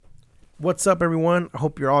What's up, everyone? I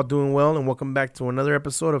hope you're all doing well, and welcome back to another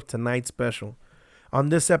episode of Tonight's Special. On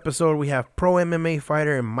this episode, we have pro MMA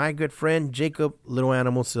fighter and my good friend, Jacob Little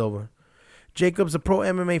Animal Silva. Jacob's a pro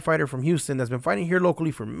MMA fighter from Houston that's been fighting here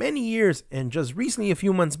locally for many years, and just recently, a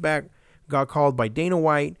few months back, got called by Dana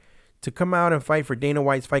White to come out and fight for Dana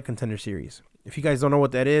White's Fight Contender Series. If you guys don't know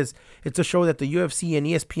what that is, it's a show that the UFC and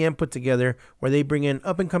ESPN put together where they bring in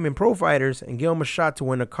up-and-coming pro fighters and give them a shot to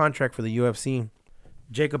win a contract for the UFC.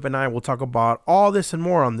 Jacob and I will talk about all this and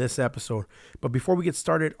more on this episode. But before we get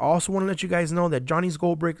started, I also want to let you guys know that Johnny's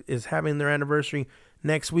Gold Brick is having their anniversary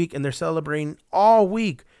next week, and they're celebrating all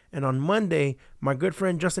week. And on Monday, my good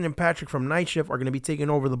friend Justin and Patrick from Night Shift are going to be taking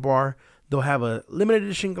over the bar. They'll have a limited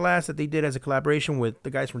edition glass that they did as a collaboration with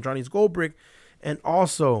the guys from Johnny's Gold Brick. And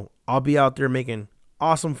also, I'll be out there making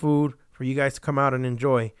awesome food for you guys to come out and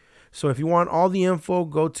enjoy. So if you want all the info,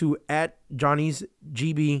 go to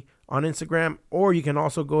 @Johnny'sGB on Instagram, or you can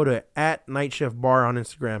also go to @NightShiftBar on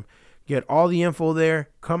Instagram. Get all the info there.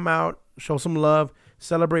 Come out, show some love,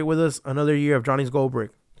 celebrate with us another year of Johnny's Gold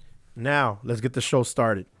Brick. Now, let's get the show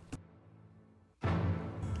started.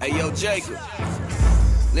 Hey, yo, Jacob.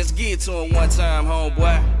 Let's get to him one time,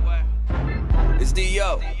 homeboy. It's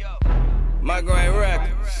D.O. Migraine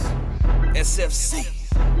Records. SFC.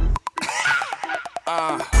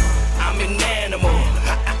 I'm an animal.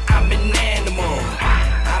 I'm an animal.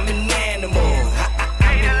 I'm an animal. I'm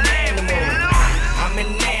an animal. I'm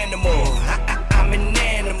an animal. I'm an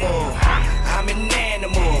animal. I'm an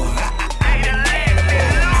animal. I'm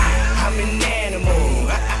an animal.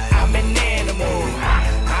 I'm an animal. I'm an animal.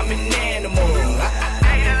 I'm an animal.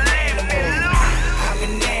 I'm an animal. I'm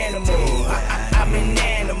an animal. I'm an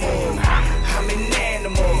animal. I'm an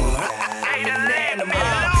animal. I'm an animal.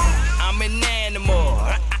 I'm an animal.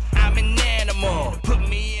 I'm an animal. Put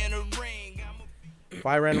me in a ring.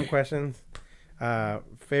 5 random questions.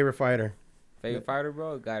 Favorite fighter? Favorite fighter,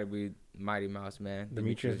 bro? Gotta be Mighty Mouse, man.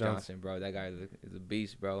 Demetrius Johnson, bro. That guy is a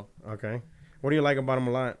beast, bro. Okay. What do you like about him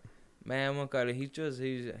a lot? Man,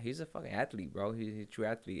 he's a fucking athlete, bro. He's a true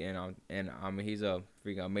athlete, and I mean he's a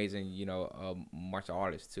freaking amazing, martial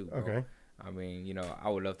artist too, bro. Okay. I mean, I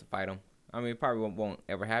would love to fight him. I mean, it probably won't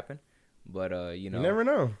ever happen, but You never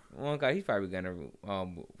know. One guy, he's probably gonna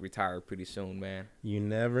retire pretty soon, man. You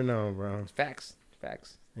never know, bro. It's facts.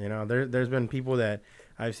 You know, there's been people that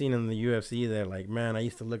I've seen in the UFC that like, man, I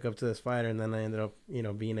used to look up to this fighter, and then I ended up,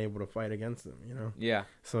 being able to fight against them, Yeah.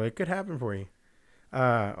 So it could happen for you.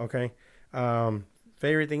 Okay.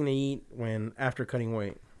 Favorite thing to eat after cutting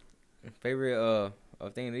weight? Favorite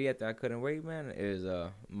thing to eat that I couldn't wait, man, is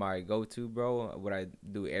my go-to, bro. What I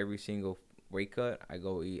do every single weight cut, I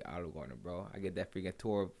go eat Olive Garden, bro. I get that freaking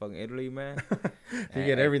tour of fucking Italy, man. You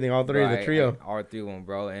get everything, all three of the trio. All three of them,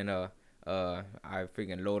 bro. And I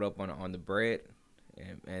freaking load up on the bread,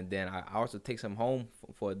 and then I also take some home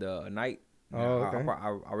for the night. Oh, okay.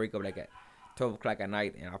 I wake up like at 12 o'clock at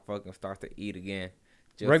night, and I fucking start to eat again.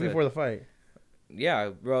 Right before the fight. Yeah,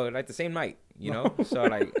 bro, like the same night, So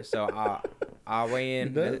I weigh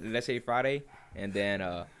in, let's say Friday, and then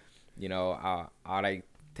I like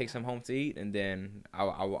take some home to eat, and then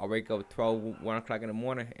I wake up 1 o'clock in the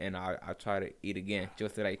morning, and I try to eat again,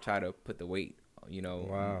 just to like try to put the weight,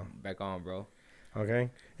 Wow. back on, bro. Okay.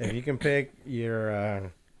 If you can pick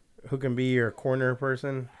your who can be your corner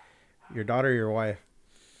person, your daughter or your wife?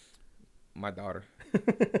 My daughter.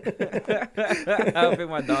 I'll pick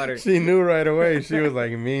my daughter. She knew right away. She was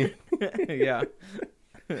like me. Yeah.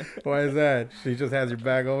 Why is that? She just has your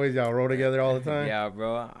back always. Y'all roll together all the time. Yeah,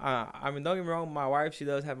 bro. I mean, don't get me wrong. My wife, she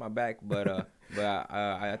does have my back, but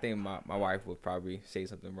I think my wife would probably say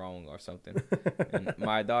something wrong or something. And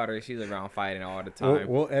my daughter, she's around fighting all the time.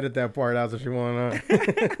 We'll edit that part out if you want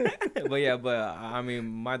to. But I mean,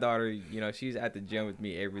 my daughter, she's at the gym with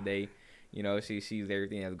me every day. She sees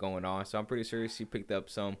everything that's going on. So I'm pretty sure she picked up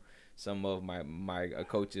some of my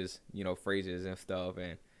coach's, phrases and stuff,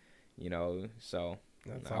 and so.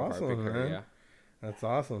 That's I'll probably awesome, pick her, man. yeah. That's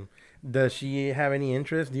awesome. Does she have any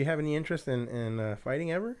interest? Do you have any interest in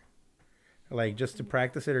fighting ever? Like just to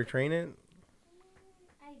practice it or train it?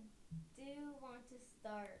 I do want to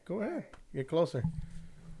start. Go ahead. Get closer.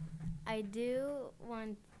 I do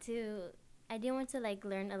want to like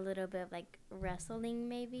learn a little bit of like wrestling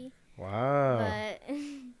maybe. Wow. But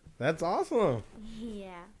That's awesome.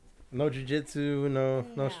 yeah. No jiu-jitsu,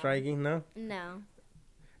 no striking, no? No.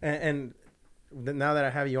 And now that I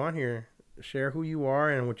have you on here, share who you are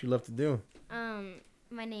and what you love to do.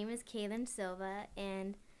 My name is Kaylin Silva,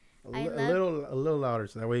 and A little louder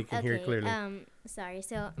so that way you can hear it clearly. Sorry.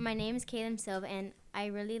 So my name is Kaylin Silva, and I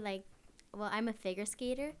really like. Well, I'm a figure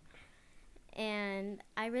skater, and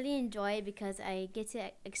I really enjoy it because I get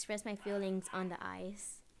to express my feelings on the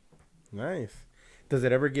ice. Nice. Does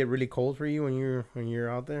it ever get really cold for you when you're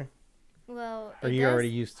out there? Well, Or are it you does. already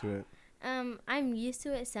used to it? I'm used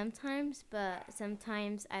to it sometimes, but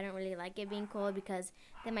sometimes I don't really like it being cold because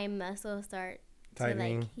then my muscles start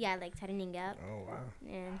Tightening. to like tightening up. Oh wow.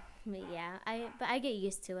 And but yeah, I get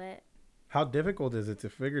used to it. How difficult is it to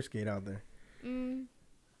figure skate out there?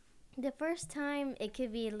 The first time it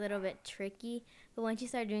could be a little bit tricky, but once you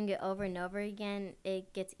start doing it over and over again,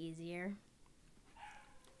 it gets easier.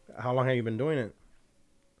 How long have you been doing it?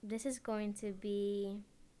 This is going to be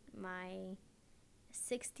my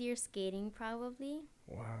 6th year skating, probably.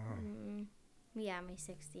 Wow. Yeah, my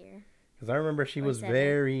 6th year. Because I remember she Or was 7.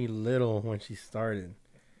 very little when she started.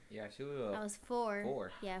 Yeah, she was. I was 4.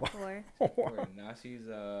 4. Yeah, 4. Now she's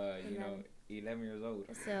 11 years old.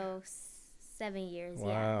 So 7 years. Yeah,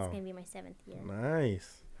 Wow. it's gonna be my 7th year.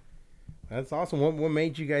 Nice. That's awesome. What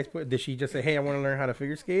made you guys put? Did she just say, "Hey, I want to learn how to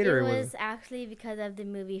figure skate," or It was actually because of the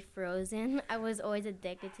movie Frozen. I was always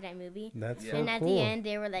addicted to that movie. That's Yeah. so And at cool. the end,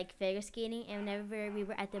 they were like figure skating, and whenever we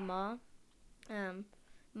were at the mall,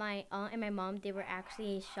 my aunt and my mom, they were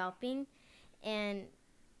actually shopping, and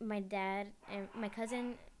my dad and my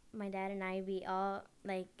cousin, my dad and I, we all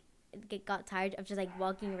like got tired of just like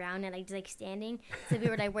walking around and like just like standing. So we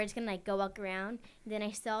were like, we're just gonna like go walk around. Then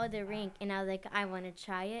I saw the rink, and I was like, I want to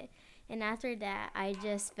try it. And after that, I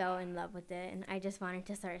just fell in love with it, and I just wanted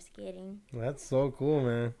to start skating. That's so cool,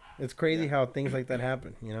 man. It's crazy Yeah. how things like that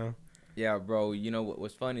happen, you know? Yeah, bro. You know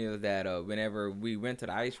what's funny is that whenever we went to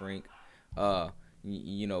the ice rink,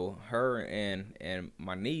 you know, her and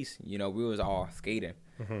my niece, you know, we was all skating,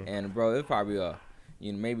 and bro, it was probably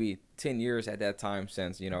maybe 10 years at that time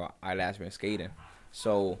since I last been skating.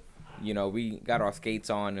 So we got our skates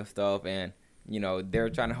on and stuff, and they're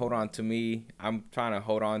trying to hold on to me. I'm trying to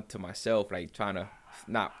hold on to myself, like trying to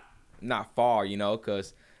not fall,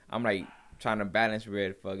 because I'm like trying to balance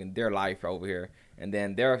with fucking their life over here. And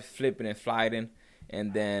then they're flipping and sliding.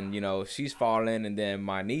 And then, she's falling, and then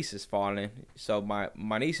my niece is falling. So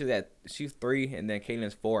my niece she's 3, and then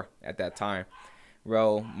Caitlin's 4 at that time.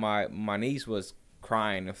 Bro, my niece was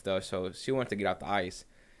crying and stuff, so she wanted to get out the ice.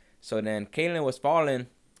 So then Caitlin was falling,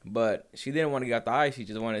 but she didn't want to get out the ice. She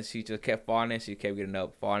just kept falling. She kept getting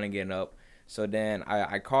up, falling, getting up. So then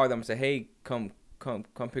I called them and said, hey, come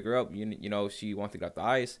pick her up. She wants to get out the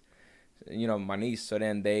ice. My niece. So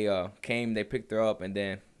then they came, they picked her up, and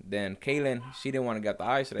then Caitlin, she didn't want to get out the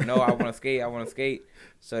ice. So they, no, I want to skate.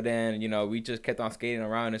 So then, we just kept on skating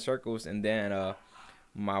around in circles, and then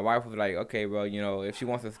my wife was like, okay, bro, if she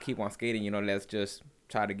wants us to keep on skating, let's just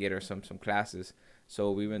try to get her some classes.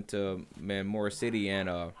 So we went to Moore City,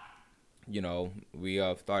 and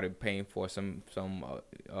we started paying for some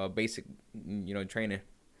basic training.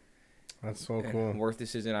 That's so cool. Worst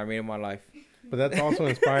decision I made in my life. But that's also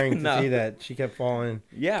inspiring to No. see that she kept falling,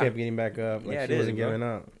 Yeah. kept getting back up, like Yeah, she it is, wasn't bro. giving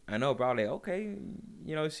up. I know, bro. Like, okay,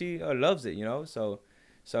 she loves it, So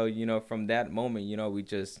from that moment, we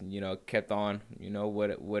just kept on,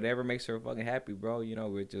 whatever makes her fucking happy, bro.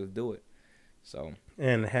 We just do it. So.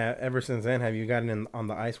 And ever since then, have you gotten on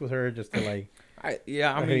the ice with her just to like? I mean,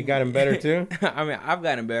 have you gotten better too? I mean, I've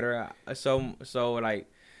gotten better. So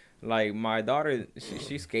like my daughter,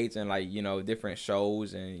 she skates in like different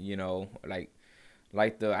shows, and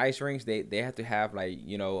like the ice rinks, they have to have like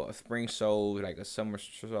a spring show, like a summer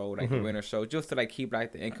show, like a winter show, just to like keep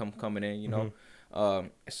like the income coming in.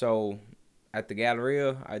 So at the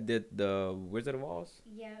Galleria, I did the Wizard of Oz.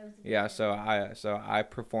 Yeah. Yeah, so I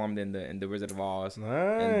performed in the Wizard of Oz. Nice.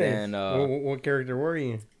 And then what character were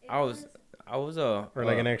you? I was Or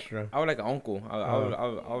like an extra? I was like an uncle.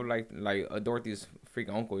 I was like a Dorothy's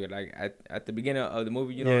freaking uncle. Yeah, like at the beginning of the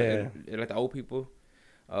movie, like the old people,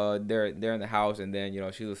 they're in the house, and then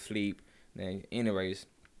she was asleep. Then anyways,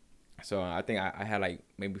 so I think I had like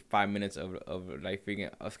maybe 5 minutes of like freaking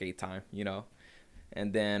skate time,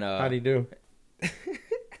 and then How'd he do?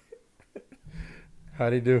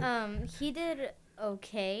 How'd he do? He did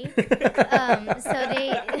okay.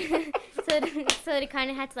 So they kind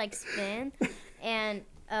of had to like spin, and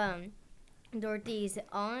Dorothy's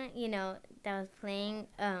aunt, that was playing,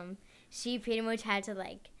 she pretty much had to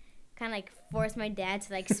like kind of like force my dad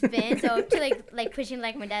to like spin, so to like pushing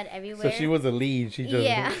like my dad everywhere. So she was a lead. She just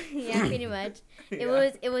yeah, pretty much. It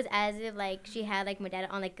was as if like she had like my dad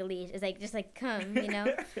on like a leash. It's like just like come,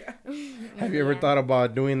 Have you ever thought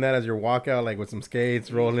about doing that as your walkout, like with some skates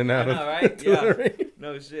rolling out I of know, right? to the Yeah. ring?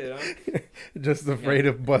 No shit, huh? Just afraid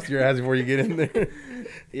to bust your ass before you get in there.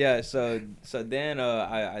 Yeah, so then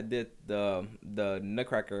I did the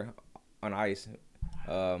Nutcracker on ice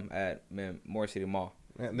at Moore City Mall.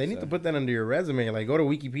 Man, they need to put that under your resume. Like, go to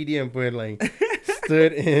Wikipedia and put like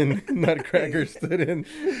stood in Nutcracker, stood in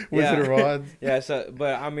Wizard of Oz. Yeah. So,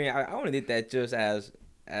 but I mean, I only did that just as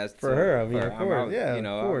for her. I mean, of course, yeah, you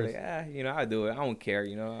know, of course. I was like, you know, I do it. I don't care.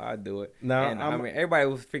 You know, I do it. Now, and I mean, everybody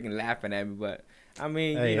was freaking laughing at me, but I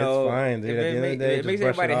mean, hey, you know, it's fine, dude. At the end of the day, it makes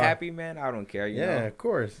just brush everybody it off. happy, man. I don't care. You know? Of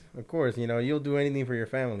course. You know, you'll do anything for your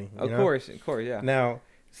family. Of course, yeah. Now,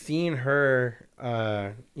 seeing her,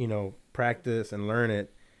 you know, practice and learn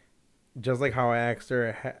it, just like how I asked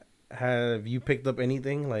her, have you picked up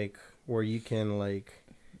anything like where you can like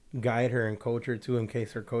guide her and coach her too in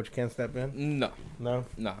case her coach can't step in? No.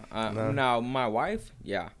 Now my wife,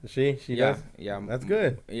 yeah. She does? Yeah. That's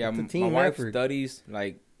good. Yeah, it's a team my wife effort. studies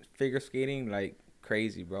like figure skating like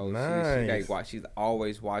crazy, bro. Nice. She's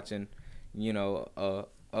always watching, you know,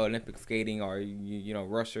 Olympic skating or you know,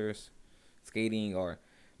 rushers skating or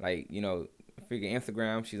like, you know, freaking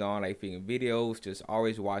Instagram. She's on like freaking videos, just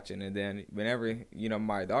always watching. And then whenever, you know,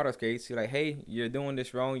 my daughter skates, she's like, hey, you're doing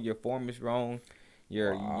this wrong, your form is wrong.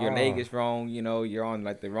 Your leg is wrong, you know, you're on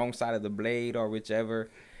like the wrong side of the blade or whichever,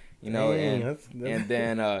 you know. Dang, and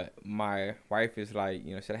then my wife is like,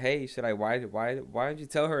 you know, said, hey, why did you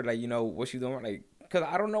tell her like, you know, what she's doing wrong? Like, cause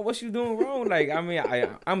I don't know what she's doing wrong. Like, I mean,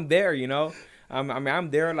 I'm there, you know. I'm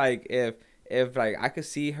there. Like if like I could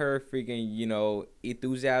see her freaking, you know,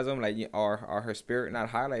 enthusiasm, like or her spirit not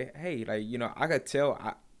high, like, hey, like, you know, I could tell,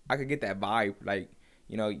 I could get that vibe, like,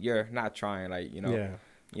 you know, you're not trying, like, you know. Yeah.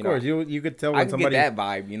 Of course, you could tell when somebody get that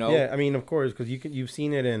vibe, you know. Yeah, I mean, of course, because you've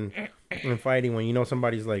seen it in fighting when you know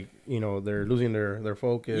somebody's like, you know, they're losing their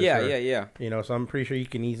focus. Yeah. You know, so I'm pretty sure you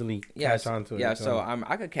can easily catch on to it. Yeah, so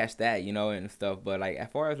I could catch that, you know, and stuff. But like as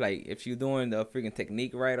far as like if you're doing the freaking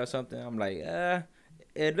technique right or something, I'm like,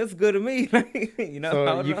 it looks good to me, you know.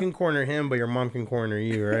 So you can corner him, but your mom can corner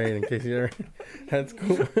you, right? In case you're, that's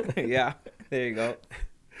cool. Yeah, there you go.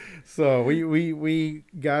 So we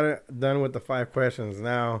got it done with the 5 questions.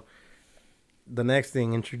 Now, the next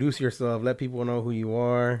thing, introduce yourself. Let people know who you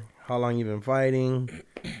are, how long you've been fighting,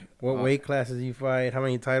 what weight classes you fight, how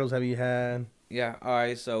many titles have you had. Yeah, all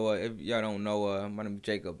right. So if y'all don't know, my name is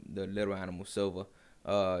Jacob, the little animal Silva.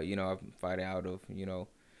 You know, I'm fighting out of, you know,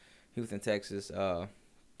 Houston, Texas.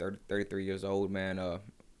 33 years old, man.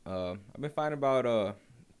 I've been fighting about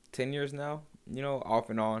 10 years now. You know, off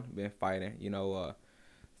and on, been fighting. You know,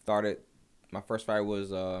 started my first fight was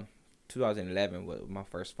 2011 was my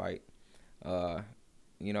first fight.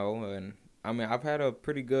 You know, and I mean I've had a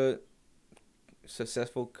pretty good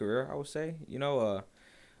successful career, I would say. You know,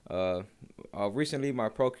 recently my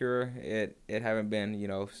pro career it haven't been, you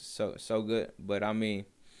know, so good, but I mean,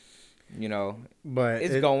 you know, but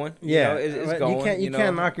it's going. Yeah, you know, it's going. You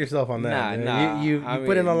can't knock yourself on that. Nah. You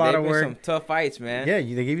put in a lot of work. Some tough fights, man. Yeah,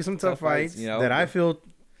 they gave you some tough fights, you know, that I feel,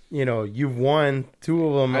 you know, you've won 2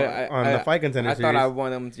 of them on the Fight Contender Series. I thought I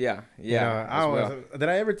won them. Yeah. You know, did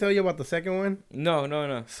I ever tell you about the second one?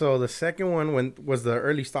 No. So the second one was the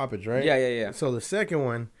early stoppage, right? Yeah. So the second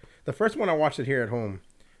one, the first one I watched it here at home.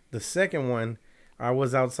 The second one, I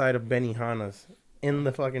was outside of Benihana's in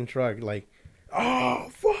the fucking truck, like, oh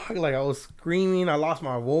fuck, like I was screaming, I lost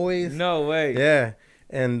my voice. No way. Yeah.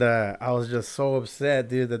 And I was just so upset,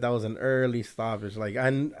 dude, that was an early stoppage. Like I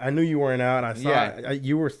knew you weren't out. I saw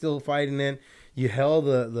you were still fighting it. You held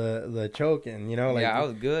the choke, and you know, like, yeah, I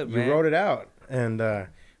was good, man. You wrote it out, and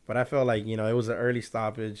but I felt like, you know, it was an early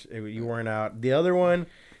stoppage. You weren't out. The other one,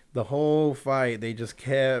 the whole fight, they just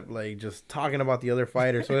kept like just talking about the other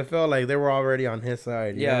fighter, so it felt like they were already on his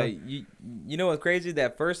side. Yeah, you know what's crazy?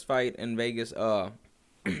 That first fight in Vegas,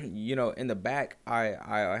 you know, in the back,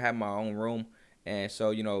 I had my own room. And so,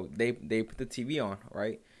 you know, they put the TV on,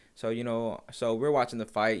 right? So, you know, so we're watching the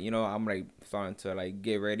fight, you know, I'm like starting to like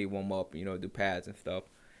get ready, warm up, you know, do pads and stuff.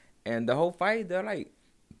 And the whole fight, they're like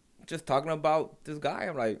just talking about this guy.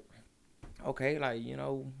 I'm like, okay, like, you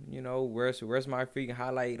know, where's my freaking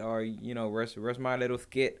highlight, or, you know, where's my little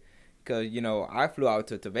skit? Cause, you know, I flew out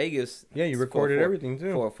to Vegas. Yeah, you recorded everything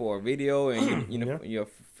too. For a video and you know, your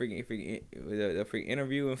freaking the freaking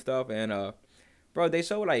interview and stuff. And bro, they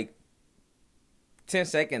showed like 10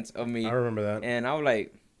 seconds of me. I remember that. And I was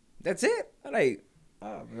like, that's it? I'm like,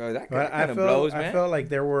 oh, bro, that kind of blows, man. I felt like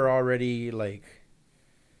there were already, like,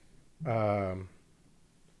 nothing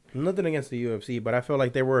against the UFC, but I felt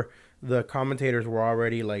like the commentators were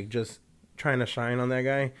already, like, just trying to shine on that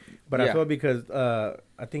guy. But I felt because, I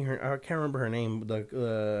think I can't remember her name.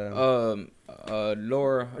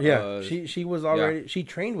 Laura. Yeah, she was already, she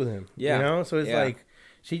trained with him. Yeah. You know? So it's like,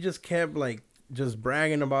 she just kept, like, just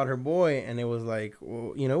bragging about her boy, and it was like,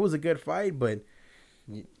 well, you know, it was a good fight, but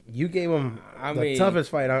you gave him the toughest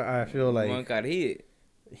fight. I feel like one got hit.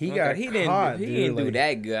 he got caught. He didn't do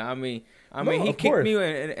that good. I mean, he kicked me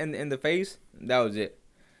in the face. That was it.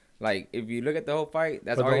 Like, if you look at the whole fight,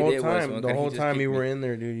 that's all he did was the whole time you were in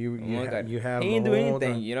there, dude. You had. He didn't do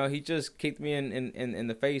anything. You know, he just kicked me in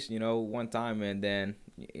the face. You know, one time, and then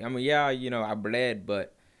I mean, yeah, you know, I bled,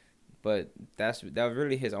 but that was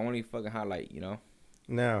really his only fucking highlight. You know.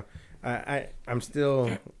 Now, I'm still.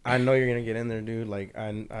 I know you're gonna get in there, dude. Like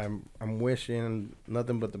I'm wishing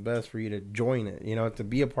nothing but the best for you to join it. You know, to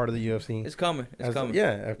be a part of the UFC. It's coming. It's coming.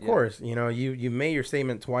 Yeah, of course. You know, you made your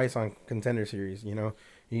statement twice on Contender Series. You know,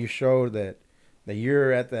 you showed that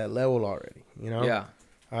you're at that level already. You know.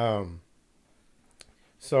 Yeah.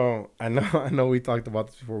 So I know we talked about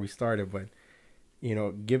this before we started, but you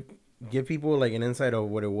know, give people like an insight of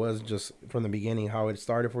what it was just from the beginning, how it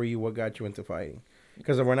started for you, what got you into fighting.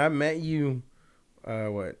 Because when I met you,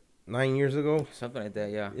 9 years ago? Something like that,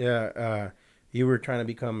 yeah. Yeah, you were trying to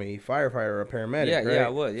become a firefighter or a paramedic, yeah, right? Yeah, I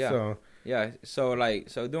was, yeah. So, yeah,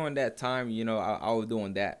 so during that time, you know, I was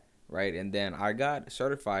doing that, right? And then I got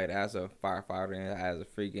certified as a firefighter and as a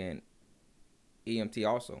freaking EMT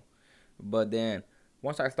also. But then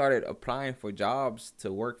once I started applying for jobs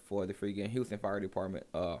to work for the freaking Houston Fire Department,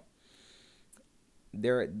 that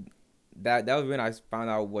was when I found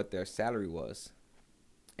out what their salary was.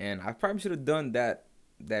 And I probably should have done that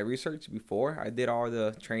research before. I did all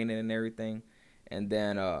the training and everything, and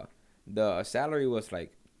then the salary was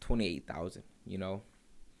like $28,000, you know,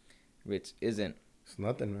 which isn't. It's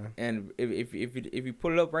nothing, man. And if you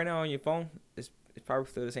pull it up right now on your phone, it's probably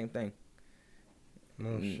still the same thing.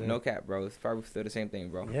 No shit. No cap, bro. It's probably still the same thing,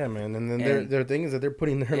 bro. Yeah, man. And then their thing is that they're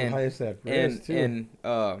putting their lives at risk too.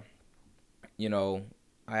 And you know,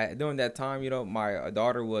 during that time, you know, my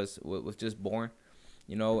daughter was just born.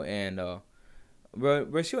 You know, and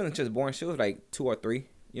but she wasn't just born. She was like 2 or 3,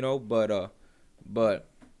 you know. But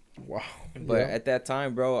wow. But at that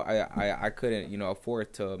time, bro, I couldn't, you know,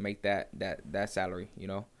 afford to make that salary, you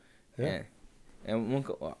know. Yeah. And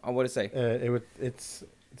what did it say? It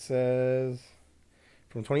says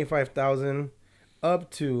from 25,000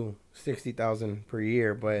 up to 60,000 per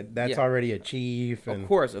year, but that's already a chief. And of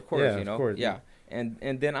course, yeah, you know, of course, yeah. And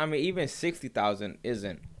then I mean, even 60,000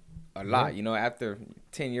 isn't a lot, you know, after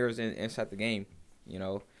 10 years inside the game, you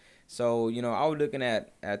know. So, you know, I was looking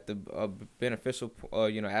at the beneficial,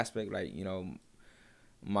 you know, aspect, like, you know,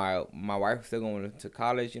 my wife still going to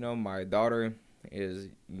college, you know, my daughter is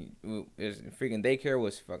freaking daycare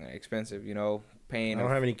was fucking expensive, you know, paying. I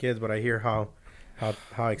don't have any kids, but I hear how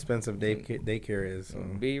expensive daycare is. So.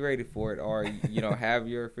 Be ready for it, or, you know, have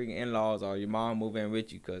your freaking in-laws or your mom move in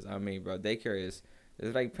with you, because, I mean, bro, daycare is.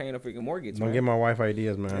 It's like paying a freaking mortgage. Don't get my wife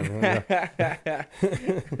ideas, man.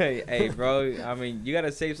 hey, bro. I mean, you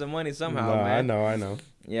gotta save some money somehow, man. I know.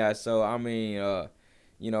 Yeah. So I mean,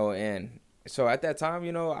 you know, and so at that time,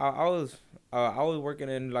 you know, I was working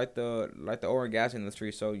in like the oil and gas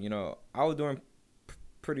industry. So, you know, I was doing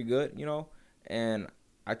pretty good, you know, and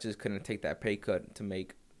I just couldn't take that pay cut to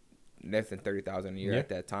make less than $30,000 a year at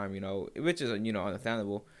that time, you know, which is, you know,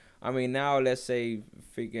 understandable. I mean, now let's say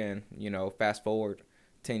freaking, you know, fast forward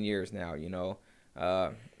 10 years now, you know.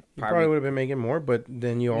 You probably would have been making more, but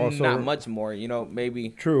then you also... Not much more, you know, maybe...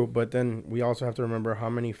 True, but then we also have to remember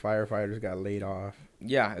how many firefighters got laid off a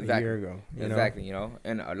year ago. Exactly, you know.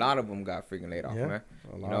 And a lot of them got freaking laid off, man.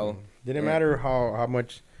 A lot of them. Didn't matter how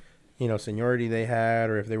much, you know, seniority they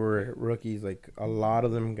had or if they were rookies. Like, a lot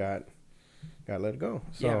of them got let go.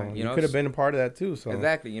 So, you could have been a part of that, too. So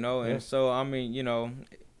exactly, you know. And so, I mean, you know...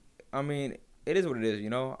 I mean, it is what it is, you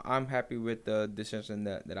know. I'm happy with the decision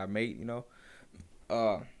that I made, you know.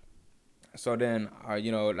 So then,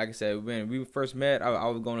 you know, like I said, when we first met, I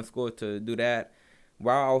was going to school to do that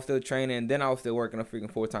while I was still training. Then I was still working a freaking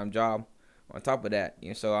full-time job on top of that.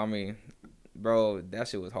 You know, so, I mean, bro, that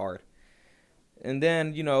shit was hard. And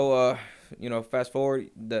then, you know, fast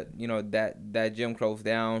forward, that gym closed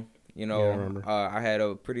down. You know, I had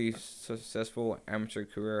a pretty successful amateur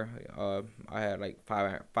career. I had like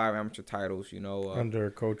five amateur titles. You know, under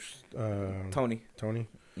Coach Tony.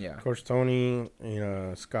 Yeah. Coach Tony, you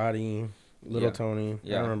know, Scotty, Little Tony.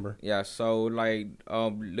 Yeah. I remember. Yeah. So like,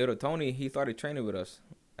 Little Tony, he started training with us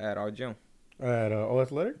at our gym. At O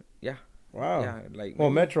Athletic. Yeah. Wow. Yeah, like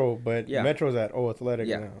Metro, but Metro's at O Athletic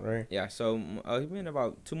now, right? Yeah. So he's been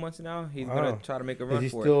about 2 months now. He's gonna try to make a run for it.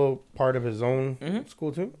 Is he still part of his own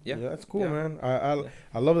school too? Yeah, that's cool, man.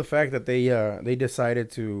 I love the fact that they decided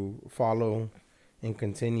to follow and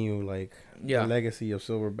continue like the legacy of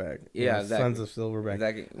Silverback. Yeah, exactly. Sons of Silverback.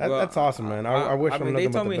 Exactly. That's awesome, man. I wish them nothing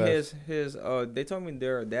but the best. They told me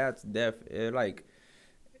their dad's death.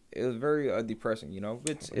 it was very depressing, you know.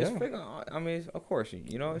 It's freaking. I mean, of course,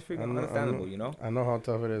 you know, it's freaking understandable, you know. I know how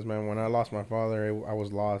tough it is, man. When I lost my father, I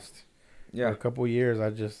was lost. Yeah. For a couple years, I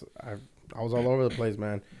was all over the place,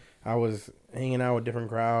 man. I was hanging out with different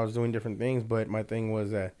crowds, doing different things, but my thing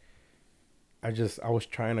was that I was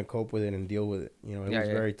trying to cope with it and deal with it. You know, it was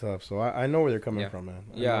very tough. So I know where they're coming from,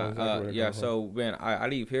 man. So when I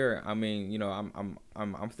leave here, I mean, you know,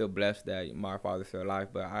 I'm still blessed that my father's still alive,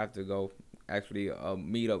 but I have to go actually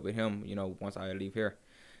meet up with him, you know, once I leave here.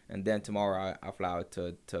 And then tomorrow I fly out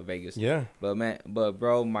to Vegas. Yeah. But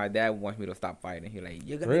bro, my dad wants me to stop fighting. He's like,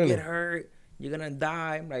 you're gonna get hurt. You're gonna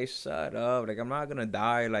die. I'm like, shut up. Like, I'm not gonna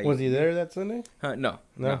die. Like, was he there that Sunday? No.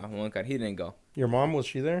 He didn't go. Your mom, was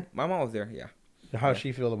she there? My mom was there. Yeah. How'd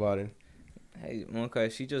she feel about it? Hey,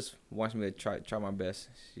 cause she just wants me to try my best.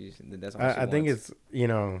 That's all I think it's, you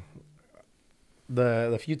know,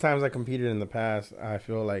 the few times I competed in the past, I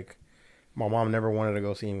feel like my mom never wanted to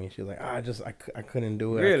go see me. She was like, I couldn't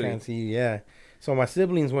do it. Really? I can't see you. Yeah. So my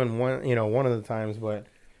siblings went one of the times, but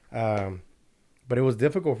it was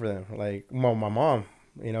difficult for them. Like my mom,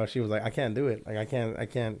 you know, she was like, I can't do it. Like I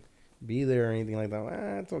can't be there or anything like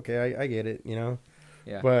that. It's okay. I get it, you know?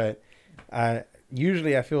 Yeah. But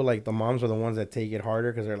usually I feel like the moms are the ones that take it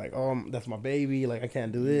harder because they're like, oh, that's my baby. Like I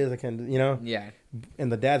can't do this. I can't do, you know? Yeah. And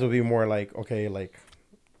the dads would be more like, okay, like,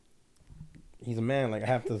 he's a man. Like I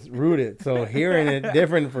have to root it. So hearing it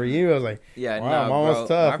different for you, I was like, yeah, wow, mom was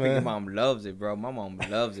tough, my man. mom loves it, bro. My mom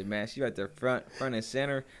loves it, man. She right there front and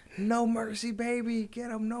center. No mercy, baby.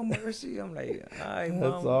 Get him, no mercy. I'm like, all right, mom.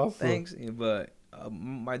 That's awesome. Thanks. But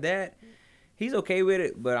my dad, he's okay with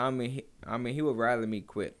it. But I mean, he would rather me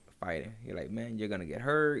quit fighting. He's like, man, you're gonna get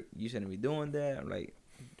hurt. You shouldn't be doing that. I'm like,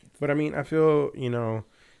 but I mean, I feel, you know,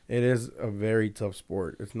 it is a very tough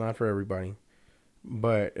sport. It's not for everybody.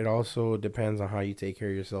 But it also depends on how you take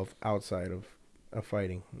care of yourself outside of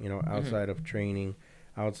fighting, you know, outside of training,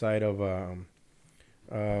 outside of,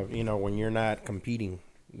 you know, when you're not competing.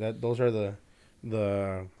 Those are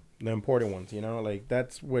the important ones, you know, like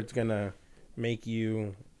that's what's going to make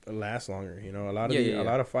you last longer. You know, a lot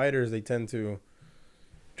of fighters, they tend to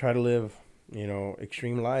try to live, you know,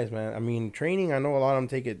 extreme lives, man. I mean, training, I know a lot of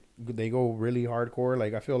them they go really hardcore.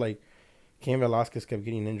 Like I feel like Cain Velasquez kept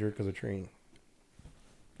getting injured because of training.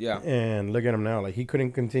 Yeah. And look at him now. Like, he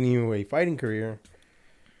couldn't continue a fighting career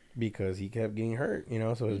because he kept getting hurt, you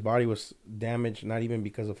know? So his body was damaged, not even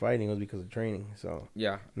because of fighting. It was because of training. So,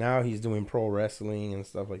 yeah. Now he's doing pro wrestling and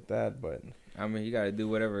stuff like that. But, I mean, you got to do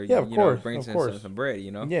whatever, brings in some bread, you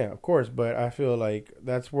know? Yeah, of course. But I feel like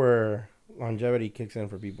that's where longevity kicks in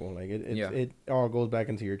for people. Like, it all goes back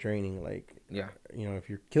into your training. Like, yeah. You know, if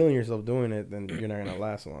you're killing yourself doing it, then you're not going to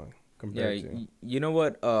last long compared to. You know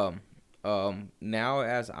what? Now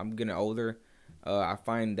as I'm getting older, I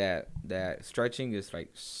find that stretching is like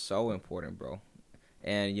so important, bro.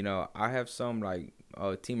 And you know, I have some like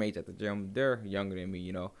teammates at the gym. They're younger than me,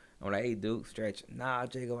 you know. I'm like, hey, dude, stretch. Nah,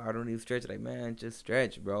 Jacob, I don't need to stretch. Like, man, just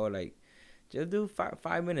stretch, bro. Like, just do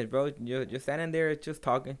 5 minutes, bro. You're just standing there, just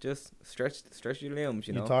talking, just stretch your limbs,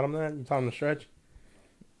 you know. You taught him that? You taught him to stretch?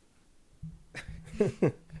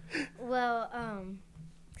 Well,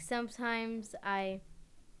 sometimes I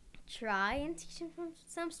try and teach him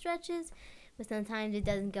some stretches, but sometimes it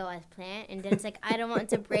doesn't go as planned, and then it's like, I don't want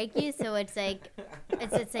to break you, so it's like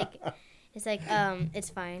it's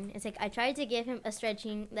fine. It's like I tried to give him a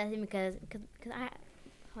stretching lesson because I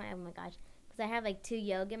have like 2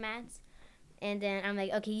 yoga mats, and then I'm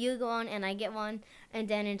like, okay, you go on and I get one, and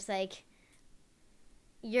then it's like,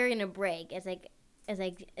 you're gonna break. It's like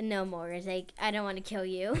no more. It's like, I don't want to kill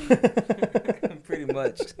you. Pretty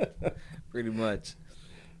much.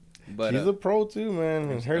 But she's a pro too,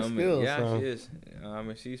 man. And her skills. Yeah, so. She is. I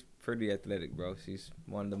mean, she's pretty athletic, bro. She's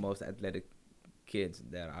one of the most athletic kids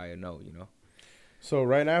that I know, you know. So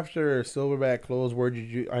right after Silverback closed, where did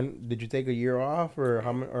you take a year off or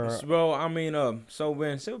how? Well, I mean, so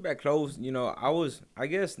when Silverback closed, you know, I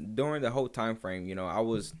guess during the whole time frame, you know, I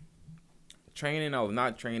was training. I was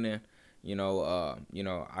not training. You know,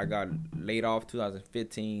 I got laid off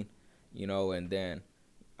 2015. You know, and then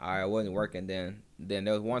I wasn't working. Then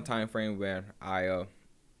there was one time frame where I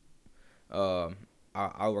was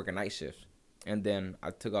working night shifts, and then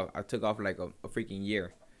I took off like a freaking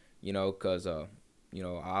year, you know, cause you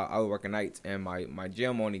know, I was working nights, and my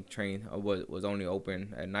gym only was only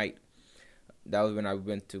open at night. That was when I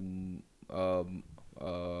went to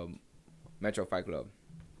Metro Fight Club.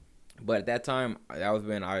 But at that time, that was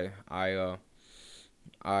when I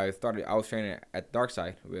was training at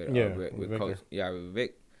Darkside with Coach, with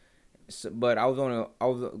Vic. So, but I was going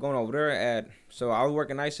over there so I was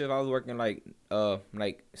working night shift. I was working like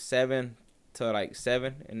 7 till like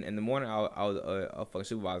 7 in the morning. I was a fucking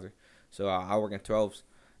supervisor, so I work in 12s,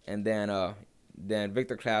 and then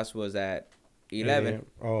Victor class was at 11.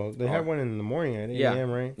 Oh, they have one in the morning at 8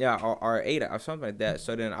 a.m., right? Yeah, or 8 or something like that.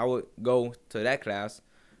 So then I would go to that class,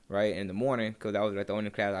 right, in the morning, because that was like the only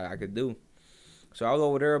class I could do. So I was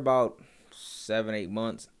over there about 7-8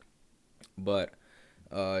 months, but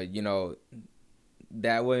you know,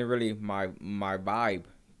 that wasn't really my vibe,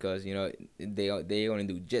 because you know they only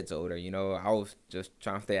do jits over there. You know, I was just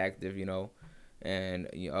trying to stay active. You know, and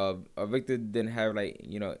Victor didn't have like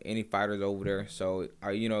you know any fighters over there. So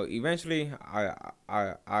you know eventually I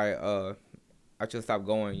just stopped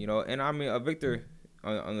going. You know, and I mean Victor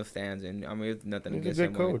understands, and I mean it's nothing He's against a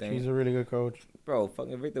him good or coach. anything. He's a really good coach. Bro,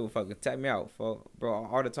 fucking Victor will fucking tap me out, bro,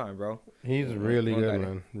 all the time, bro. He's really good,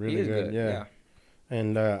 man. Really good. Yeah.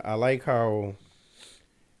 And I like how,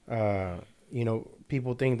 you know,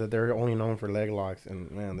 people think that they're only known for leg locks, and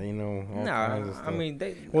man, they know all kinds of stuff. I mean,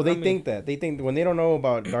 they think that. They think when they don't know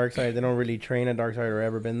about dark side, they don't really train at dark side or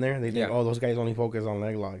ever been there. They think, oh, those guys only focus on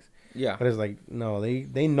leg locks. Yeah. But it's like, no,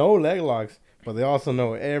 they know leg locks, but they also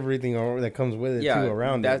know everything that comes with it too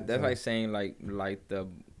around it. That's like saying like the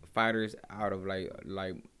fighters out of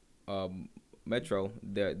Metro,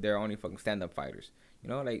 they're only fucking stand up fighters. You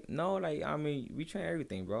know, like no, like I mean, we train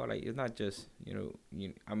everything, bro. Like it's not just I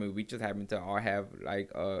mean, we just happen to all have like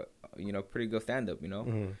you know pretty good stand up, you know.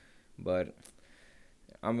 Mm-hmm. But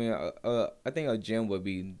I mean, I think a gym would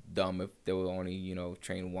be dumb if they would only you know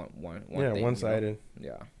train one thing, one sided. You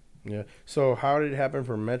know? Yeah. So how did it happen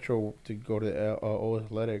for Metro to go to O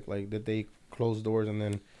Athletic? Like, did they close doors and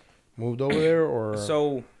then moved over there, or?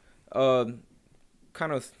 So,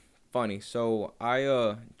 kind of funny. So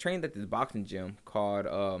I trained at this boxing gym called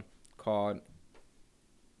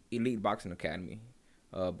Elite Boxing Academy.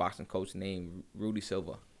 Boxing coach named Rudy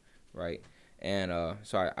Silva, right? And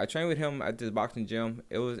so I trained with him at this boxing gym.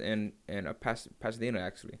 It was in Pasadena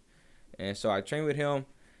actually, and so I trained with him.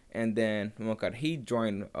 And then, oh my God, he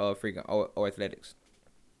joined freaking O Athletics.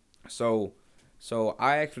 So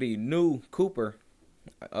I actually knew Cooper,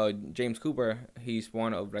 James Cooper. He's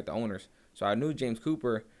one of like the owners. So I knew James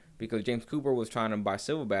Cooper because James Cooper was trying to buy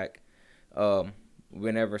Silverback,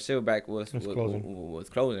 whenever Silverback was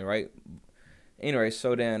closing, right? Anyway,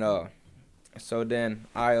 so then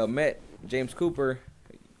I met James Cooper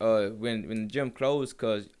when the gym closed,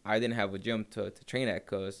 cause I didn't have a gym to train at,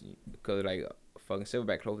 cause like fucking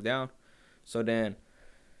Silverback closed down. So then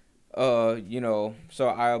you know, so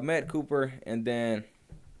I met Cooper, and then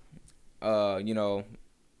you know,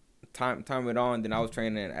 time went on. Then I was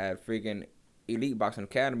training at freaking Elite Boxing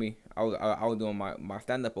Academy. I was doing my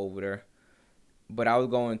stand up over there, but I was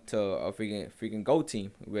going to a freaking Go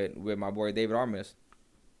Team with my boy David Armis.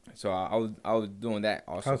 So I was doing that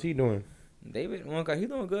also. How's he doing? David, one guy, he's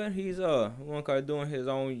doing good. He's one guy doing his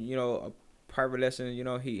own, you know, private lesson. You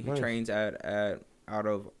know, he trains at out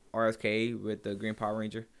of RSKA with the Green Power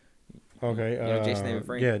Ranger. Okay. You know, Jason David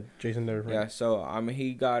Frank. Yeah, Jason David Frank. Yeah. So I mean,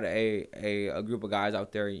 he got a group of guys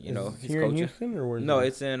out there. You know, he's here coaching. in Houston, or where's No, it?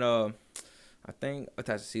 it's in I think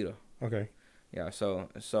Atascocita. Okay. Yeah.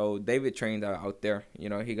 So David trained out there. You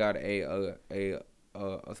know, he got a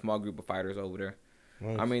small group of fighters over there.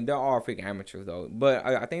 Nice. I mean, they're all freaking amateurs though, but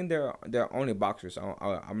I think they're only boxers.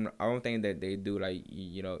 I don't think that they do like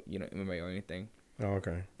you know MMA or anything. Oh,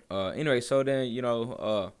 okay. Anyway, so then you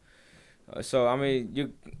know, so I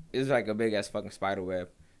mean, it's like a big ass fucking spider web.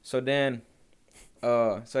 So then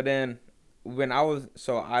when I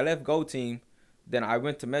left Go Team, then I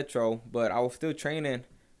went to Metro, but I was still training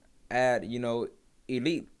at you know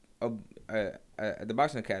Elite at the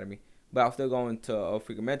boxing academy, but I was still going to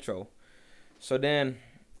freaking Metro. So then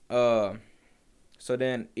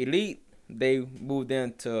Elite, they moved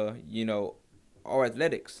into, you know, O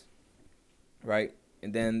Athletics, right?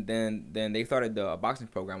 And then they started the boxing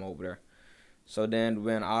program over there. So then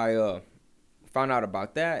when I found out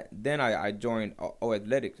about that, then I joined O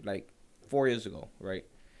Athletics like 4 years ago, right?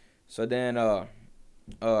 So then I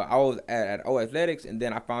was at O Athletics, and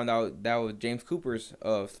then I found out that was James Cooper's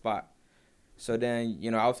spot. So then,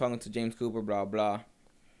 you know, I was talking to James Cooper, blah blah.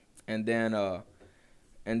 And then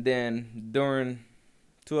during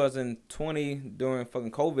 2020, during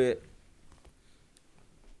fucking COVID.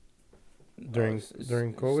 During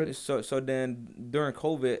COVID. So then during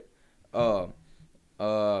COVID,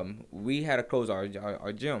 we had to close our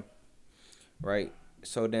gym, right?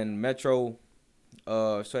 So then Metro, we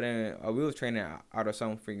was training out of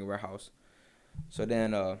some freaking warehouse. So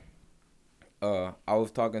then I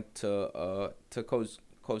was talking to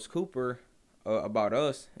Coach Cooper about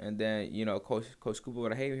us, and then you know Coach Cooper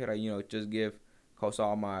would, hey, you know, just give Coach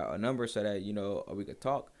all my number so that you know we could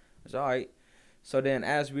talk. It's all right. So then,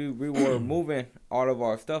 as we were moving all of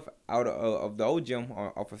our stuff out of the old gym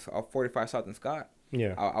off of 45 South and Scott,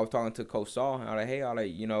 Yeah. I was talking to Coach Saul, and I was like, hey, I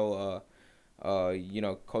like,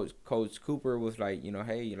 Coach Cooper was like,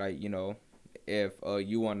 hey, like, if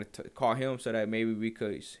you want to call him so that maybe we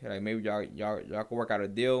could, like, maybe y'all could work out a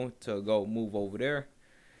deal to go move over there.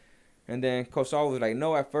 And then Coach Saul was like,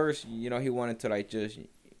 no, at first, he wanted to like just,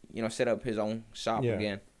 set up his own shop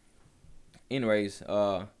again. Anyways,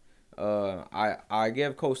 I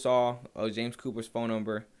gave Coach Saul James Cooper's phone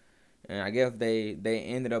number, and I guess they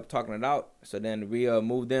ended up talking it out. So then we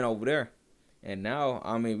moved in over there, and now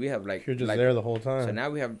I mean we have like You're just like, there the whole time. So now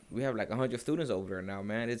we have like 100 students over there now,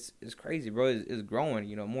 man. It's crazy, bro. It's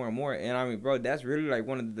growing, more and more. And I mean, bro, that's really like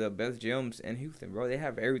one of the best gyms in Houston, bro. They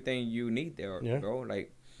have everything you need there, bro.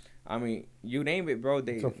 Like, I mean, you name it, bro.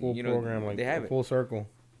 It's a full program, like they have it full circle.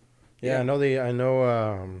 Yeah, I know.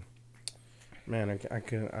 Man,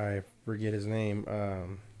 I forget his name.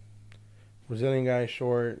 Brazilian guy,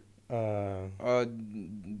 short. I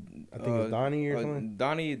think it's Donnie or something.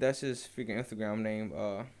 Donnie, that's his freaking Instagram name.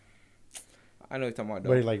 I know you're talking about.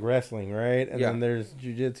 But he like wrestling, right? And yeah. then there's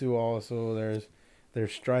jiu-jitsu also. There's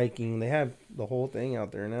striking. They have the whole thing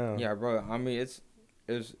out there now. Yeah, bro. I mean, it's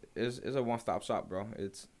a one-stop shop, bro.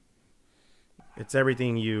 It's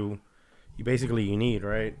everything you need,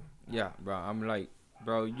 right? Yeah, bro. I'm like,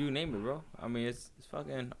 bro, you name it, bro. I mean, it's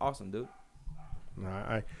fucking awesome, dude.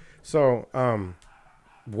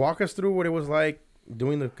 Walk us through what it was like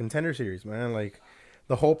doing the Contender Series, man. Like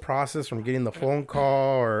the whole process from getting the phone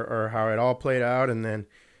call or how it all played out, and then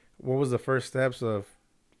what was the first steps of,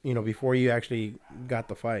 before you actually got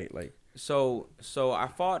the fight, like. So I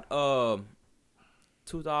fought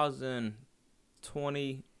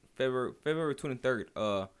 2020 February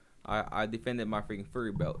 23rd. I defended my freaking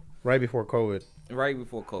Fury belt. Right before COVID. Right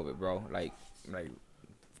before COVID, bro. Like I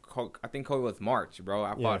think COVID was March, bro.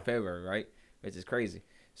 I fought February, right? Which is crazy.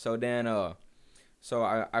 So then, so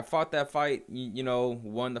I fought that fight,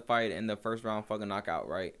 won the fight in the first round, fucking knockout,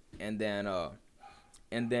 right? And then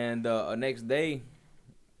the next day,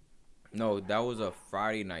 no, that was a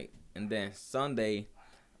Friday night. And then Sunday,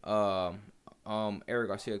 Eric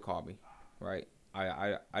Garcia called me, right?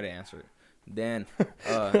 I didn't answer it. Then,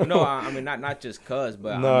 no, I mean not just cuz,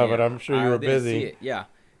 but no, but I'm sure you were busy. See it. Yeah,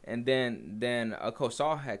 and then Coach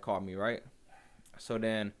Saul had called me, right? So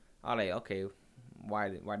then I like, okay, why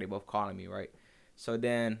they both calling me, right? So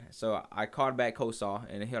I called back Coach Saul,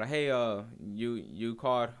 and he was like, hey, you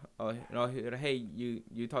called, hey,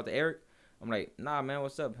 you talked to Eric? I'm like, nah, man,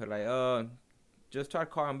 what's up? He's like, just try to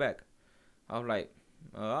call him back. I was like,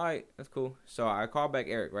 all right, that's cool. So I called back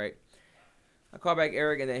Eric, right? I called back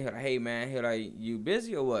Eric, and then he was like, hey, man, he was like, you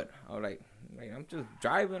busy or what? I was like, I'm just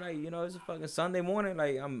driving, like, it's a fucking Sunday morning,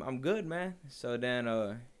 like, I'm good, man. So then he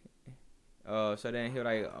was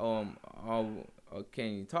like,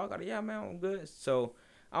 can you talk? I was like, yeah, man, I'm good. So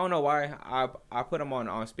I don't know why I put him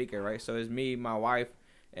on speaker, right? So it's me, my wife,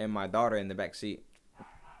 and my daughter in the back seat.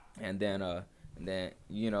 And then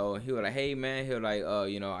he was like, hey, man, he was like,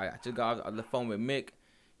 I just got off the phone with Mick.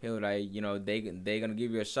 He was like, they gonna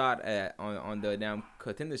give you a shot on the damn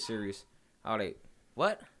Contender Series. I was like,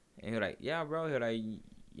 what? And he was like, yeah, bro. He was like,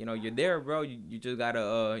 you're there, bro. You just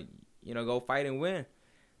gotta go fight and win.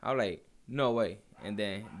 I was like, no way. And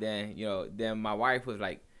then my wife was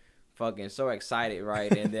like fucking so excited,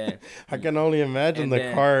 right? And then I can only imagine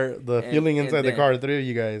the feeling inside the car, the three of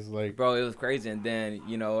you guys, like, bro, it was crazy. And then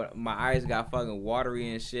my eyes got fucking watery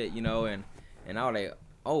and shit, and I was like,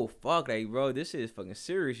 oh fuck, like, bro, this is fucking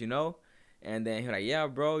serious, And then he was like, yeah,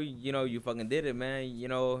 bro, you fucking did it, man.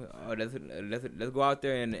 Let's go out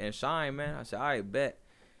there and shine, man. I said, all right, bet.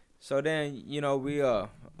 So then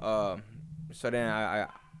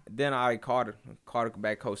I called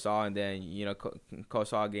back Coach Saul, and then Coach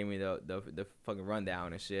Saul gave me the fucking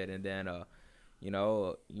rundown and shit, and then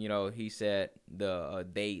he said the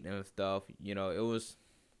date and stuff. It was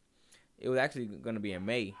actually gonna be in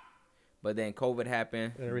May, but then COVID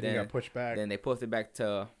happened. And everything got pushed back. Then they pushed it back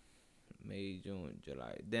to May, June,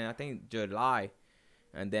 July. Then I think July,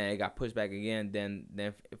 and then it got pushed back again. Then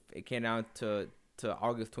it came down to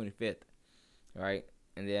August 25th, right?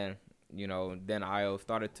 And then then I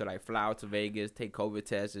started to like fly out to Vegas, take COVID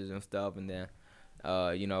tests and stuff, and then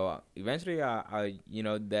eventually I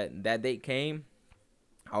that date came.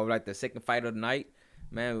 I was like the second fight of the night,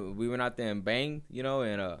 man. We went out there and banged,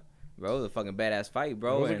 and bro, it was a fucking badass fight,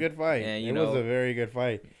 bro. It was a good fight. And it was a very good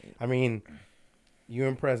fight. I mean, you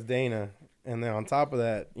impressed Dana, and then on top of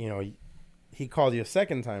that, he called you a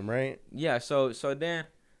second time, right? Yeah. So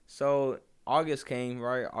August came,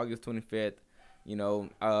 right? August 25th.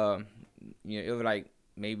 It was like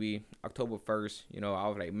maybe October 1st, you know, I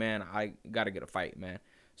was like, man, I gotta get a fight, man.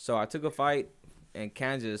 So I took a fight in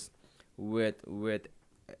Kansas with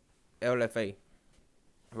LFA,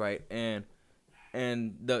 right? And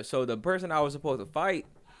the person I was supposed to fight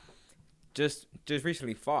just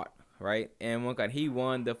recently fought, right? And one guy, he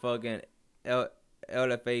won the fucking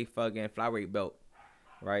LFA fucking flyweight belt,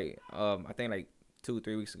 right? I think like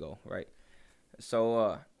 2-3 weeks ago, right?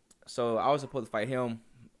 So I was supposed to fight him.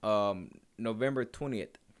 November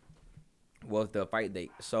 20th was the fight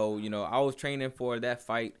date. So you know, I was training for that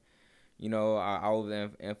fight. You know, I was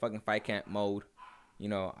in fucking fight camp mode. You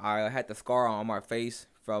know, I had the scar on my face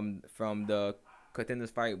from the contenders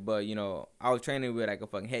fight, but you know, I was training with like a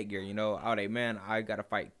fucking headgear. You know, I was like, man, I gotta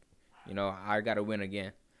fight. You know, I gotta win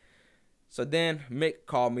again. So then Mick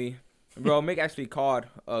called me, bro. Mick actually called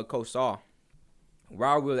Coach Saw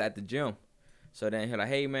while we was at the gym. So then he's like,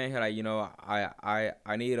 hey man, he's like, you know, I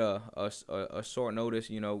need a short notice,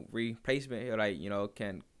 you know, replacement. He's like, you know,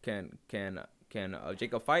 can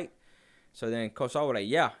Jacob fight? So then Coach Saul was like,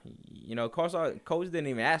 yeah, you know, Coach didn't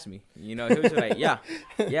even ask me, you know, he was just like, yeah.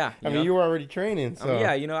 I mean, you were already training, so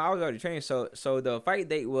yeah, you know, I was already training. So the fight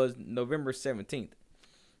date was November 17th,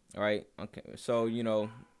 all right, okay. So you know,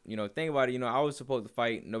 think about it. You know, I was supposed to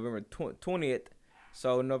fight November 20th.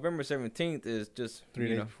 So November 17th is just 3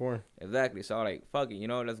 days before. Exactly. So I like, fuck it, you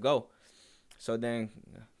know, let's go. So then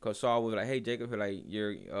Coach Saul was like, hey Jacob, like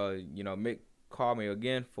you're you know, Mick called me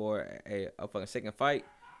again for a fucking second fight.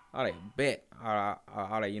 I like, bet. I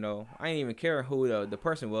like, you know, I didn't even care who the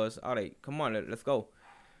person was. I like, come on, let's go.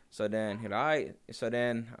 So then he like, all right. So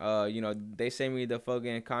then you know, they sent me the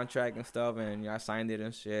fucking contract and stuff, and you know, I signed it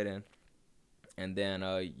and shit, and then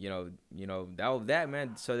you know that was that,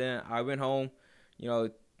 man. So then I went home. You know,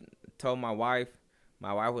 told my wife.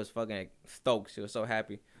 My wife was fucking stoked. She was so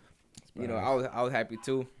happy. You know, I was happy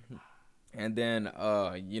too. And then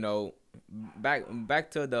you know,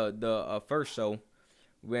 back to the first show,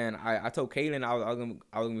 when I told Kaylin I was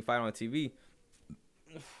gonna be fighting on TV.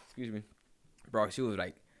 Excuse me, bro. She was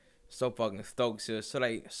like so fucking stoked. She was so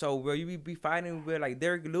like, so will you be fighting with like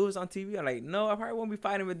Derek Lewis on TV? I'm like, no, I probably won't be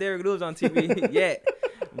fighting with Derek Lewis on TV yet.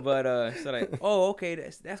 But so like, oh, okay,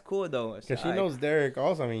 that's cool though. Because she knows Derek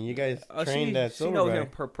also. I mean, you guys trained at Silverback. She knows him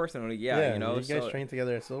personally, yeah. You know, you guys trained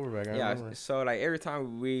together at Silverback. I remember. So like every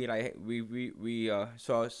time we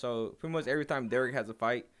so pretty much every time Derek has a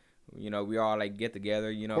fight, you know, we all like get together.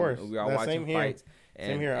 You know, we all watching fights.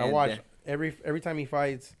 Same here. I watch every time he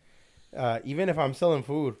fights. Even if I'm selling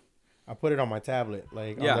food, I put it on my tablet,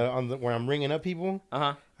 like on the where I'm ringing up people.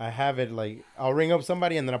 I have it like I'll ring up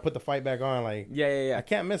somebody and then I put the fight back on. Like I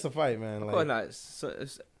can't miss a fight, man. Of course not.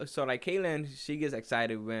 So like Kaylin, she gets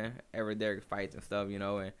excited whenever Derek fights and stuff, you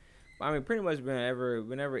know. And I mean, pretty much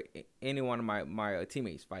whenever any one of my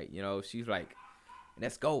teammates fight, you know, she's like,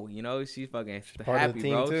 let's go, you know. She's fucking happy,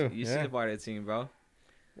 bro. Too. She's part of the team, bro.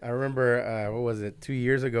 I remember what was it 2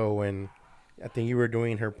 years ago when I think you were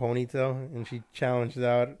doing her ponytail and she challenged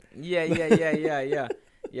out.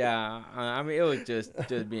 Yeah. I mean, it was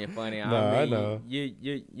just being funny. No, I know.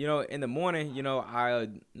 You know, in the morning, you know, I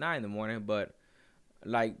not in the morning, but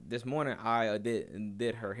like this morning, I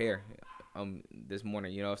did her hair. This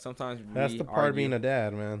morning, you know, sometimes that's the part of being a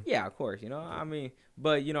dad, man. Yeah, of course, you know. I mean,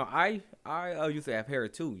 but you know, I used to have hair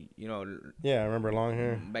too, you know. Yeah, I remember long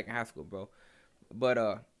hair back in high school, bro. But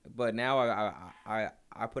now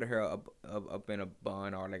I put her hair up in a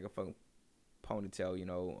bun or like a fucking ponytail, you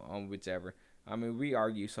know, whichever. I mean, we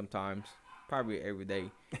argue sometimes, probably every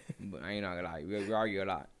day, but I ain't not gonna lie, we argue a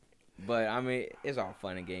lot. But I mean, it's all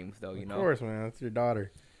fun and games, though, you know. Of course, man. That's your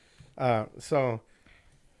daughter. So,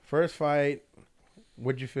 first fight,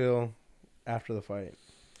 what'd you feel after the fight?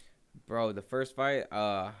 Bro, the first fight,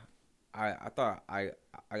 I thought I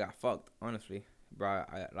got fucked, honestly, bro.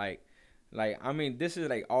 I mean, this is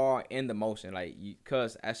like all in the motion, like,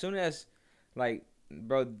 cause as soon as, like,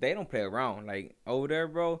 bro, they don't play around, like over there,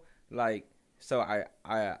 bro, like. So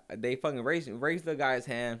they fucking raised the guy's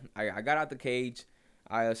hand. I got out the cage.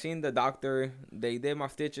 I seen the doctor. They did my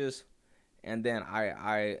stitches, and then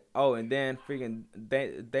and then freaking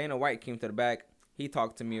Dana White came to the back. He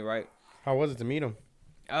talked to me, right? How was it to meet him?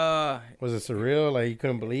 Was it surreal? Like you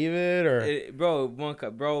couldn't believe it, or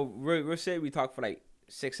bro, shit. We talked for like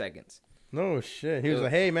 6 seconds. No shit. He was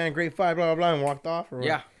like, "Hey man, great fight," blah blah blah, and walked off. Or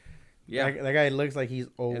yeah. Yeah, that guy looks like he's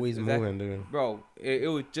always moving, dude. Bro, it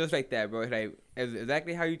was just like that, bro. Like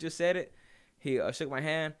exactly how you just said it. He shook my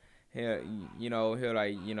hand. He like, you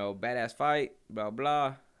know, badass fight, blah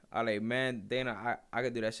blah. I like, man, Dana, I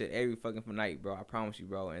could do that shit every fucking night, bro. I promise you,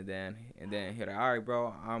 bro. And then he like, all right,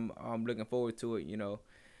 bro, I'm looking forward to it, you know.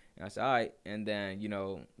 And I said, all right. And then,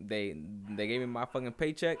 they gave me my fucking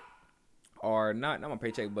paycheck. Or not my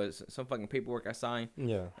paycheck, but some fucking paperwork I signed.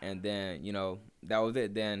 Yeah. And then, that was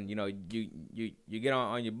it. Then, you get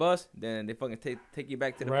on your bus, then they fucking take you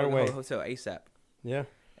back to the Right fucking away. hotel ASAP. Yeah.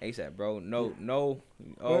 ASAP, bro. No.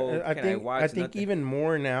 Well, I can think watch I think nothing? even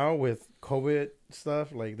more now with COVID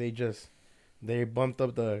stuff, like they bumped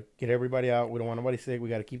up the get everybody out. We don't want nobody sick. We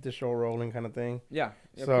got to keep the show rolling, kind of thing. Yeah.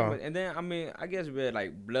 So- pretty much. And then, I mean, I guess with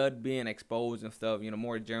like blood being exposed and stuff,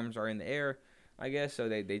 more germs are in the air, I guess. So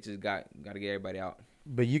they just got to get everybody out.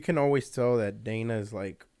 But you can always tell that Dana is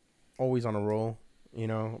like always on a roll,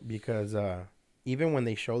 because even when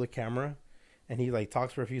they show the camera and he like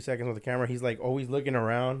talks for a few seconds with the camera, he's like always looking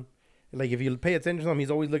around. Like if you pay attention to him, he's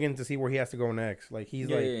always looking to see where he has to go next. Like he's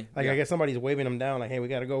Yeah. I guess somebody's waving him down, like, hey, we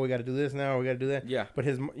gotta go, we gotta do this now, we gotta do that. Yeah. But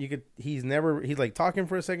he's like talking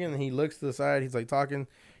for a second, and he looks to the side, he's like talking,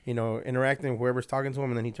 interacting with whoever's talking to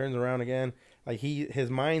him, and then he turns around again. Like his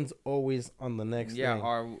mind's always on the next Yeah, thing.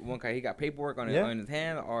 or one guy, he got paperwork on Yeah. his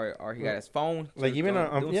hand, or he got his phone. Like even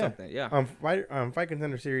doing something. Yeah. Fight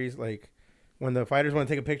Contender Series, like when the fighters want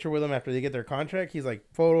to take a picture with him after they get their contract, he's like,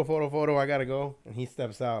 photo, I gotta go, and he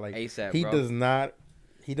steps out. Like ASAP, he bro. does not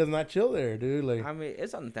chill there, dude. Like I mean,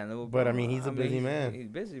 it's understandable. But, bro. I mean, he's a busy man. He's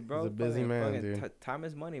busy, bro. He's a busy man, fucking dude. Time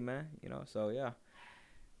is money, man. So yeah.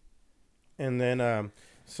 And then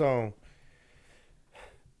so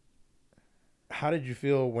how did you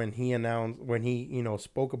feel when he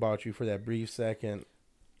spoke about you for that brief second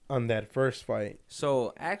on that first fight?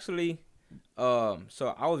 So actually,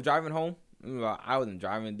 so I was driving home. Well, I wasn't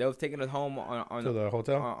driving. They was taking us home on To the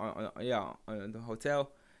hotel? on the hotel,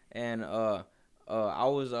 and I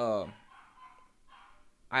was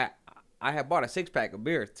I had bought a 6-pack of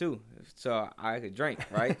beer too, so I could drink,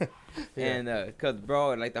 right? Yeah. And cause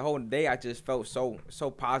bro, like the whole day I just felt so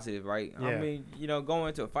positive, right? I Yeah. mean, going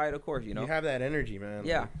into a fight, of course, You have that energy, man.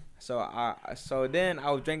 Yeah. So then I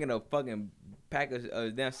was drinking a fucking pack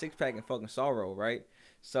of damn 6-pack of fucking sorrow, right?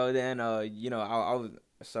 So then I was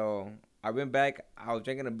I went back. I was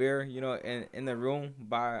drinking a beer, in the room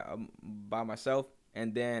by myself,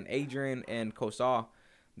 and then Adrian and Kosal,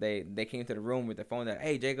 they came to the room with the phone that,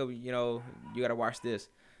 hey Jacob, you gotta watch this.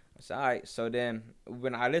 I said, all right. So then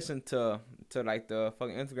when I listened to like the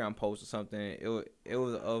fucking Instagram post or something, it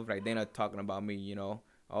was of like Dana talking about me,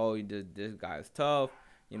 oh, this guy is tough,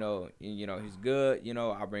 he's good,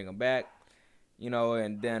 I'll bring him back,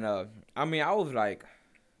 and then I mean I was like,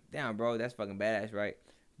 damn bro, that's fucking badass, right?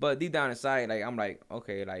 But deep down inside, like I'm like,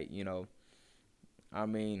 okay, like I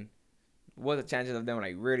mean, what's the chances of them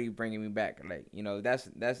like really bringing me back? Like that's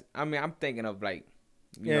I mean I'm thinking of like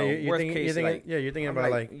You're worst thinking, case, like you're thinking I'm about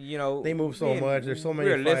like they move so much. There's so many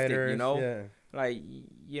realistic, fighters. Yeah. like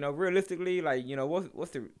realistically, like what's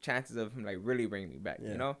the chances of him like really bringing me back?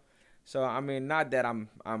 Yeah. So I mean, not that I'm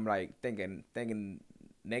like thinking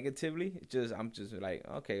negatively. It's just I'm just like,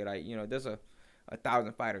 okay, like there's a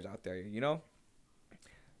 1,000 fighters out there,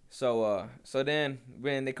 So then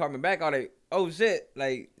when they called me back, I was like, oh shit,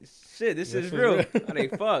 this is real. I'm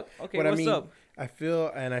like, fuck. Okay, But what's up? I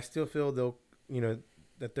feel, and I still feel though,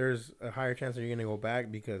 that there's a higher chance that you're gonna go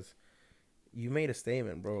back because you made a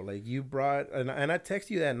statement, bro. Like you brought, and I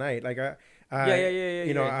text you that night. Like I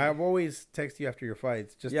I've always text you after your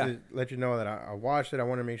fights just to let you know that I watched it. I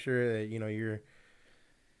want to make sure that you're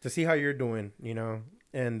to see how you're doing,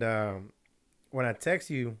 And when I text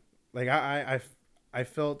you, like I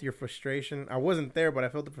felt your frustration. I wasn't there, but I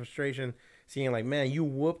felt the frustration seeing like, man, you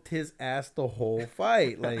whooped his ass the whole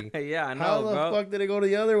fight. Like, Yeah, I know, how the bro. fuck did it go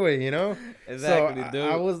the other way, Exactly, so dude.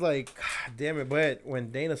 I was like, God damn it. But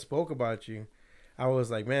when Dana spoke about you, I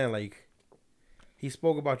was like, man, like, he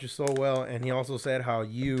spoke about you so well. And he also said how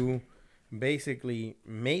you basically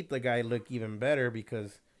made the guy look even better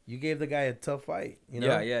because you gave the guy a tough fight,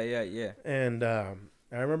 Yeah. And I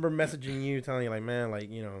remember messaging you, telling you like, man, like,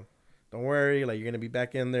 don't worry, like you're gonna be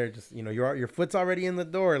back in there. Just your foot's already in the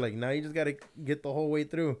door. Like now you just gotta get the whole way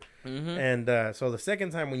through. Mm-hmm. And so the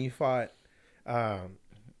second time when you fought,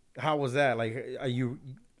 how was that? Like you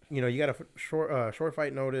got a short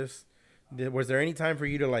fight notice. Was there any time for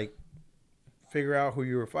you to like figure out who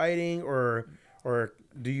you were fighting, or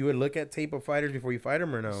do you look at tape of fighters before you fight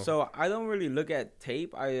them, or no? So I don't really look at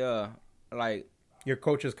tape. I like your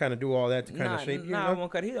coaches kind of do all that to kind of shape you. Nah,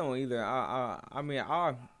 cut. He don't either.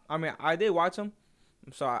 I mean, I did watch him.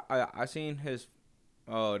 So I seen his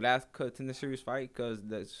last Contender Series fight because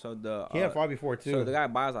he had fought before too. So the guy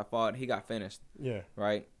Biles I fought, he got finished. Yeah.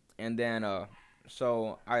 Right. And then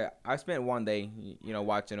so I spent one day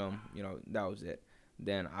watching him. That was it.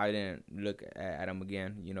 Then I didn't look at him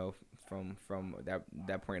again. From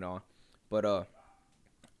that point on. But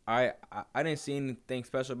I didn't see anything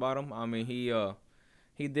special about him. I mean,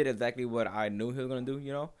 he did exactly what I knew he was gonna do.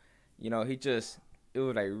 He just it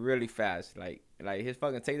was like really fast. Like his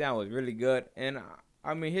fucking takedown was really good, and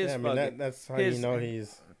I mean his fucking that's how his, you know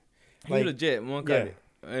he's he legit one yeah. cut.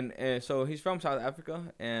 And so he's from South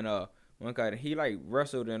Africa, and one cut he like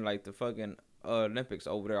wrestled in like the fucking Olympics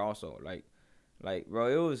over there also. Like bro,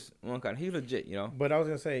 it was one cut. He's legit, But I was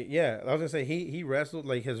gonna say he wrestled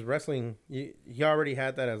like his wrestling. He already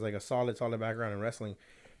had that as like a solid background in wrestling.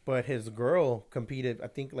 But his girl competed, I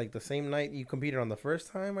think, like the same night you competed on the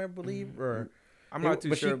first time, I believe, or I'm not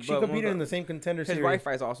too sure. She competed in the same contender series. His wife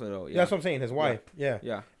fights also though. Yeah. That's what I'm saying. His wife, yeah.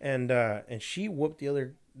 Yeah. And she whooped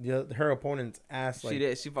her opponent's ass. Like, she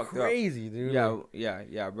did. She fucked crazy, up. dude.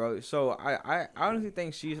 Yeah, bro. So I honestly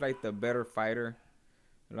think she's like the better fighter,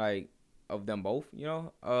 like of them both.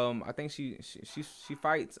 I think she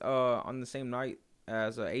fights on the same night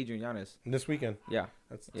as Adrian Yanez this weekend. Yeah,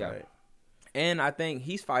 that's yeah. Right. And I think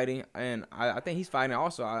he's fighting, and I think he's fighting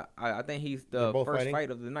also. I think he's the first fighting?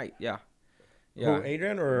 fight of the night. Yeah. Who,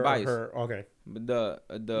 Adrian or her? Okay. The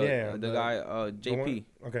guy JP.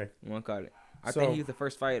 Okay. One caught it. I think he's the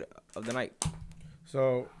first fight of the night.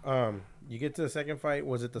 So you get to the second fight.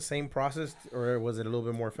 Was it the same process, or was it a little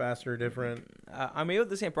bit more faster, different? I mean, it was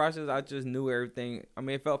the same process. I just knew everything. I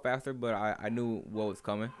mean, it felt faster, but I knew what was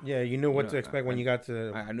coming. Yeah, you knew what to expect when you got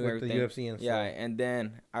to I knew everything. The UFC and stuff. Yeah, and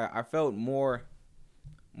then I felt more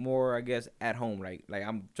I guess at home. Like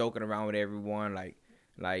I'm joking around with everyone. Like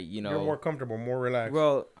you're more comfortable, more relaxed.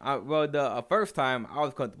 Bro, the first time I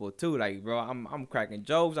was comfortable too. Like, bro, I'm cracking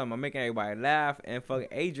jokes. I'm making everybody laugh. And fucking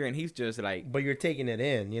Adrian, he's just like. But you're taking it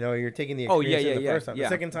in. You're taking the experience in the first time. Yeah. The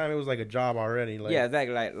second time it was like a job already. Like, yeah,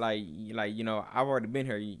 exactly. Like I've already been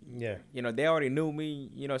here. Yeah. They already knew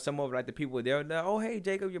me. Some of like the people there. Oh, hey,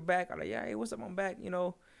 Jacob, you're back. I'm like, yeah, hey, what's up? I'm back.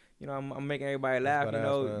 I'm making everybody laugh.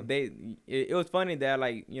 It was funny that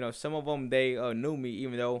like some of them they knew me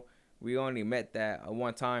even though. We only met that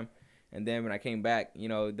one time, and then when I came back,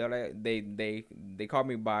 they're like, they called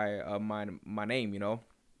me by my name,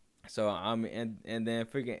 So and then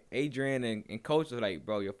freaking Adrian and Coach was like,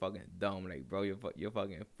 bro, you're fucking dumb, like bro, you're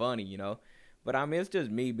fucking funny, But I mean, it's just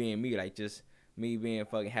me being me, like just me being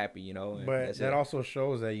fucking happy, And but that also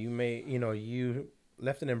shows that you you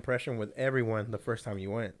left an impression with everyone the first time you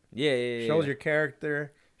went. Yeah. Shows your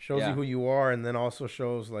character, shows you who you are, and then also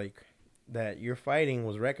shows like. That your fighting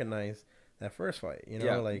was recognized that first fight,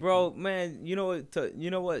 like bro, man,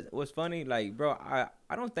 what's funny, like bro, I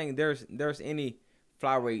don't think there's any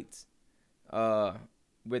flyweights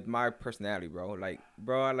with my personality, bro. Like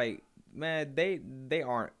bro, man, they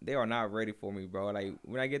are not ready for me, bro. Like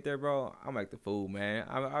when I get there, bro, I'm like the fool, man.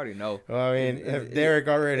 I already know. Well, I mean, if Derek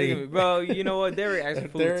already, bro, you know what? Derek acts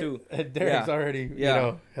fool too. Derek's already,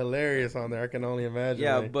 hilarious on there. I can only imagine.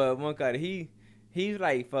 Yeah, but one guy, he's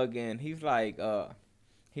like fucking. He's like on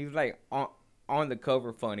the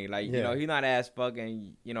cover funny. Like he's not as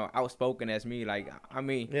fucking outspoken as me. Like I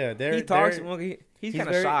mean, he talks. He's kind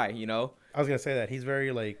of shy. I was gonna say that he's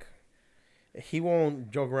very like. He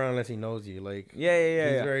won't joke around unless he knows you. Like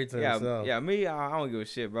yeah. He's very to himself. Yeah, me, I don't give a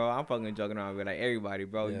shit, bro. I'm fucking joking around with like everybody,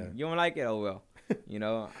 bro. Yeah. You don't like it? Oh well.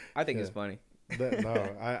 I think it's funny.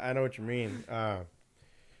 No, I know what you mean.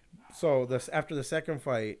 So after the second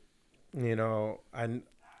fight. I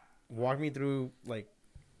walk me through like,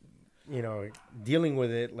 dealing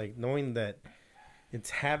with it, like knowing that it's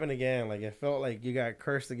happened again. Like it felt like you got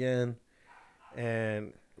cursed again,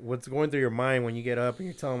 and what's going through your mind when you get up and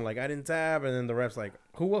you tell them like I didn't tap, and then the ref's like,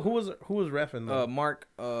 who was reffing? Mark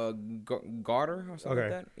Garter or something like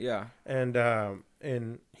that. Yeah.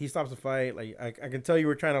 And he stops the fight. Like I can tell you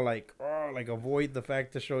were trying to like avoid the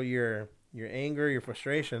fact to show your anger, your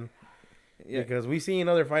frustration. Yeah. Because we've seen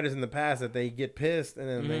other fighters in the past that they get pissed and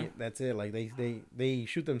then that's it. Like they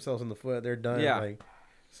shoot themselves in the foot. They're done. Yeah. Like,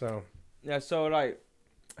 so. Yeah. So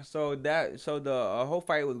the whole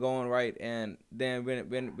fight was going right, and then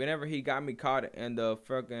whenever he got me caught in the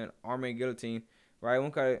fucking arm and guillotine,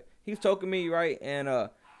 right? He's choking me, right, and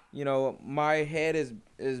my head is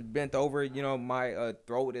bent over. My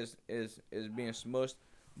throat is being smushed,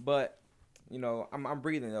 but I'm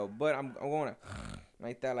breathing though. But I'm going to.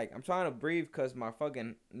 Like that, like I'm trying to breathe because my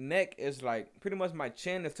fucking neck is like pretty much my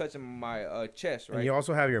chin is touching my chest, right? And you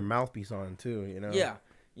also have your mouthpiece on too, Yeah,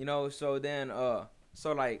 So then,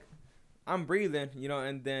 so like I'm breathing,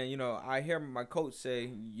 and then I hear my coach say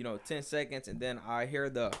 10 seconds, and then I hear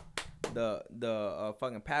the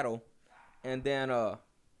fucking paddle, and then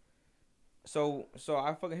so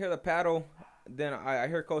I fucking hear the paddle, then I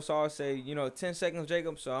hear Coach Saul say 10 seconds,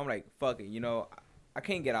 Jacob. So I'm like fuck it, I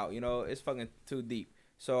can't get out, it's fucking too deep.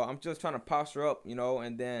 So I'm just trying to posture up, you know,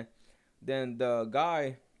 and then the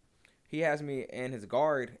guy, he has me in his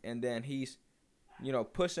guard, and then he's, you know,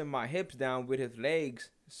 pushing my hips down with his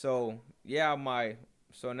legs. So yeah,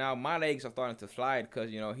 so now my legs are starting to slide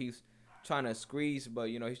because, you know, he's trying to squeeze, but,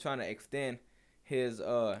 you know, he's trying to extend his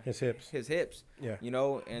hips. his hips, Yeah. you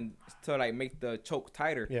know, and to like make the choke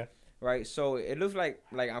tighter. Yeah. Right. So it looks like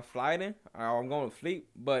I'm sliding or I'm going to sleep,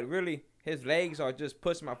 but really his legs are just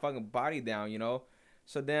pushing my fucking body down, you know.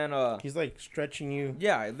 So then He's like stretching you.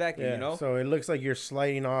 yeah, exactly, Yeah. you know. So it looks like you're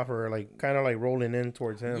sliding off or like kind of like rolling in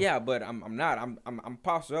towards him. Yeah, but I'm not. I'm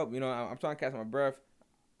postured up, you know. I'm trying to catch my breath.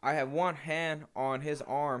 I have one hand on his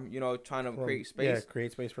arm, you know, trying to create space. Yeah,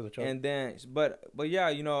 create space for the choke. And then, but yeah,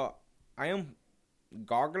 you know, I am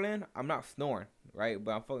gargling. I'm not snoring, right?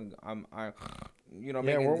 But I, you know,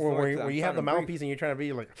 yeah, making where you have the mouthpiece and you're trying to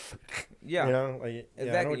be like, yeah, you know, like, exactly,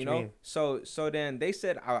 yeah, I know what you you know. mean. So then they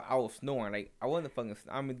said I was snoring, like I wasn't fucking.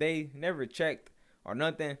 I mean, they never checked or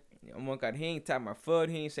nothing. Oh my God, he ain't tap my foot.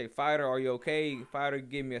 He ain't say, fighter, are you okay? Fighter,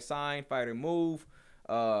 give me a sign. Fighter, move.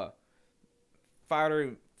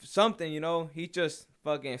 Fighter, something, you know. He just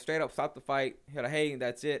fucking straight up stopped the fight. He like, hey,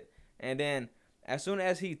 that's it. And then as soon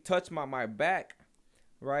as he touched my back,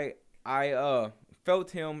 right, I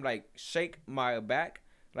felt him like shake my back,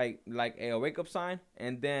 like a wake up sign.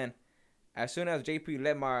 And then as soon as JP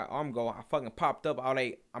let my arm go, I fucking popped up. I was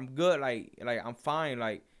like, I'm good, like I'm fine,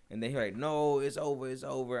 like. And then he like, no, it's over, it's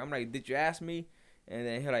over. I'm like, did you ask me? And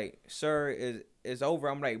then he like, sir, it's over.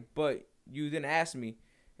 I'm like, but you didn't ask me.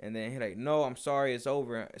 And then he like, no, I'm sorry, it's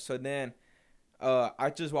over. So then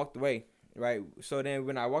I just walked away, right? So then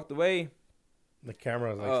when I walked away, the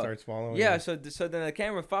camera like starts following. Yeah, you. so then the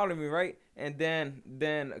camera followed me, right? And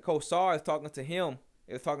then Coach Saw is talking to him.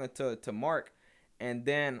 He was talking to Mark. And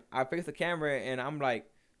then I fixed the camera and I'm like,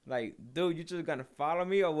 dude, you just gonna follow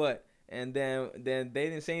me or what? And then they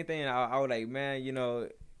didn't say anything. And I was like, man, you know,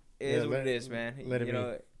 it is what it is, man. Let it you be.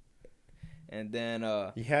 know. And then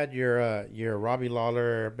you had your Robbie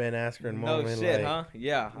Lawler, Ben Askren moment. No shit, like, huh?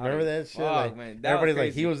 Yeah. Remember that shit? Fuck, Like, man, that everybody's was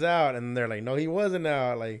like, he was out, and they're like, no, he wasn't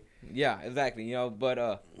out. Like, yeah, exactly. You know,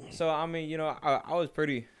 but so I mean, you know, I was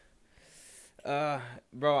pretty,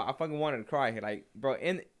 bro. I fucking wanted to cry. Like, bro,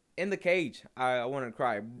 in the cage, I wanted to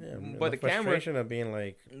cry. yeah, But the camera, frustration of being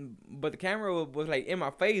like, but the camera was like in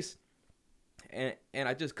my face, and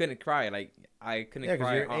I just couldn't cry. Like I couldn't yeah, because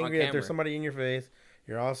cry you're on angry that camera. there's somebody in your face.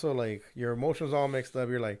 You're also like, your emotions all mixed up.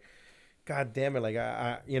 You're like, God damn it! Like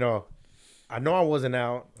I you know, I know I wasn't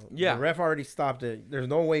out. Yeah. The ref already stopped it. There's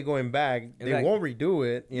no way going back. They Exactly. won't redo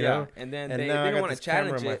it. You know. And then And they now I didn't got want this to challenge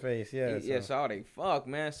camera in it. my face. Yeah. Yeah, so I was like, fuck,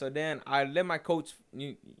 man. So then I let my coach,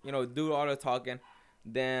 you know, do all the talking.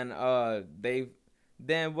 Then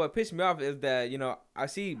then what pissed me off is that, you know, I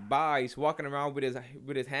see Bice walking around with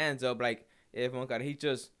his hands up, like if he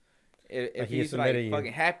just if Like he he's like submitted you.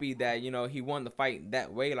 fucking happy that, you know, he won the fight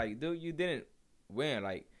that way. Like, dude, you didn't win.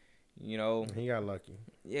 Like, you know, He got lucky.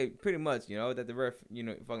 yeah, pretty much, you know, that the ref, you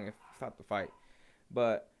know, fucking stopped the fight.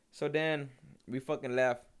 But so then we fucking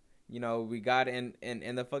left. You know, we got in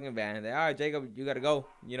the fucking van. They, all right, Jacob, you gotta go.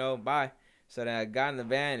 You know, bye. So then I got in the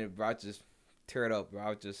van and bro, I just teared up, bro. I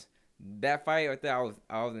was just that fight right there.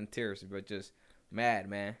 I was in tears, but just mad,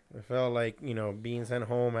 man. It felt like, you know, being sent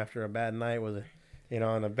home after a bad night was, you know,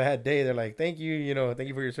 on a bad day. They're like, thank you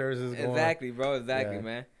for your services. Go on. Exactly, bro. Exactly, Yeah.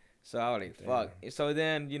 man. So I was like, fuck. So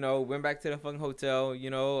then, you know, went back to the fucking hotel. You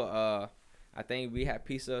know, I think we had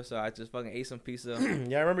pizza, so I just fucking ate some pizza.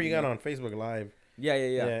 Yeah, I remember you got on Facebook Live. Yeah.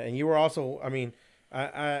 And you were also, I mean,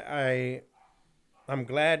 I'm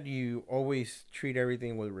glad you always treat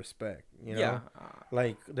everything with respect. You know, Yeah.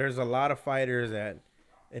 like there's a lot of fighters that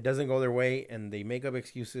it doesn't go their way and they make up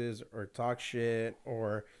excuses or talk shit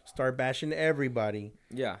or start bashing everybody.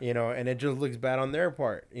 Yeah. You know, and it just looks bad on their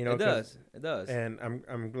part. You know, It does. It does. And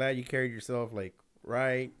I'm glad you carried yourself like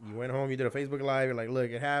right. You went home, you did a Facebook Live. You're like, look,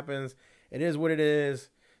 it happens. It is what it is.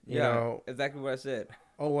 You know, exactly what I said.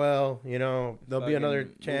 oh well, you know, there'll be Fucking another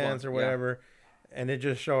move chance on. or Yeah. whatever. And it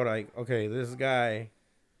just showed like, okay, this guy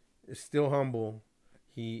is still humble.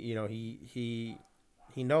 He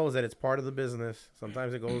knows that it's part of the business.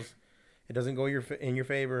 Sometimes it doesn't go in your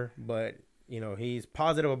favor, but you know, he's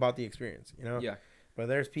positive about the experience, you know? Yeah. But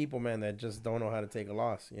there's people, man, that just don't know how to take a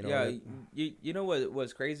loss, you know? Yeah, you know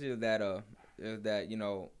what's crazy is that you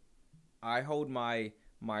know, I hold my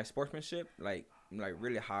sportsmanship like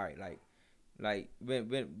really high, like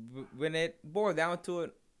when it boils down to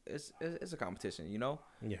it, it's a competition, you know.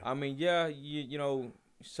 Yeah. I mean, yeah, you know,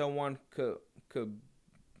 someone could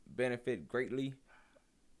benefit greatly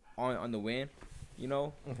on the win, you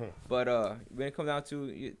know. But when it comes down to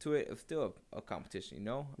it, it's still a competition, you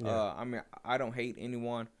know. Yeah. I mean, I don't hate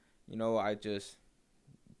anyone, you know. I just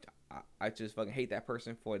fucking hate that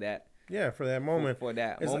person for that. Yeah, for that moment. For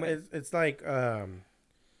that it's, moment. it's like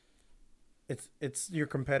it's your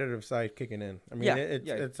competitive side kicking in. I mean, Yeah,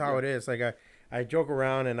 it's how it is. Like I joke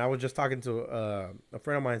around, and I was just talking to a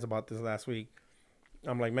friend of mine about this last week.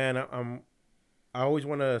 I'm like, man, I always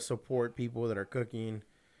want to support people that are cooking,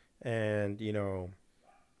 and you know,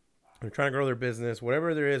 they're trying to grow their business,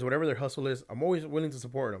 whatever there is, whatever their hustle is. I'm always willing to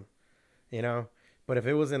support them, you know. But if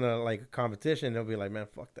it was in a competition, they'll be like, man,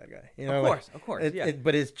 fuck that guy, you know. Of course, yeah.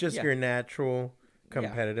 But it's just your natural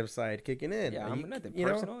competitive side kicking in. Yeah, like, nothing you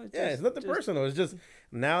know, personal. It's nothing personal. It's just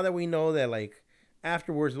now that we know that, like,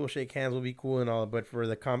 afterwards we'll shake hands, we'll be cool and all. But for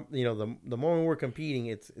the the moment we're competing,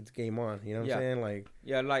 it's game on. You know what I'm saying? Like,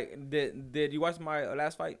 like did you watch my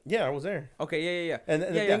last fight? Yeah, I was there. Okay, yeah. And the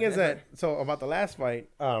thing is that so about the last fight,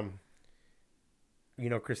 you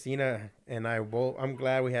know, Christina and I both. I'm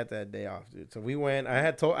glad we had that day off, dude. So we went.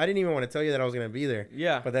 I didn't even want to tell you that I was gonna be there.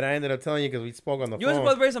 Yeah. But then I ended up telling you because we spoke on the phone. You were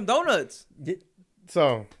supposed to bring some donuts.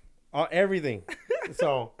 So, everything.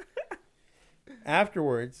 So,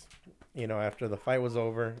 afterwards, you know, after the fight was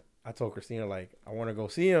over, I told Christina, like, I want to go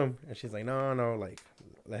see him. And she's like, no, like,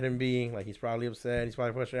 let him be. Like, he's probably upset. He's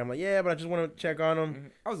probably frustrated. I'm like, yeah, but I just want to check on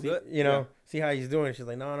him. I was see, good. You know, see how he's doing. She's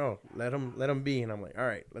like, no, let him be. And I'm like, all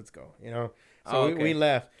right, let's go. You know. So we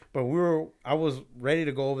left. But I was ready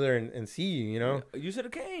to go over there and see you, you know. You should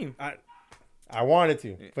have came. I wanted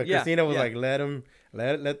to. But Christina was like, let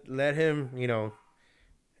him, you know.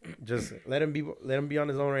 Just let him be on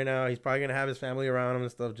his own right now. He's probably gonna have his family around him and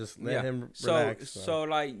stuff. Just let him relax. So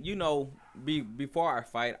like, you know, before I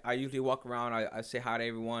fight, I usually walk around. I say hi to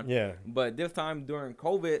everyone. Yeah. But this time during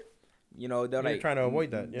COVID, you know, they're like trying to avoid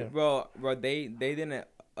that. Yeah. Bro, they didn't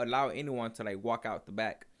allow anyone to like walk out the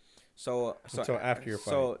back. So after your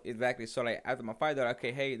fight. So exactly. So like after my fight, they're like,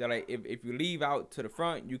 okay, hey, they're like, if you leave out to the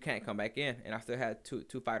front, you can't come back in. And I still had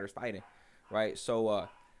two fighters fighting, right? So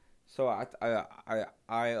I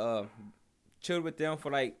chilled with them for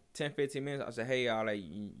like 10-15 minutes. I said, hey, y'all, like,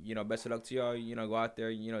 you know, best of luck to y'all. You know, go out there,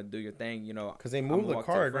 you know, do your thing. You know, because they moved the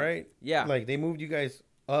card, right? Yeah, like they moved you guys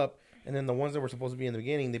up, and then the ones that were supposed to be in the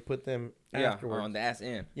beginning, they put them afterwards on the ass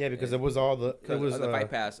end. Yeah, because it was all the the Fight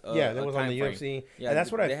Pass. That was on the UFC. Yeah, and that's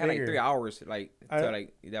what I figured. They had like 3 hours, like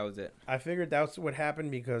that was it. I figured that's what happened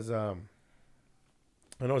because I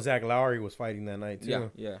know Zach Lowry was fighting that night too.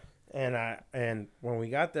 Yeah. And when we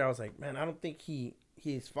got there, I was like, man, I don't think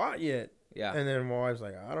he's fought yet. Yeah. And then my wife's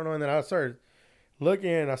like, I don't know. And then I started looking,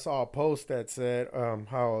 and I saw a post that said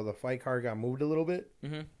how the fight card got moved a little bit.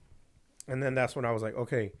 Mm-hmm. And then that's when I was like,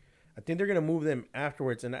 okay, I think they're gonna move them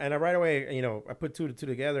afterwards. And I right away, you know, I put two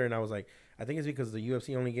together, and I was like, I think it's because the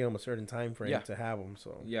UFC only gave them a certain time frame to have them.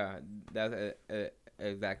 So yeah, that's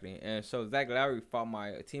exactly. And so Zach Lowry fought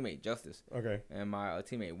my teammate Justice. Okay. And my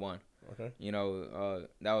teammate won. Okay. You know,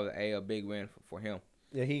 that was a big win for him.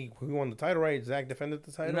 Yeah, he won the title, right? Zach defended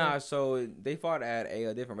the title? Nah, so they fought at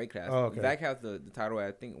a different weight class. Oh, okay. Zach has the title at,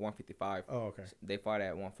 I think, 155. Oh, okay. They fought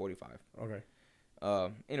at 145.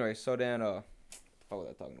 Okay. Anyway, so then, what was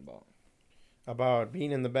I talking about? About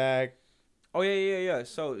being in the back. Oh, yeah.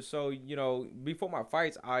 So you know, before my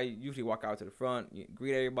fights, I usually walk out to the front,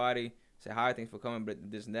 greet everybody, say hi, thanks for coming,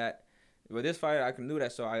 but this and that. But this fight, I can do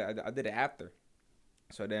that, so I did it after.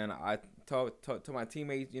 So then I told my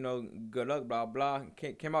teammates, you know, good luck, blah, blah.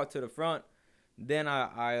 Came out to the front. Then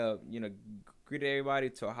I you know, greeted everybody,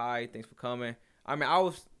 told hi, thanks for coming. I mean, I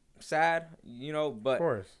was sad, you know, but, of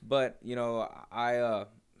course. But you know, I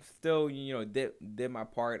still, you know, did my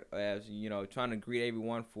part as, you know, trying to greet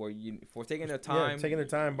everyone for taking their time. Yeah, taking their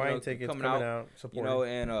time, buying tickets, coming out, supporting. You know,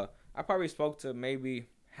 and I probably spoke to maybe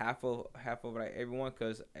half of like everyone,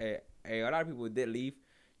 because a lot of people did leave,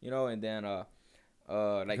 you know, and then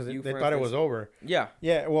like you, they thought it was over. Yeah.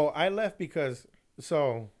 Yeah. Well, I left because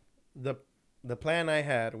the plan I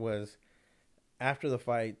had was after the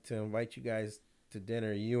fight to invite you guys to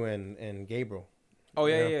dinner, you and Gabriel. Oh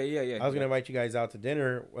yeah. I was gonna invite you guys out to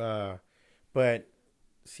dinner, but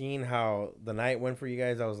seeing how the night went for you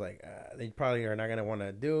guys, I was like, they probably are not gonna want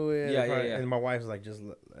to do it. Yeah. And my wife was like, just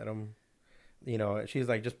let them. You know, she's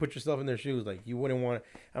like, just put yourself in their shoes. Like, you wouldn't want to.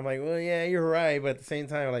 I'm like, well, yeah, you're right. But at the same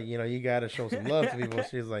time, like, you know, you got to show some love to people.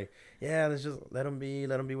 She's like, yeah, let's just let him be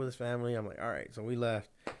with his family. I'm like, all right. So we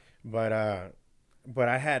left. But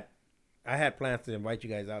I had plans to invite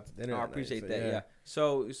you guys out to dinner. I appreciate that. Yeah.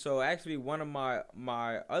 So actually, one of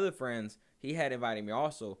my other friends, he had invited me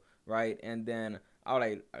also, right? And then I was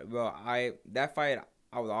like, well, that fight,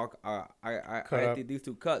 I was all I Cut had up. these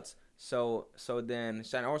two cuts. So then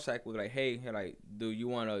Shannon Orsack was like, hey, like, do you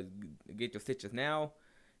want to get your stitches now?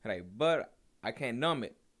 Like, but I can't numb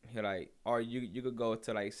it. He like, or you could go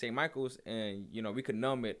to like St. Michael's and we could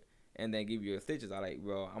numb it and then give you your stitches. I like,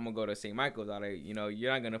 bro, I'm gonna go to St. Michael's. I like,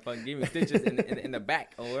 you're not gonna fucking give me stitches in the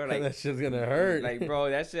back or like that shit's gonna hurt. Like, bro,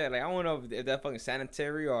 that shit. Like, I don't know if that fucking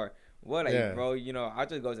sanitary or what. Like, Yeah. bro, I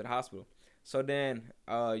just go to the hospital. So then,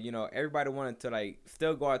 everybody wanted to like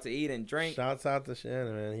still go out to eat and drink. Shouts out to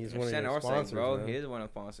Shannon, man. He's one of Shannon your Orsack, sponsors, bro. man. He is one of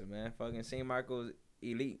the sponsors, man. Fucking St. Michael's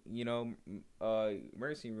Elite,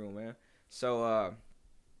 emergency room, man. So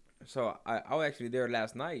I was actually there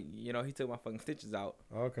last night. He took my fucking stitches out.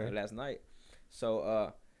 Okay. Last night.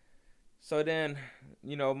 So then,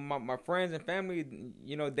 my friends and family,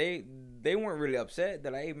 they weren't really upset.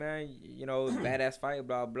 They're like, hey, man, badass fight,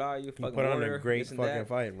 blah blah. You fucking put on warrior, a great this and fucking that.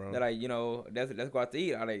 fight, bro. They're like, let's go out to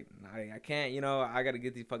eat. I can't, I gotta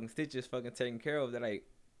get these fucking stitches fucking taken care of. They're like,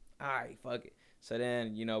 all right, fuck it. So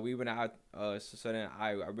then, we went out. So then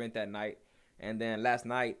I went that night, and then last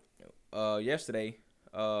night, yesterday,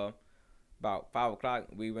 about 5 o'clock,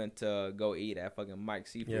 we went to go eat at fucking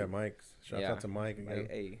Mike's Seafood. Yeah, Mike's. Shouts out to Mike again.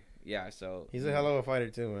 Like, hey, yeah. So he's a hell of a fighter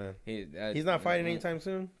too, man. He's not fighting anytime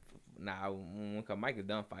soon. Nah, cause Mike is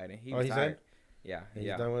done fighting. He he's retired. done? Yeah, He's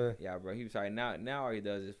yeah, done with it? yeah, bro. He retired. Now all he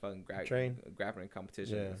does is fucking Train? grappling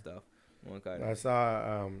competition Yeah. and stuff. I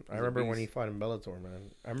saw. I remember when he fought in Bellator,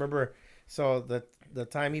 man. I remember. So the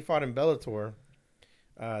time he fought in Bellator,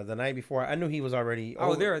 the night before, I knew he was already. I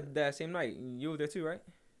was there that same night. You were there too, right?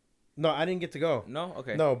 No, I didn't get to go. No,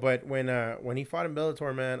 okay. No, but when he fought in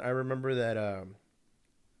Bellator, man, I remember that.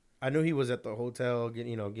 I knew he was at the hotel,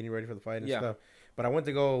 getting ready for the fight and stuff. But I went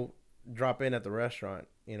to go drop in at the restaurant,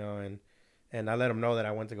 and I let him know that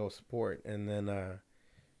I went to go support. And then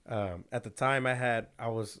at the time,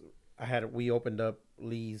 we opened up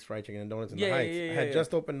Lee's Fried Chicken and Donuts in the Heights. I had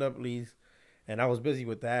just opened up Lee's, and I was busy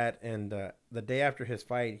with that. And the day after his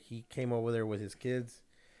fight, he came over there with his kids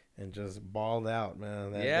and just balled out,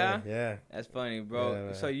 man. Yeah. That's funny, bro.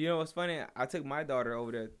 Yeah, so what's funny? I took my daughter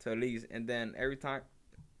over there to Lee's, and then every time,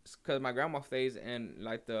 cause my grandma stays in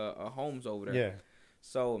like the homes over there. Yeah.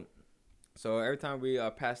 So every time we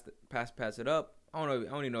pass it up, I don't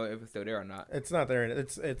even know if it's still there or not. It's not there.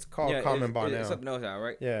 It's called Common Bond now. It's something else now,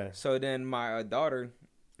 right? Yeah. So then my daughter,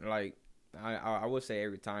 like, I would say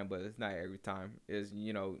every time, but it's not every time. Is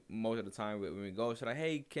most of the time when we go, she's like,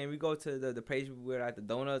 hey, can we go to the place where like the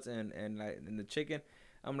donuts and the chicken?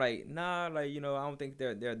 I'm like, nah, like I don't think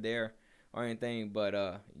they're there or anything.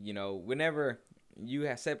 But whenever you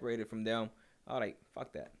have separated from them, I was like,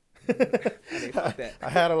 fuck that. Fuck that. I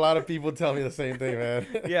had a lot of people tell me the same thing, man.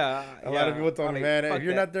 Yeah, a lot of people told me, man, if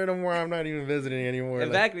you're that. not there no more, I'm not even visiting anymore.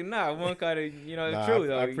 Exactly, one kind of, it's true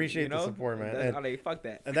though. I appreciate the support, man. And, I'm like, fuck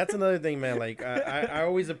that. And that's another thing, man. Like, I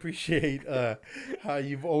always appreciate how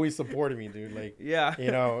you've always supported me, dude. Like, yeah,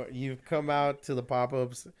 you've come out to the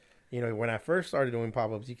pop-ups. When I first started doing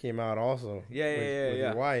pop-ups, you came out also. With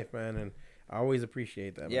your wife, man, and I always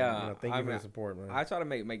appreciate that. Yeah, man. Thank you for the support, man. I try to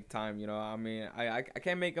make time. I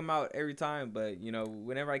can't make them out every time, but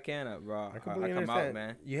whenever I can, bro, I come out,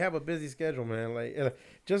 man. You have a busy schedule, man. Like,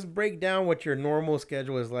 just break down what your normal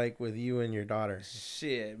schedule is like with you and your daughter.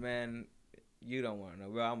 Shit, man, you don't want to know,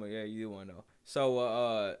 bro. You want to know.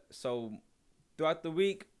 So throughout the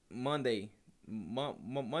week, Monday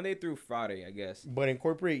through Friday, I guess. But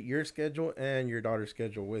incorporate your schedule and your daughter's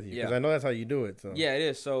schedule with you, because Yeah. I know that's how you do it. So Yeah, it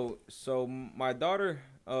is. So my daughter,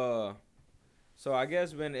 so I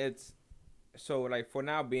guess when it's, so like for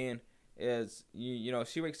now being is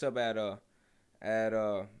she wakes up at like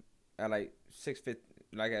 6:50,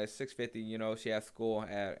 like at 6:50. She has school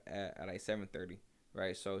at like 7:30,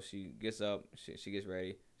 right? So she gets up, she gets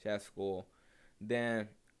ready, she has school, then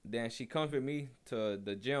she comes with me to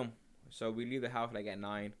the gym. So we leave the house like at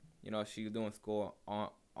 9. She's doing school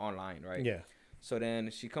online, right? Yeah. So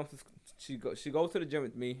then she comes. She goes to the gym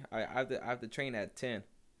with me. I have to train at 10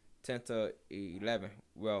 to 11.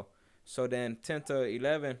 Well, so then 10 to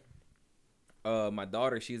 11. My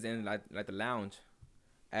daughter, she's in like the lounge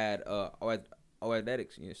at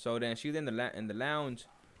athletics. So then she's in the lounge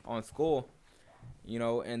on school,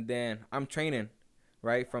 and then I'm training,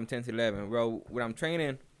 right, from 10 to 11. Well, when I'm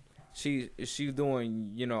training, she's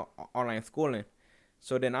doing online schooling.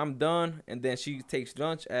 So then I'm done, and then she takes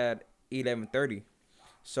lunch at 11:30.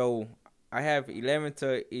 So I have 11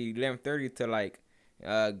 to 11:30 to like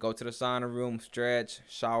go to the sauna room, stretch,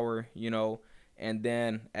 shower, and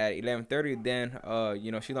then at 11:30, then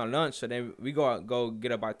she's on lunch. So then we go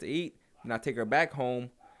get about to eat, and I take her back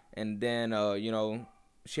home, and then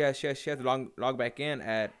she has to log back in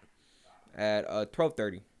at at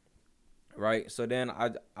 12:30. Right. So then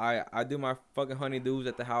I do my fucking honeydews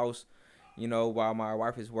at the house, while my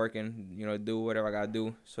wife is working, do whatever I gotta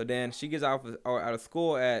do. So then she gets out of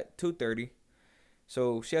school at 2:30.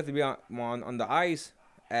 So she has to be on the ice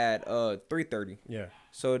at 3:30. Yeah.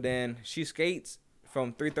 So then she skates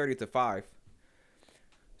from 3:30 to 5.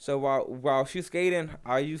 So while she's skating,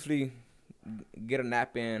 I usually get a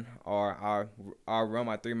nap in, or I'll run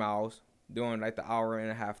my 3 miles during like the hour and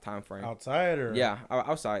a half time frame. Outside or? Yeah,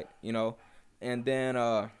 outside, and then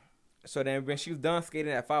so then when she's done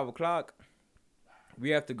skating at 5 o'clock, we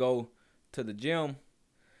have to go to the gym,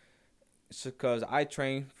 because I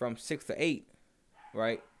train from 6 to 8,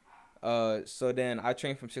 right? So then I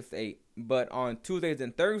train from 6 to 8, but on Tuesdays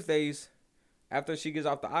and Thursdays, after she gets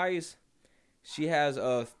off the ice, she has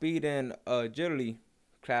a speed and agility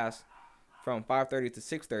class from 5:30 to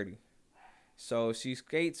 6:30. So she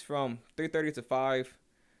skates from 3:30 to 5.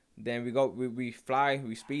 Then we fly,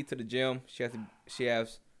 we speed to the gym. She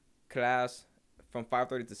has class from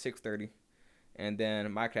 5:30 to 6:30, and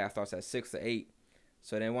then my class starts at 6 to 8.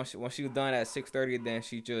 So then once she's done at 6:30, then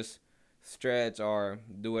she just stretch or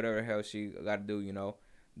do whatever the hell she got to do.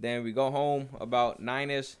 Then we go home about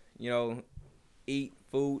 9ish, eat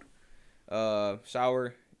food,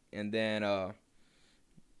 shower, and then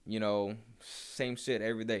same shit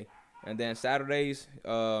every day. And then Saturdays,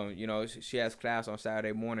 she has class on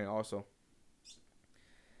Saturday morning also.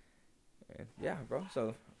 And yeah, bro.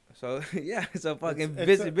 So yeah, it's a fucking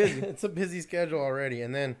busy. It's a busy schedule already.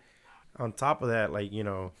 And then on top of that, like,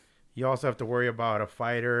 you also have to worry about a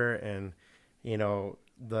fighter and,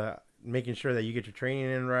 the making sure that you get your training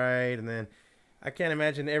in right. And then I can't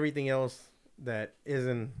imagine everything else that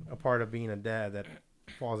isn't a part of being a dad that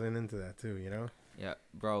falls into that too, Yeah,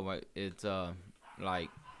 bro. But it's like,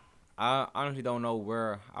 I honestly don't know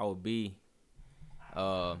where I would be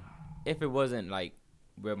if it wasn't like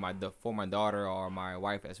with for my daughter or my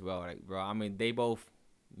wife as well. Like, bro, I mean, they both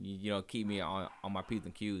keep me on my P's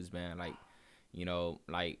and Q's, man. Like,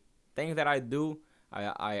 like things that I do,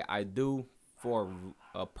 I do for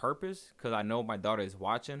a purpose, because I know my daughter is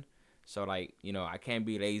watching. So like, I can't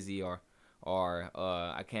be lazy or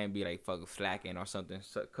I can't be like fucking slacking or something.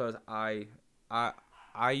 So, cause I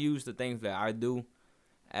use the things that I do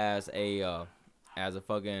as a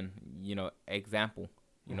fucking example,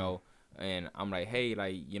 and I'm like, hey,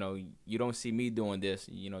 like, you don't see me doing this,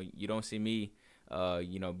 you don't see me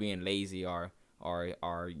being lazy or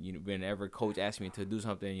whenever coach asks me to do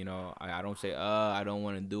something, I don't say I don't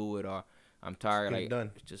want to do it, or I'm tired. Like,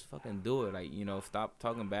 done. Just fucking do it. Like, stop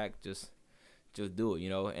talking back, just do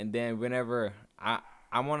it, and then whenever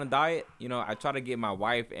I'm on a diet, I try to get my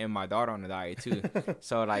wife and my daughter on a diet too.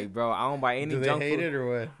 So like, bro, I don't buy any junk food. Do they hate it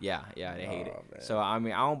or what? Yeah, they hate it. Man. So I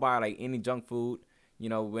mean, I don't buy like any junk food.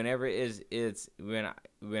 Whenever it's when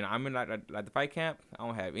I'm in like the fight camp, I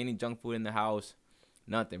don't have any junk food in the house.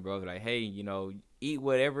 Nothing, bro. Like, hey, eat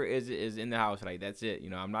whatever is in the house. Like, that's it.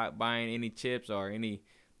 I'm not buying any chips or any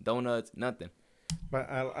donuts, nothing. But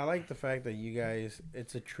I like the fact that you guys,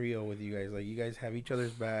 it's a trio with you guys. Like, you guys have each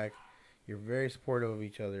other's back. You're very supportive of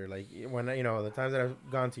each other. Like, when, the times that I've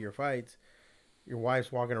gone to your fights, your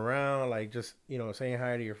wife's walking around, like, just, saying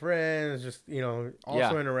hi to your friends, just,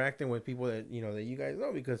 also interacting with people that, that you guys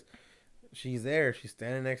know, because she's there. She's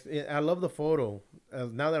standing next. I love the photo.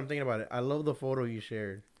 Now that I'm thinking about it, I love the photo you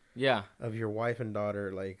shared. Yeah. Of your wife and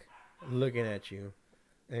daughter, like, looking at you,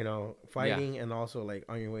 fighting, and also, like,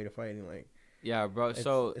 on your way to fighting, like. Yeah, bro. It's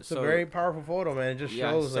a very powerful photo, man. It just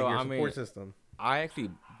shows like your support system. I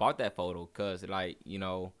actually bought that photo because, like,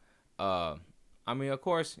 I mean, of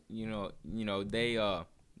course, they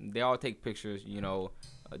all take pictures.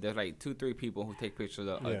 There's like 2-3 people who take pictures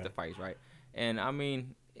of the fights, right? And I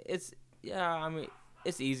mean, it's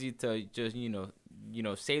easy to just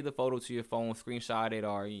save the photo to your phone, screenshot it,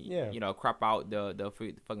 or crop out the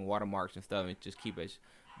fucking watermarks and stuff and just keep it.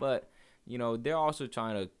 But they're also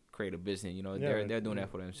trying to create a business. They're doing that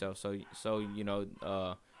for themselves. So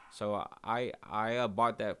I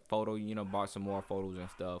bought that photo. Bought some more photos and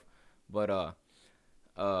stuff. But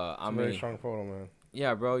I mean, very strong photo, man.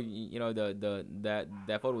 Yeah, bro.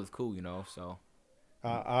 That photo was cool. So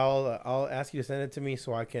I'll ask you to send it to me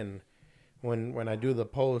so I can. When I do the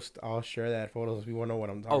post, I'll share that photo so people know what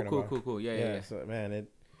I'm talking about. Oh, cool. Yeah. So, man,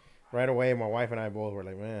 right away, my wife and I both were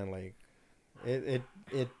like, man, like, it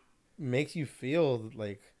makes you feel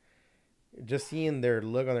like just seeing their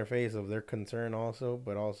look on their face of their concern also,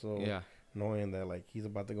 but also knowing that, like, he's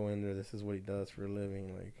about to go in there. This is what he does for a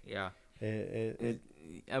living. Like,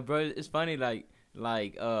 bro, it's funny. Like,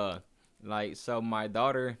 so my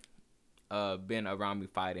daughter, been around me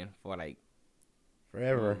fighting for like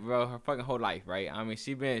Forever. bro, her fucking whole life, right? I mean,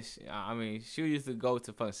 she used to go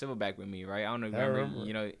to fucking Silverback with me, right? I don't know if you I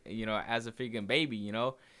remember, remember. as a freaking baby,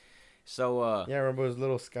 So, Yeah, I remember it was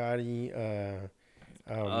little Scotty, the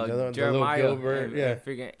little Jeremiah Gilbert, yeah, and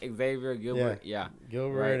freaking Xavier Gilbert, yeah,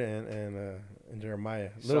 Gilbert right. and Jeremiah,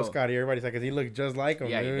 little So, Scotty. Everybody's like, 'cause he looked just like him,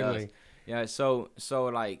 yeah, he dude. does. Like, Yeah, so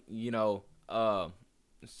like, so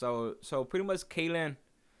pretty much Kaylin,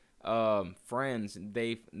 friends,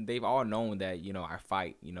 they've all known that, I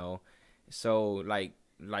fight, so like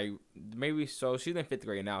maybe, so she's in 5th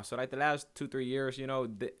grade now, so like the last 2-3 years,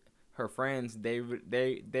 her friends, they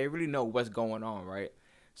really know what's going on, right?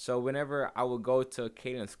 So whenever I would go to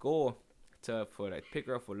Kaylin's school for like pick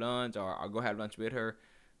her up for lunch, or I'll go have lunch with her,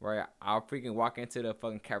 right? I'll freaking walk into the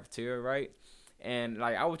fucking cafeteria, right? And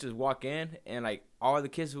like I would just walk in, and like all the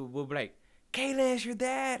kids would be like, "Kaylin, it's your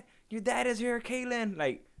dad. Your dad is here, Kaylin."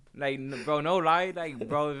 Bro, no lie, like,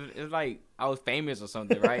 bro, it's like I was famous or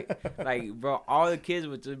something, right? Like, bro, all the kids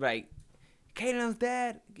would just be like, "Kaylin's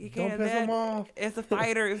dad. don't piss him off. It's the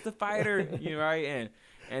fighter. It's the fighter." Right?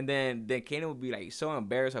 And then Kaylin would be like so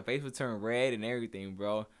embarrassed. Her face would turn red and everything,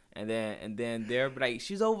 bro. And then they're like,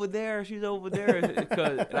 "She's over there. She's over there."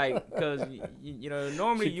 Cause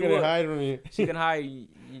normally She couldn't hide from you. she can hide.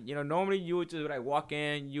 Normally you would just like walk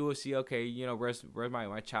in, you would see, okay, where's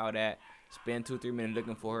my child at? Spend 2-3 minutes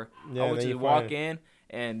looking for her. Yeah, I would then just you walk find in,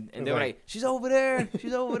 and It's they were like- like, "She's over there.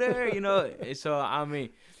 She's over there." And so I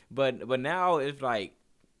mean, but now it's like,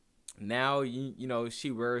 now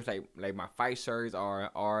she wears like my fight shirts, or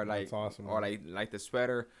like, That's awesome, or man. like the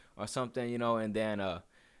sweater or something, and then they're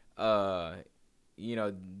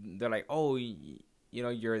like, "Oh,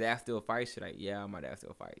 your dad still fights?" She's like, "Yeah, my dad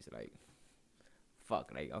still fights." Like,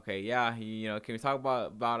 fuck, like, okay, yeah, can we talk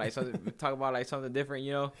about like something, talk about like something different,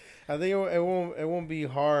 I think it won't be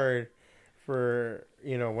hard for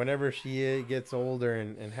whenever she gets older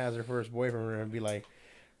and has her first boyfriend, and be like,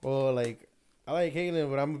 well, like, I like Caitlyn,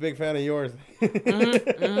 but I'm a big fan of yours.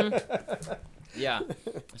 Yeah.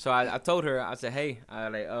 So I told her, I said, "Hey,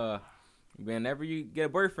 whenever you get a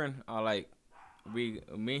boyfriend, me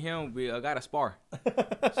and him, we gotta spar."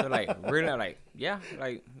 So like, really, like, yeah,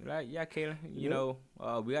 yeah,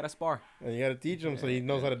 Kayla, we gotta spar. And you gotta teach him so he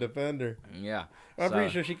knows how to defend her. Yeah. I'm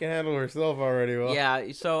pretty sure she can handle herself already well.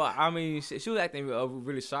 Yeah. So I mean, she was acting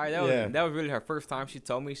really shy. That was really her first time. She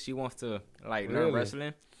told me she wants to like learn Really?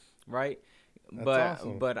 wrestling, right? That's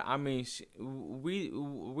awesome. But I mean, we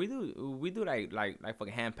do like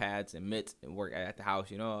fucking hand pads and mitts and work at the house.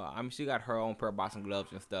 I mean, she got her own pair of boxing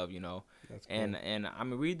gloves and stuff. That's cool. And I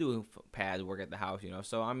mean, we do pads work at the house.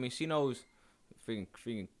 So I mean, she knows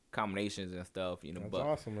freaking combinations and stuff. That's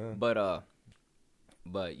awesome, man. But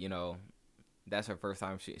that's her first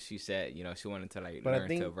time. She said she wanted to like But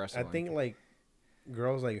learn to wrestle. I think like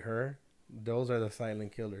girls like her, those are the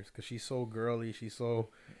silent killers, because she's so girly. She's so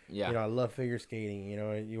I love figure skating.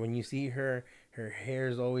 When you see her hair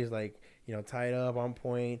is always like tied up on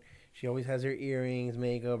point. She always has her earrings,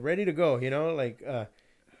 makeup, ready to go. Like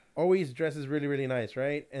always dresses really, really nice,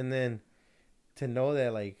 right? And then to know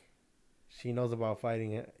that like she knows about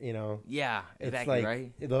fighting, Yeah, it's exactly, like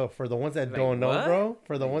right? for the ones that Like, don't know, what? bro.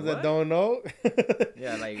 For the Like, ones what? that don't know,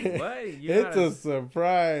 Yeah, like, what? It's a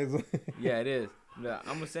surprise. Yeah, it is. Yeah,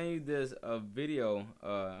 I'm gonna send you this video.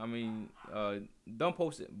 Don't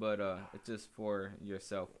post it, but it's just for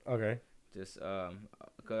yourself. Okay. Just cause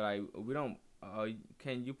we don't.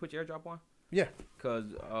 Can you put your airdrop on? Yeah. Cause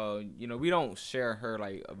we don't share her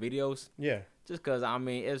like videos. Yeah. Just cause I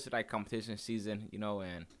mean it's like competition season,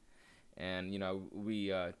 and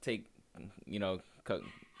we take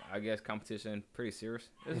I guess competition pretty serious.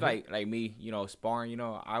 It's like me, sparring.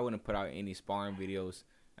 I wouldn't put out any sparring videos.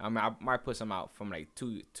 I mean, I might put some out from like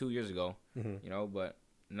two years ago, but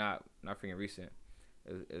not freaking recent.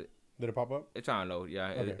 Did it pop up? It's trying to load. Yeah,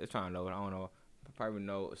 Okay. it's trying to load. I don't know. Probably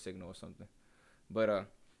no signal or something. But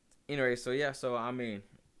anyway, so yeah, so I mean,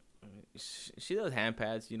 she does hand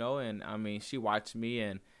pads, and I mean, she watched me,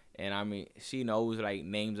 and I mean, she knows like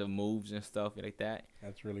names of moves and stuff like that.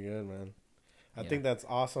 That's really good, man. I think that's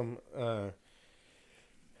awesome.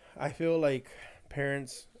 I feel like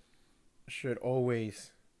parents should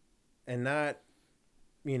always, and not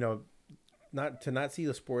not see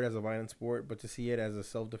the sport as a violent sport, but to see it as a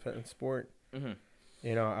self-defense sport.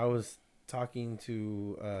 Mm-hmm. I was talking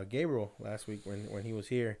to Gabriel last week when he was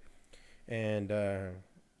here, and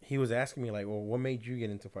he was asking me like, well, what made you get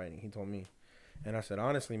into fighting? He told me, and I said,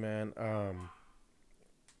 honestly, man, I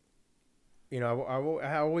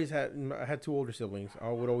always had two older siblings. I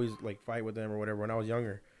would always like fight with them or whatever when I was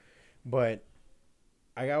younger, but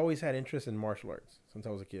I always had interest in martial arts since I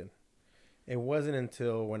was a kid. It wasn't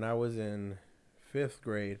until when I was in fifth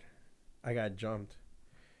grade, I got jumped.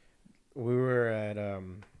 We were at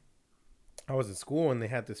I was in school and they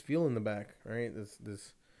had this field in the back, right?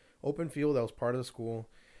 This open field that was part of the school,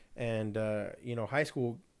 and high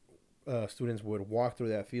school students would walk through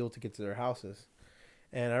that field to get to their houses.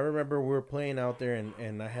 And I remember we were playing out there,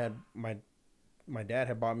 and I had my dad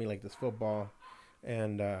had bought me like this football,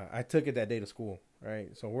 and I took it that day to school, right?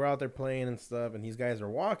 So we're out there playing and stuff, and these guys are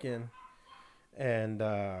walking, and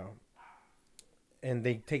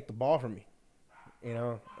they take the ball from me,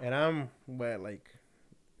 and I'm like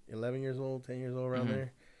 11 years old, 10 years old, around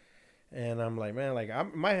there. And I'm like, man, like,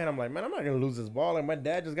 in my head, I'm like, man, I'm not going to lose this ball. Like, my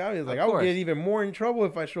dad just got me. He's like, I would get even more in trouble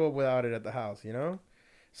if I show up without it at the house,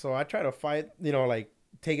 So I try to fight, like,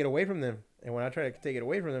 take it away from them. And when I try to take it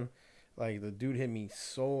away from them, like, the dude hit me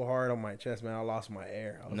so hard on my chest, man, I lost my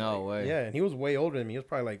air. No way. Yeah, and he was way older than me. He was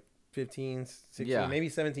probably like 15, 16, maybe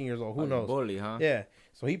 17 years old. Who knows? Bully, huh? Yeah.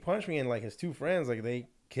 So he punched me, and, like, his two friends, like, they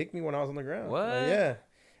kicked me when I was on the ground. What? Like, yeah.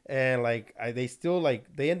 And like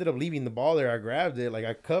they ended up leaving the ball there. I grabbed it, like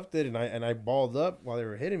I cuffed it, and I balled up while they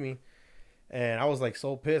were hitting me, and I was like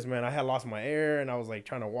so pissed, man. I had lost my air, and I was like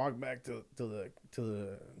trying to walk back to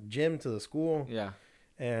the gym, to the school. Yeah.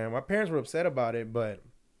 And my parents were upset about it, but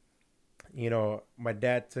my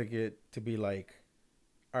dad took it to be like,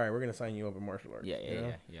 all right, we're gonna sign you up in martial arts.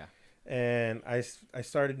 Yeah. And I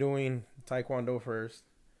started doing Taekwondo first,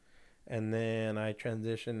 and then I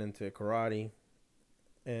transitioned into karate.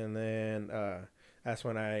 And then that's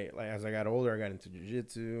when as I got older, I got into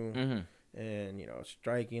jiu-jitsu and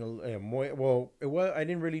striking. I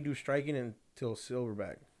didn't really do striking until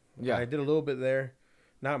silverback. Yeah, I did a little bit there,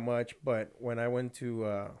 not much. But when I went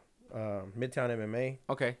to Midtown MMA,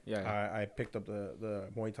 I picked up the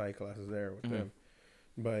Muay Thai classes there with them.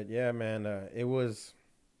 But yeah, man,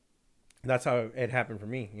 that's how it happened for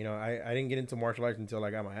me. I didn't get into martial arts until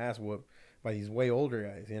I got my ass whooped by these way older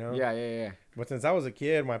guys, Yeah. But since I was a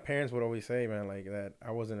kid, my parents would always say, man, like, that I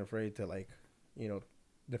wasn't afraid to, like,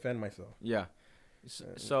 defend myself. Yeah.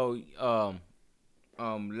 So,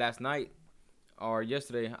 last night or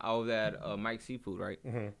yesterday, I was at Mike's Seafood, right?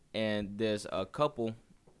 And there's a couple.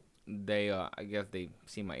 They, I guess they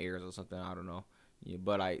see my ears or something. I don't know. Yeah,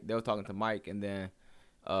 but they were talking to Mike, and then,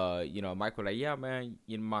 Mike was like, yeah, man,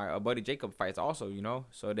 my buddy Jacob fights also,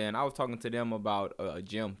 So then I was talking to them about a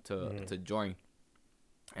gym to join.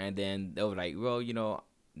 And then they were like, well,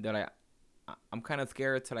 they're like, I'm kind of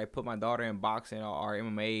scared to, like, put my daughter in boxing or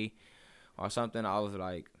MMA or something. I was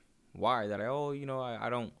like, why? They're like, oh, I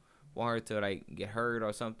don't want her to, like, get hurt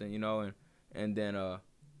or something, And then I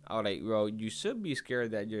was like, well, you should be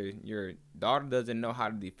scared that your daughter doesn't know how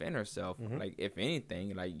to defend herself. Like, if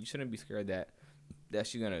anything, like, you shouldn't be scared that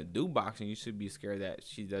she's gonna do boxing. You should be scared that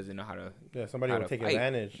she doesn't know how to. Yeah, somebody will take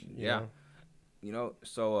advantage. Yeah,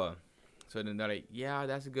 so then they're like, yeah,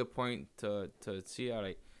 that's a good point to see.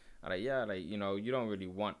 I like, yeah, like, you don't really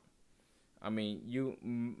want. I mean, you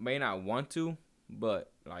may not want to, but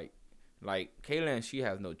like Kaylin, she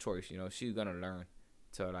has no choice. She's gonna learn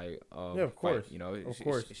to, like, yeah, of course, fight, of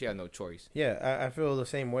course, she has no choice. Yeah, I feel the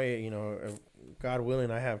same way. If God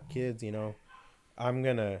willing, I have kids. I'm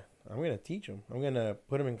gonna teach them. I'm gonna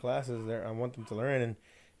put them in classes there. I want them to learn,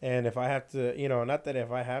 and if I have to, not that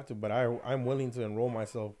if I have to, but I'm willing to enroll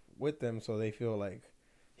myself with them so they feel like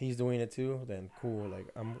he's doing it too. Then cool. Like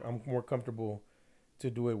I'm more comfortable to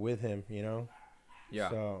do it with him. Yeah.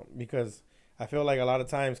 So because I feel like a lot of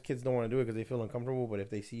times kids don't want to do it because they feel uncomfortable, but if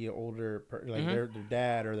they see an older their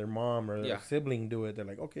dad or their mom or their sibling do it, they're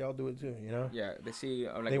like, okay, I'll do it too. Yeah, they see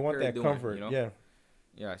like they want that comfort. Yeah.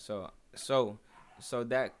 Yeah. So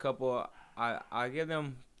that couple, I give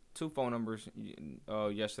them 2 phone numbers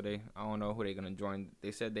yesterday. I don't know who they're gonna join.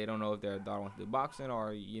 They said they don't know if their daughter wants to do boxing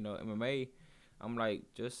or MMA. I'm like,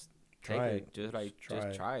 just take it. Just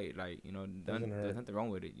try it. Like, there's nothing wrong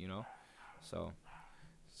with it. So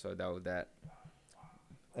that was that.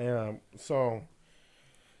 So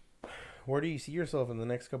where do you see yourself in the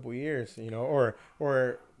next couple of years?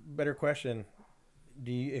 Or better question,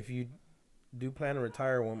 if you do plan to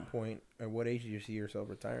retire at one point, at what age do you see yourself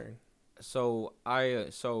retiring? So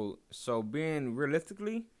so being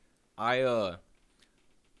realistically, I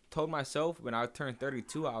told myself when I turned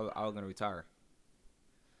 32, I was gonna retire.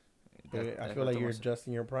 I feel like you're just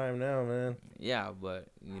in your prime now, man. Yeah, but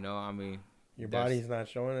I mean, your body's not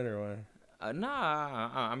showing it, or what? Nah,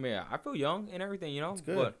 I mean, I feel young and everything, It's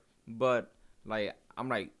good. But like, I'm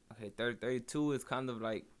like, okay, 32 is kind of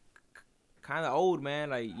old, man.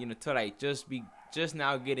 Like, to like just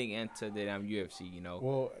now getting into the UFC,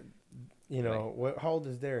 Well, how old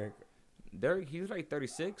is Derek? Derek, he was like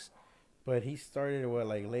 36. But he started what,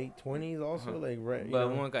 like late 20s, also, like right.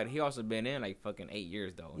 But one guy, he also been in like fucking 8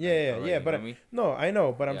 years though. Yeah, like, yeah, already, yeah. you But know what I mean, no, I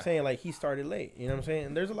know. But I'm Yeah. saying like he started late. You know what I'm saying?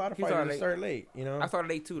 And there's a lot of He fighters started that late. start late. You know. I started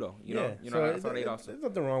late too though. You know, so I started late also. there's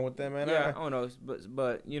nothing wrong with that, man. Yeah, I don't know,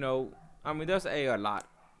 but you know, I mean, there's a lot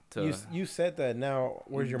to. You said that. Now,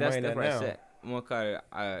 where's your mind at what now? I said. One kind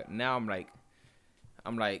now I'm like,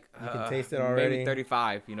 You can taste it maybe already.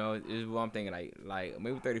 35. You know, is what I'm thinking. Like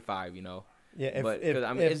maybe 35. You know. Yeah, But if,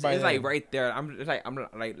 I mean, if it's by like then- right there. I'm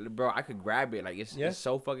like, bro, I could grab it. Like it's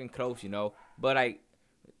so fucking close, you know. But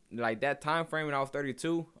like that time frame when I was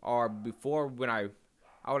 32 or before when I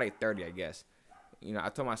was like 30, I guess. You know, I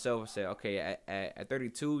told myself, I said, okay, at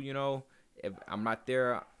 32, you know, if I'm not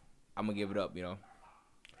there, I'm gonna give it up, you know.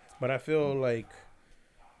 But I feel like,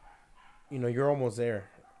 you're almost there.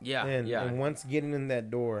 Yeah, And once getting in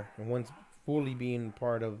that door and once fully being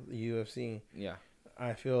part of the UFC, yeah.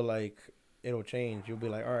 I feel like it'll change. You'll be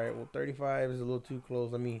like, all right, well, 35 is a little too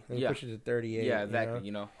close. Let me push it to 38. Yeah, exactly.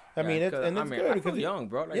 You know. I mean, it's 'cause, and it's good I because feel young,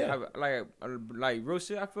 bro. Like, yeah. like real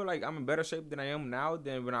shit. I feel like I'm in better shape than I am now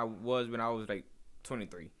than when I was like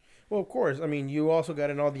 23. Well, of course. I mean, you also got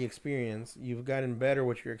in all the experience. You've gotten better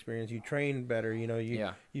with your experience. You trained better.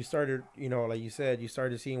 You started, like you said, you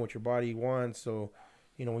started seeing what your body wants. So,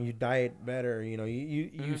 when you diet better,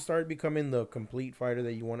 you start becoming the complete fighter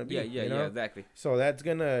that you want to be. Yeah, exactly. So it's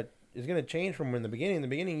gonna change from in the beginning. In the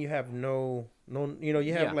beginning, you have no,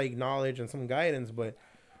 you have like knowledge and some guidance, but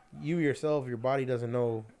you yourself, your body doesn't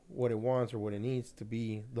know what it wants or what it needs to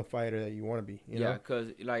be the fighter that you want to be. You know?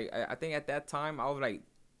 Because like I think at that time I was like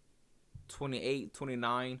 28,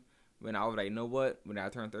 29 when I was like, you know what? When I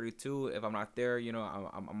turned 32, if I'm not there, I'm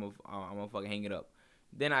gonna fucking hang it up.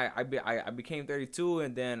 Then I became 32,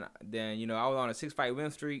 and then I was on a 6-fight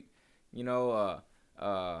win streak. I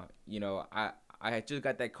had just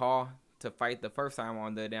got that call to fight the first time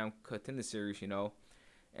on the damn Contender Series,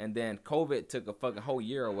 and then COVID took a fucking whole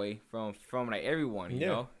year away from like everyone, you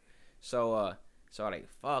know. So like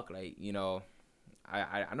fuck, like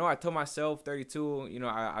I know I told myself 32,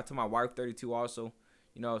 I told my wife 32 also,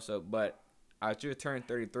 so but I just turned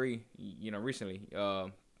 33, recently,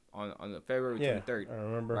 on the February 23rd. I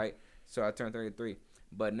remember. Right? So I turned 33.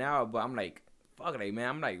 But I'm like, fuck it, man.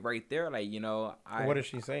 I'm like right there, like, What does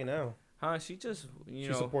she say now? Huh? She just,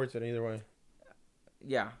 she supports it either way.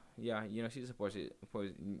 Yeah, she supports it,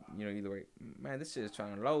 either way. Man, this shit is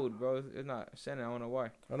trying to load, bro. It's not sending. I don't know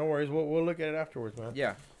why. Oh, no worries. We'll look at it afterwards, man.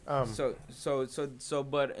 Yeah. But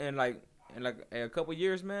in a couple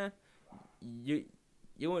years, man, you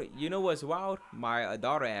know what's wild? My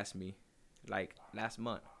daughter asked me, like last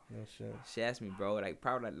month. Oh shit. She asked me, bro, like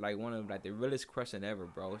probably like one of like the realest question ever,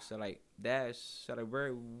 bro. So like, Dad, so like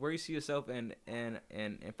where you see yourself in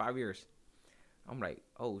 5 years? I'm like,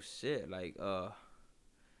 oh shit,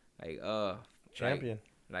 champion.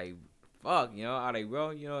 Like fuck, I like, bro,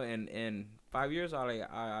 in 5 years,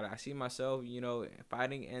 I see myself,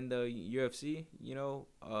 fighting in the UFC,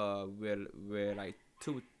 with like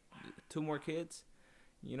two more kids,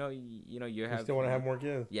 you still want to have more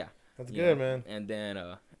kids. Yeah, that's good, man. And then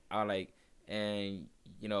I like, and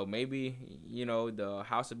maybe the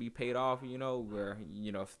house will be paid off, where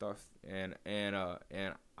stuff, and I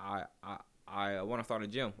want to start a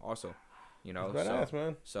gym also, That's badass,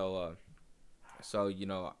 man. So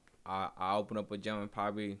I open up a gym in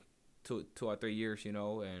probably 2 or 3 years,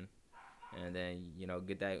 and then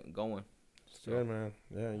get that going. So, good, man.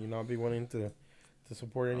 Yeah, I'll be wanting to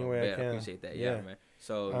support any way I can. I appreciate that. Yeah, man.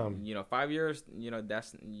 So 5 years,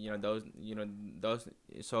 that's those.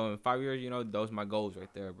 So in 5 years, those are my goals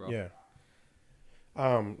right there, bro. Yeah.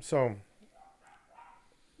 So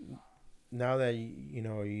now that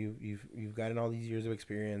you've gotten all these years of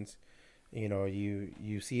experience,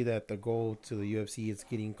 you see that the goal to the UFC is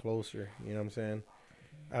getting closer. You know what I'm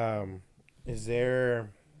saying? Is there,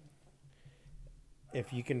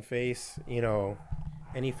 if you can face,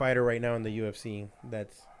 any fighter right now in the UFC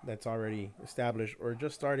that's already established or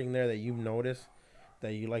just starting there that you've noticed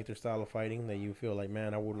that you like their style of fighting, that you feel like,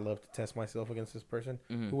 man, I would love to test myself against this person,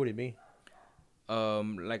 who would it be?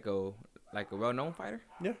 Like a well-known fighter?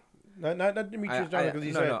 Yeah. Not Demetrius Johnson, because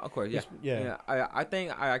he said... No, of course, yeah. Yeah. I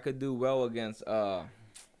think I could do well against... damn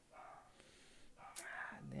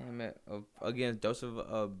it. Against Joseph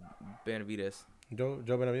Benavidez. Joe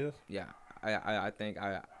Benavidez? Yeah. I think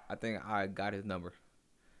I got his number.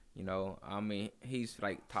 I mean, he's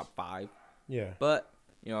like top 5. Yeah. But,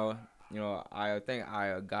 I think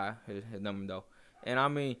I got his number, though. And, I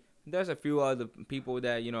mean, there's a few other people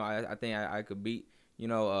that, I think I could beat. I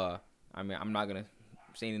mean, I'm not going to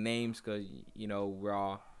say any names because, we're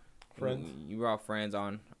all friends. We're all friends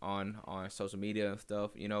on social media and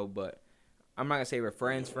stuff, but I'm not gonna say we're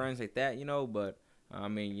friends like that, you know, but I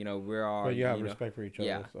mean, you know, we're all. But you have know, respect for each other.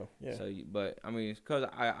 yeah. So yeah. So, but I mean, because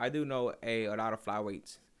I do know a lot of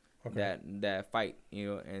flyweights Okay. that fight, you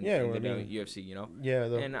know, and Yeah, in well, I the mean, UFC, you know, Yeah.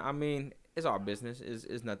 and I mean, it's all business.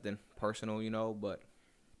 It's nothing personal, you know, but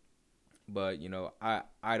you know,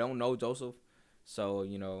 I don't know Joseph, so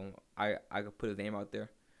you know, I could put his name out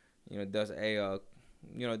there, you know, does a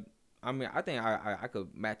you know. I mean, I think I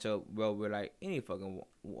could match up well with like any fucking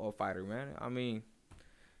fighter, man. I mean,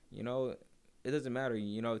 you know, it doesn't matter.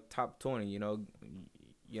 You know, top 20. You know,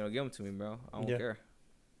 give them to me, bro. I don't Yeah. care.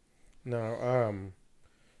 No.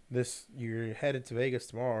 You're headed to Vegas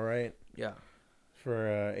tomorrow, right? Yeah.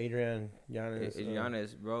 For Adrian Yanez.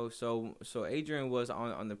 Giannis, bro. So Adrian was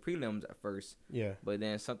on the prelims at first, Yeah. but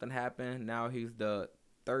then something happened. Now he's the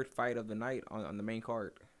third fight of the night on the main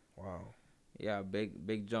card. Wow. Yeah,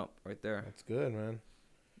 big jump right there. That's good, man.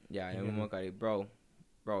 Yeah, and one guy, bro,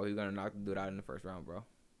 he's gonna knock the dude out in the first round, bro.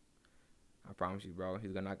 I promise you, bro.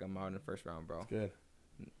 He's gonna knock him out in the first round, bro.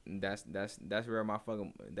 That's good. That's where my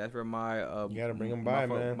You gotta bring him by,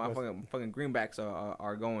 man. My fucking greenbacks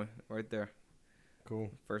are going right there.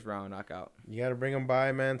 Cool. First round knockout. You gotta bring him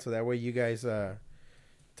by, man, so that way you guys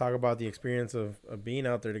talk about the experience of being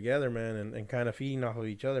out there together, man, and kind of feeding off of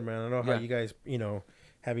each other, man. I know how you guys, you know,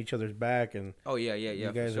 have each other's back, and oh yeah.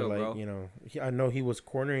 You guys for sure, are like, bro. you know, I know he was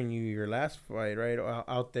cornering you your last fight, right,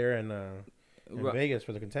 out there in Vegas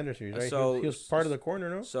for the Contender Series, right? So he was part of the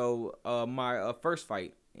corner, no? So my first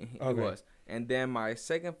fight he was, and then my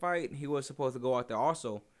second fight he was supposed to go out there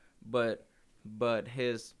also, but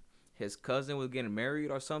his cousin was getting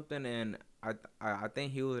married or something, and I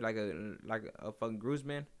think he was like a fucking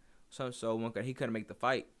groomsman, so he couldn't make the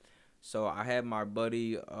fight. So I had my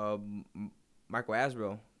buddy Michael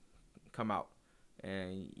Asriel come out,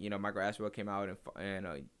 and you know Michael Asriel came out and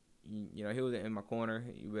you know he was in my corner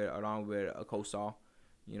along with a Kosal,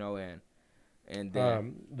 you know, and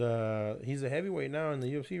then he's a heavyweight now in the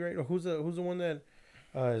UFC, right? Who's the one that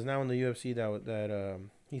is now in the UFC that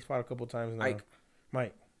he's fought a couple times now? Ike.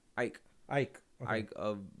 Okay. Ike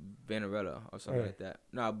of Venezuela or something like that.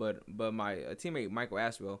 No, but my teammate Michael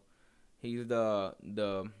Aswell, he's the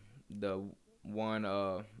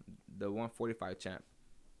 145 champ.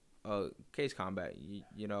 Cage combat,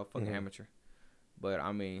 you know, fucking amateur. But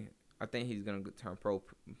I mean, I think he's gonna turn pro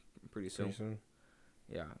pretty soon.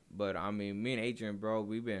 Yeah, but I mean, me and Adrian, bro,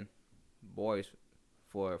 we've been boys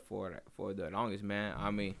for the longest, man.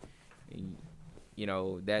 I mean, you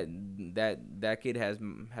know, that kid has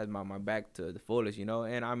my back to the fullest, you know,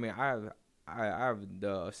 and I mean I have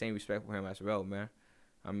the same respect for him as well, man.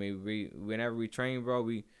 I mean whenever we train, bro,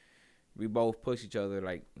 we both push each other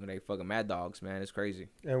like fucking mad dogs, man. It's crazy.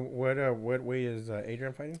 And what weight is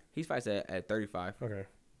Adrian fighting? He fights at 35. Okay.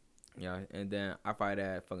 Yeah, and then I fight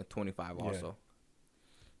at fucking 25 also. Yeah.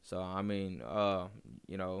 So I mean,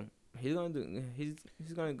 you know, he's gonna do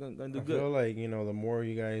good. I feel like, you know, the more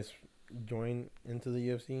you guys join into the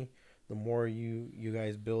UFC, the more you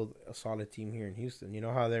guys build a solid team here in Houston. You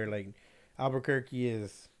know how they're like Albuquerque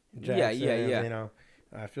is Jackson, yeah. You know,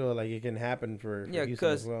 I feel like it can happen for Houston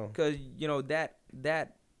as well. Because you know that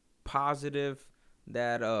positive,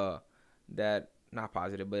 that not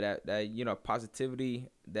positive, but that you know positivity,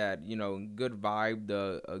 that you know good vibe,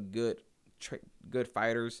 the good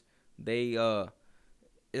fighters, they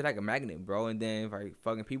it's like a magnet, bro. And then like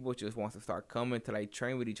fucking people just want to start coming to like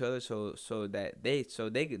train with each other, so that they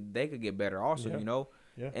could get better also, you know.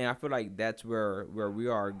 Yeah. And I feel like that's where we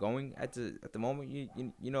are going at the moment.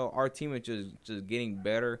 You know, our team is just getting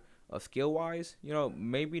better skill wise. You know,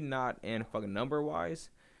 maybe not in fucking number wise,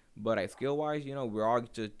 but like skill wise, you know, we're all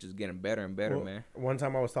just getting better and better, man. One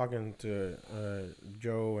time I was talking to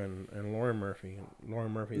Joe and Lauren Murphy.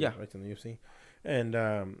 Lauren Murphy, yeah, fights in the UFC, and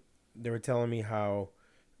they were telling me how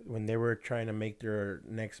when they were trying to make their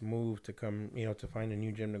next move to come, you know, to find a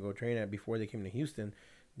new gym to go train at before they came to Houston,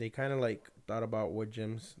 they kind of like thought about what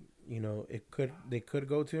gyms, you know, they could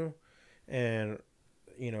go to, and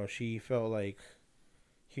you know, she felt like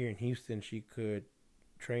here in Houston she could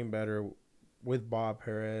train better with Bob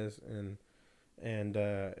Perez and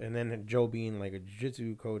then Joe being like a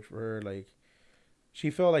jiu-jitsu coach for her. Like she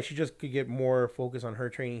felt like she just could get more focus on her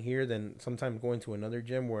training here than sometimes going to another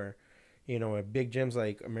gym where, you know, a big gyms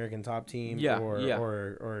like American Top Team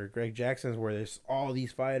or Greg Jackson's, where there's all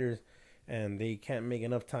these fighters and they can't make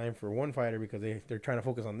enough time for one fighter because they're trying to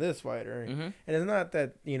focus on this fighter. Mm-hmm. And it's not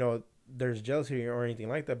that, you know, there's jealousy or anything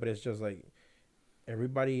like that, but it's just like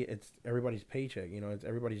it's everybody's paycheck, you know, it's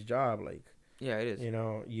everybody's job. Like, yeah, it is. You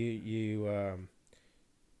know, you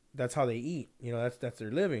that's how they eat. You know, that's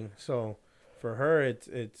their living. So for her,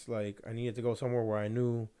 it's like I needed to go somewhere where I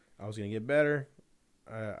knew I was gonna get better.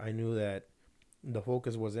 I knew that the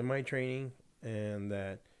focus was in my training, and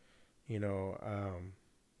that you know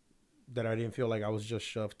that I didn't feel like I was just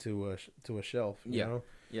shoved to a shelf. You know.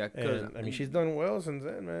 Yeah, cause And I mean she's done well since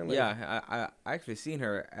then, man. Like, yeah, I actually seen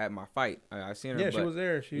her at my fight. I seen her. Yeah, but, she was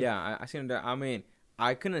there. I seen her there. I mean,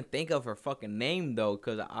 I couldn't think of her fucking name though,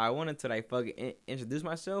 cause I wanted to like fucking introduce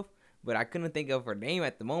myself, but I couldn't think of her name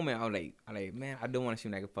at the moment. I was like, man, I don't want to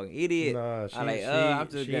seem like a fucking idiot. Nah, I'm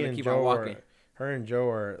just gonna keep on walking. Her and Joe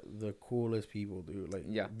are the coolest people, dude. Like,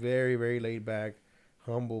 very, very laid back,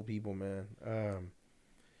 humble people, man.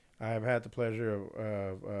 I have had the pleasure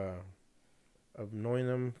of knowing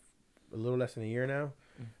them a little less than a year now.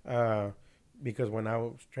 Because when I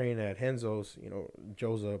was training at Henzo's, you know,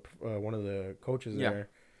 Joe's one of the coaches there,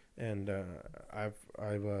 and I've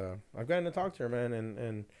gotten to talk to her, man.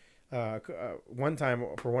 And one time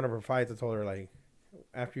for one of her fights, I told her, like,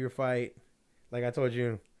 after your fight, like I told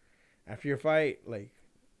you, after your fight, like,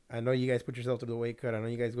 I know you guys put yourself through the weight cut. I know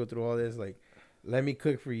you guys go through all this. Like, let me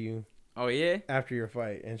cook for you. Oh yeah. After your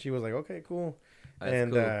fight, and she was like, okay, cool.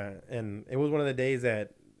 That's cool. And it was one of the days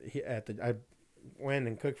that I went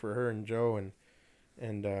and cooked for her and Joe,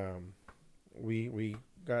 and we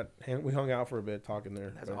hung out for a bit talking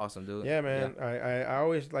there. That's awesome, dude. Yeah, man. Yeah. I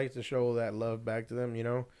always like to show that love back to them, you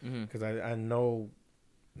know, because I know,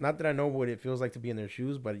 not that I know what it feels like to be in their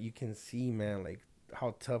shoes, but you can see, man, like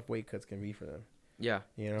how tough weight cuts can be for them. Yeah.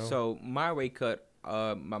 You know. So my weight cut,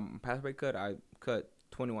 my past weight cut, I cut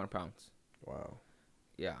 21 pounds. Wow.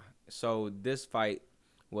 Yeah. So this fight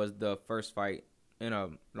was the first fight in a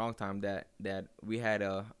long time that we had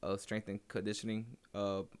a strength and conditioning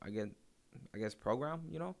I guess program,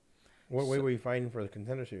 you know. What weight were you fighting for the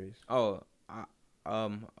Contender Series? Oh, I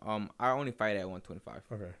only fight at 125.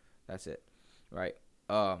 Okay. That's it. Right.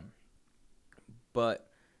 But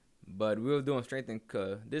we were doing strength and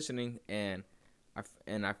conditioning, and I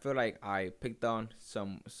feel like I picked up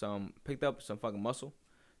some fucking muscle,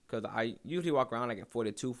 because I usually walk around like at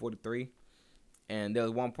 42, 43. And there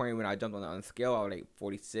was one point when I jumped on the scale, I was like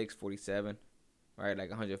 46, 47, right? Like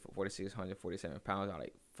 146, 147 pounds. I was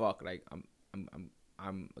like, fuck, like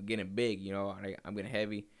I'm getting big, you know, like I'm getting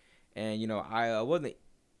heavy. And, you know, I wasn't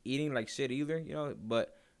eating like shit either, you know,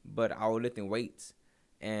 but I was lifting weights,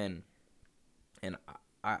 and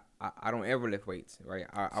I don't ever lift weights, right?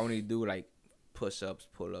 I only do like push-ups,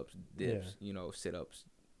 pull-ups, dips, you know, sit-ups,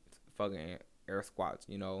 fucking air squats,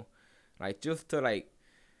 you know, like just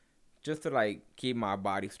to keep my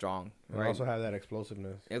body strong, right? And also have that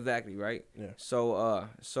explosiveness. Exactly, right? Yeah. So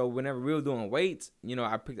whenever we were doing weights, you know,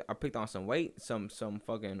 I picked on some weight, some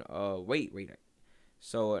fucking weight.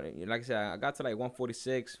 So like I said, I got to like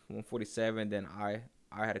 146, 147, then I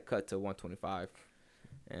had to cut to 125,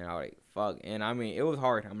 and I was like, fuck. And I mean, it was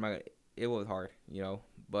hard. It was hard, you know,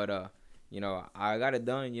 but you know, I got it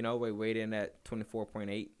done, you know, weighed in at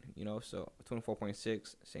 24.8, you know, so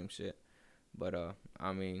 24.6, same shit. But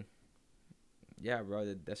I mean, yeah, bro,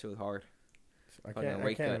 that shit was hard. I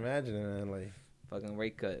can't imagine it, man. Like, fucking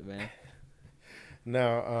weight cut, man.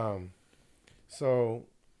 Now, so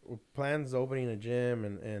plans opening a gym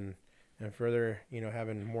and further, you know,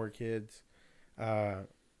 having more kids.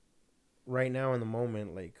 Right now in the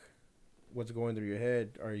moment, like, what's going through your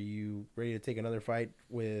head? Are you ready to take another fight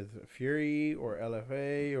with Fury or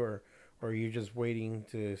LFA, or are you just waiting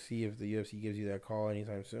to see if the UFC gives you that call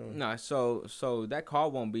anytime soon? Nah, so that call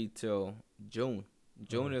won't be till June.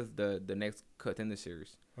 June is the next Contender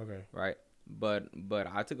Series. Okay. Right? But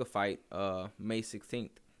I took a fight May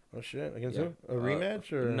 16th. Oh shit! Against who? A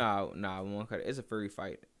rematch or? No, one cut. It's a Fury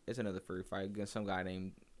fight. It's another Fury fight against some guy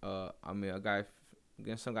named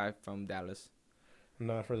against some guy from Dallas.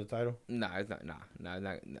 Not for the title? Nah, it's not. Nah.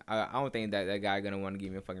 I don't think that guy gonna want to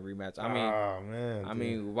give me a fucking rematch. I mean, oh man. I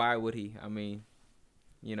mean, why would he? I mean,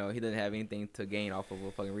 you know, he doesn't have anything to gain off of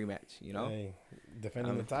a fucking rematch. You know, hey,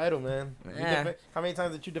 defending the title, man. How many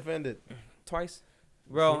times did you defend it? Twice.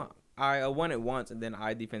 Bro, I won it once, and then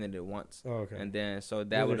I defended it once. Oh, okay. And then so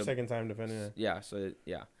that was your second time defending it. Yeah. So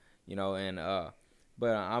yeah, you know, and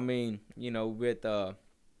but I mean, you know, with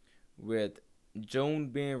June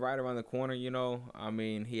being right around the corner, you know, I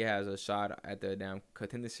mean, he has a shot at the damn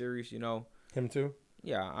Contender Series, you know. Him too?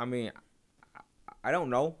 Yeah, I mean, I don't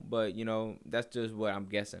know, but, you know, that's just what I'm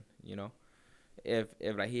guessing, you know. If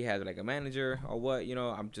like, he has, like, a manager or what, you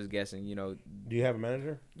know, I'm just guessing, you know. Do you have a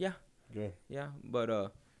manager? Yeah. Good. Yeah,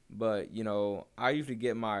 but, you know, I usually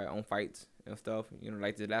get my own fights and stuff. You know,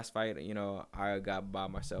 like the last fight, you know, I got by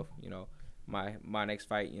myself, you know. My next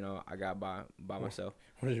fight, you know, I got by myself.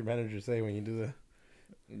 What does your manager say when you do that?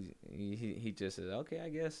 He just says, okay, I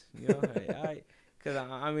guess, you know, all right. Cause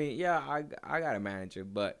I mean, yeah, I got a manager,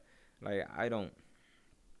 but like I don't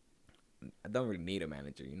really need a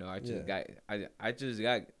manager. You know, I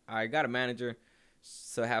got a manager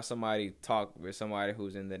to have somebody talk with somebody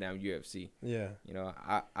who's in the damn UFC. Yeah. You know,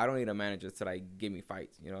 I don't need a manager to like give me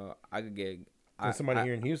fights. You know, I could get somebody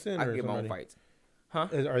here in Houston, I or could get my somebody? own fights. Huh?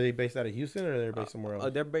 Are they based out of Houston, or they're based somewhere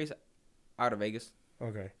else? They're based out of Vegas.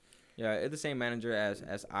 Okay. Yeah, it's the same manager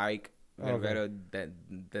as Ike, Okay.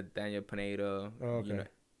 that Daniel Pineda, Okay. you know,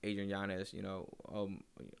 Adrian Yanez. You know,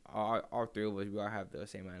 all three of us, we all have the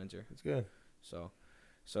same manager. That's good. So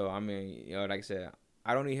I mean, you know, like I said,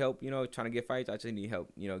 I don't need help, you know, trying to get fights. I just need help,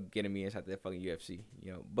 you know, getting me inside that fucking UFC,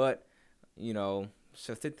 you know. But, you know,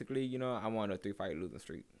 statistically, you know, I'm on a 3-fight losing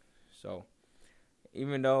streak. So,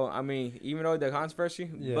 even though the controversy,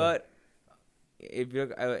 Yeah. but if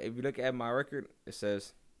you look at my record, it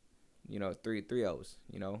says, you know, 3-0s,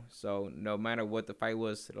 you know. So no matter what the fight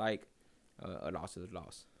was like, a loss is a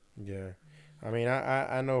loss. Yeah. I mean,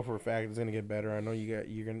 I know for a fact it's gonna get better. I know you're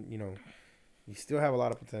gonna, you know. You still have a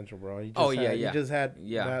lot of potential, bro. You just had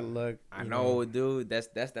bad luck. I know, dude. That's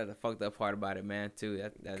the fucked up part about it, man. Too.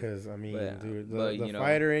 Because I mean, dude, the you know,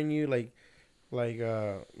 fighter in you, like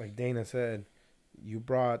Dana said, you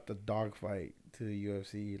brought the dogfight to the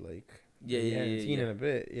UFC, like you hadn't seen in a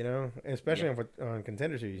bit, you know, especially on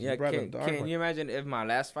Contender Series. Yeah, you brought the dogfight. Can you imagine if my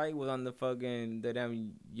last fight was on the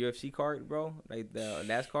damn UFC card, bro? Like the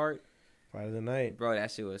last card. Fight of the night, bro.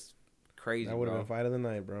 That shit was crazy. That would have been fight of the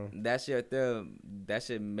night, bro. That shit there, that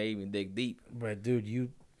shit made me dig deep. But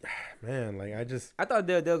dude, man, like I thought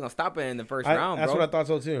they were gonna stop it in the first round, bro. That's what I thought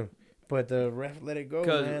so too. But the ref let it go,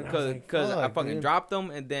 man. Cause I fucking dropped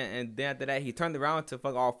him, and then after that he turned around to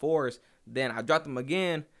fuck all fours. Then I dropped him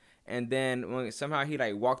again, and then when somehow he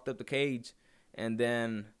like walked up the cage, and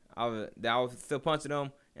then I was still punching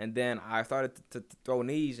him, and then I started to throw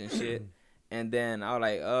knees and shit. And then I was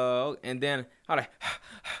like, and then I was like,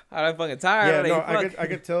 I was fucking tired. Yeah, like, I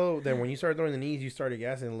could tell that when you started throwing the knees, you started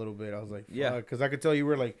gassing a little bit. I was like, fuck. Yeah, because I could tell you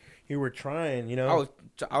were trying, you know.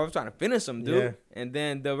 I was trying to finish him, dude. Yeah. And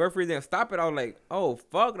then the referee didn't stop it. I was like, oh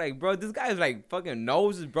fuck, like bro, this guy's like fucking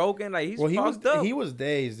nose is broken, like he's fucked up. He was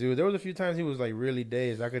dazed, dude. There was a few times he was like really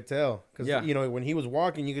dazed. I could tell because you know when he was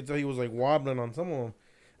walking, you could tell he was like wobbling on some of them.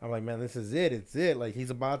 I'm like, man, this is it. It's it. Like it's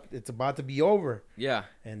about to be over. Yeah.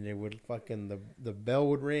 And it would fucking the bell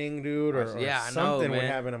would ring, dude, or something would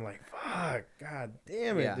happen. I'm like, fuck, god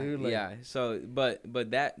damn it, dude. Like, yeah. So, but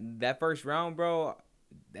that first round, bro,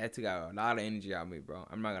 that took out a lot of energy out of me, bro.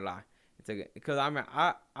 I'm not gonna lie. It took it because I mean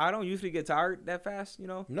I don't usually get tired that fast, you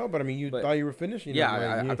know. No, but I mean you thought you were finishing.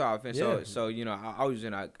 Yeah, I thought I finished. Yeah. So you know I was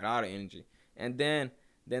using a lot of energy, and then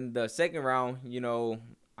the second round, you know.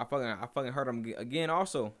 I fucking hurt him again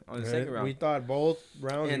also on the second round. We thought both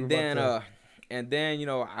rounds. And then you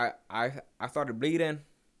know I started bleeding,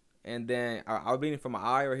 and then I was bleeding from my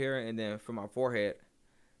eye right here, and then from my forehead,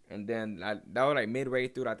 and then that was like midway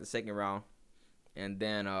through like the second round, and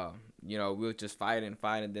then you know we were just fighting.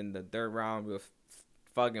 Then the third round we were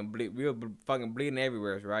fucking bleeding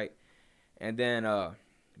everywhere, right? And then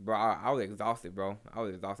bro, I was exhausted, bro.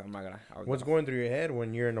 I'm not gonna. What's going through your head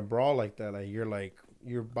when you're in a brawl like that? Like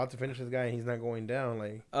you're about to finish this guy and he's not going down,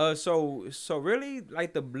 like. So really,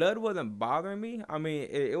 like the blood wasn't bothering me. I mean,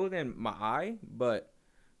 it was in my eye, but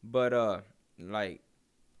like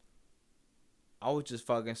I was just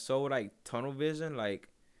fucking so like tunnel vision, like.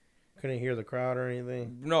 Couldn't hear the crowd or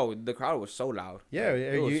anything. No, the crowd was so loud. Yeah,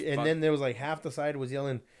 and then there was like half the side was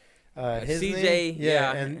yelling, his CJ. name.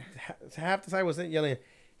 Yeah, and half the side was yelling.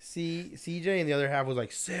 CJ and the other half was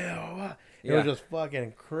like Silva. It was just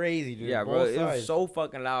fucking crazy, dude. Yeah, bro, it was so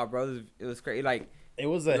fucking loud, bro. It was crazy. Like it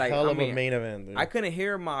was a hell of a main event, dude. I couldn't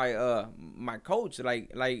hear my my coach like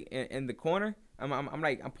in the corner.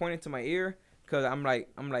 I'm pointing to my ear because I'm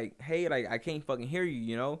like hey, like I can't fucking hear you,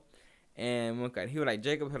 you know. And he was like,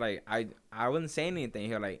 Jacob, like I wasn't saying anything.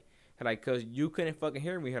 He was like cause you couldn't fucking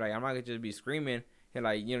hear me. He like I'm not gonna just be screaming. He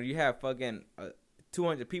like you know you have fucking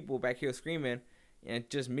 200 people back here screaming. And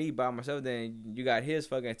just me by myself, then you got his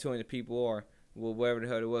fucking 200 people or whatever the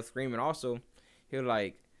hell it was screaming also. He was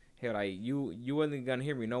like you wasn't gonna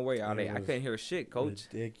hear me, no way. I couldn't hear shit, coach.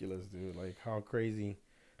 Ridiculous, dude. Like how crazy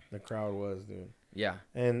the crowd was, dude. Yeah.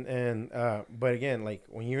 And but again, like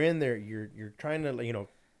when you're in there, you're trying to, you know,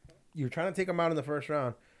 you're trying to take him out in the first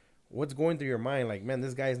round. What's going through your mind? Like, man,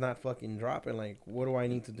 this guy's not fucking dropping. Like, what do I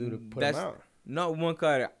need to do to put him out? No, one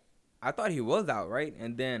cut. I thought he was out, right?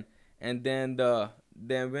 And then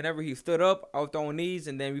whenever he stood up, I was throwing knees,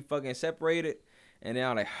 and then we fucking separated, and then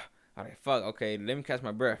I'm like, fuck, okay, let me catch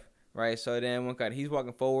my breath, right? So then one cut, he's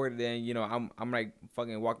walking forward, then you know I'm like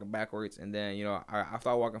fucking walking backwards, and then you know I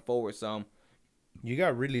start walking forward some, You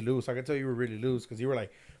got really loose. I can tell you were really loose because you were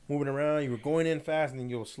like moving around. You were going in fast, and then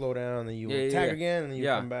you'll slow down, and then you would tag again, and then you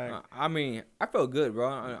come back. I mean, I felt good, bro.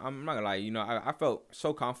 I'm not gonna lie. You know, I felt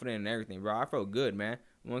so confident in everything, bro. I felt good, man.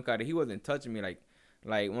 One guy, he wasn't touching me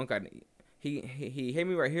like one guy. He hit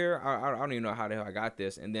me right here. I don't even know how the hell I got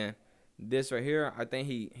this. And then this right here, I think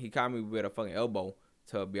he caught me with a fucking elbow,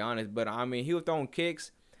 to be honest. But I mean, he was throwing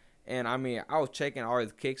kicks, and I mean, I was checking all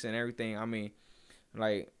his kicks and everything. I mean,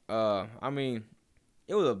 it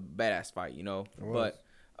was a badass fight, you know. But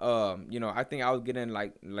you know, I think I was getting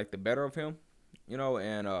like the better of him, you know,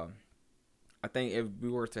 and I think if we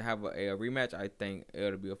were to have a rematch, I think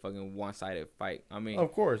it would be a fucking one-sided fight. I mean,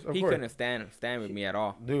 of course, he couldn't stand with me at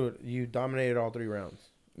all. Dude, you dominated all 3 rounds.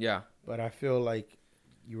 Yeah. But I feel like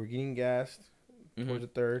you were getting gassed towards the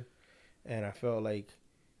third, and I felt like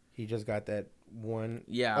he just got that one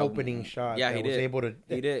opening shot. Yeah, he was able to.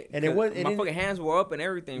 He did. And my fucking hands were up and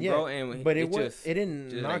everything, bro. And but it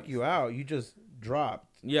didn't knock you out. You just dropped.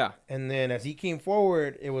 Yeah. And then as he came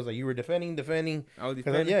forward, it was like you were defending. I was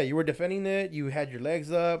defending. Yeah, you were defending it. You had your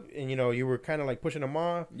legs up, and you know you were kind of like pushing him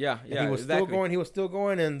off. Yeah, and he was still going. He was still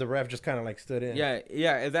going, and the ref just kind of like stood in.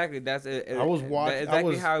 Yeah, exactly. That's it. I was watching.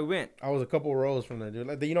 Exactly how it went. I was a couple rows from there, dude.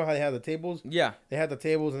 Like, you know how they have the tables? Yeah. They had the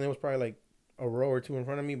tables, and there was probably like a row or 2 in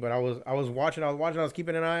front of me. But I was watching. I was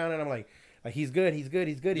keeping an eye on it. And I'm like he's good.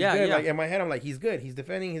 Yeah. Like in my head, I'm like, he's good. He's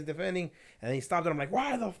defending. And then he stopped it. I'm like,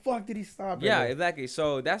 why the fuck did he stop? Yeah, exactly.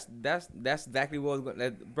 So that's exactly what was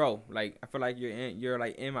going, bro. Like I feel like you're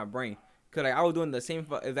like in my brain, cause like I was doing the same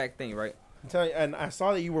exact thing, right? I'm telling you, and I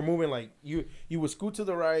saw that you were moving like you would scoot to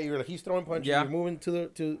the right. You're like he's throwing punches. Yeah. You're moving to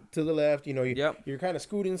the left. You know, you're kind of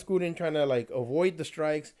scooting, trying to like avoid the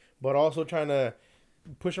strikes, but also trying to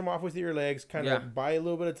push him off with your legs. Kind of buy a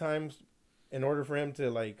little bit of time in order for him to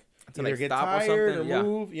like. To either get tired or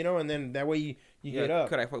move, you know, and then that way you get up.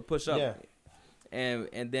 Could I push up? Yeah.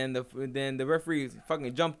 And then the referee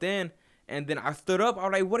fucking jumped in, and then I stood up. I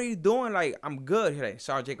was like, "What are you doing?" Like, I'm good. He's like,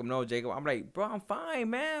 "Sorry, Jacob. No, Jacob." I'm like, "Bro, I'm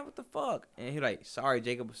fine, man. What the fuck?" And he's like, "Sorry,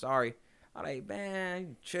 Jacob. Sorry." I'm like, "Man,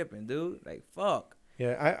 you tripping, dude. Like, fuck."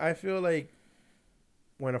 Yeah, I feel like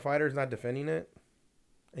when a fighter's not defending it,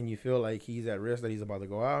 and you feel like he's at risk that he's about to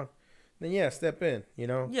go out, then step in, you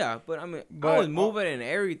know. Yeah, but I mean, I was moving and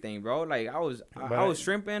everything, bro. Like I was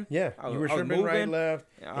shrimping. Yeah, you were shrimping right, left.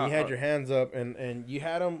 And you had your hands up, and you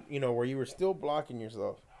had them, you know, where you were still blocking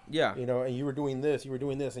yourself. Yeah. You know, and you were doing this,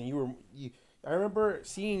 and I remember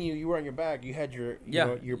seeing you. You were on your back. You had you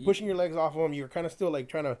know, you're pushing your legs off of him. You were kind of still like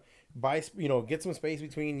trying to get some space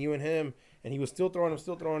between you and him, and he was still throwing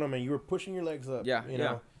him, and you were pushing your legs up. Yeah, you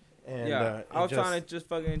know. And I was trying to just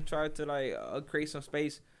fucking try to like create some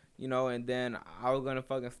space. You know, and then I was gonna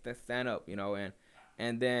fucking stand up, you know,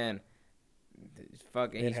 and then he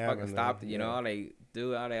fucking stopped it, you know, like,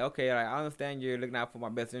 dude, I like, okay, like, I understand you're looking out for my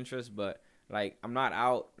best interest, but like, I'm not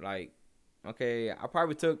out, like, okay, I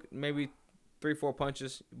probably took maybe 3-4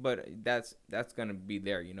 punches, but that's gonna be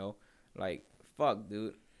there, you know, like, fuck,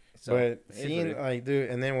 dude. So, but seeing like,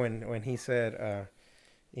 dude, and then when he said,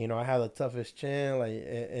 you know, I have the toughest chin, like,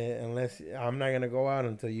 unless I'm not gonna go out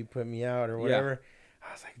until you put me out or whatever. Yeah.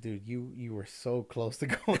 I was like, dude, you were so close to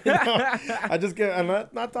going out. I'm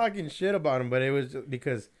not talking shit about him, but it was just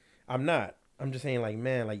because I'm just saying, like,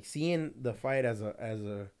 man, like seeing the fight as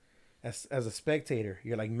a spectator,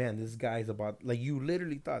 you're like, man, this guy's about, like, you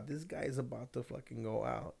literally thought this guy's about to fucking go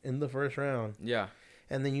out in the first round. Yeah.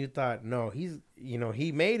 And then you thought, no,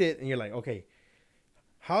 he made it, and you're like, okay,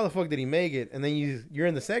 how the fuck did he make it? And then you're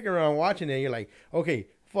in the second round watching it, and you're like, okay,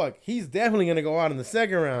 fuck, he's definitely gonna go out in the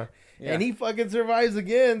second round. Yeah. And he fucking survives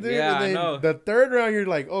again, dude. Yeah, and then I know. The third round, you're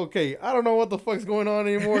like, okay, I don't know what the fuck's going on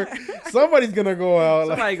anymore. Somebody's gonna go out.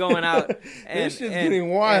 Somebody going out. And this shit's getting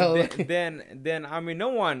wild. And then I mean, no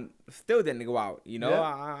one still didn't go out. You know,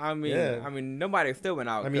 I mean, nobody still went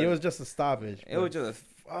out. I mean, it was just a stoppage. It was just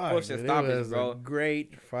a stoppage, it was bro. A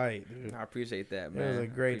great fight, dude. I appreciate that, man. It was a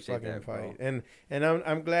great fucking fight, and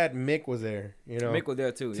I'm glad Mick was there. You know, Mick was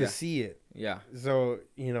there too to see it. Yeah. So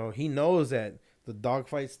you know, he knows that the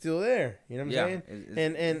dogfight's still there. You know what I'm saying?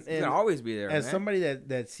 It's gonna always be there. As man. somebody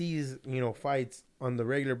that sees, you know, fights on the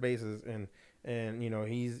regular basis, and you know,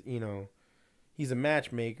 he's a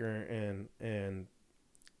matchmaker, and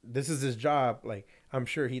this is his job. Like, I'm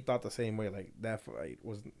sure he thought the same way. Like, that fight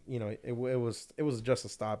was, you know, it was just a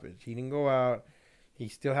stoppage. He didn't go out. He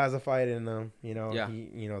still has a fight in them. You know. Yeah.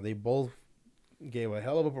 You know, they both gave a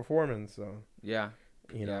hell of a performance. So. Yeah.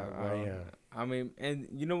 You know, I mean, and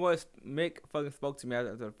you know what? Mick fucking spoke to me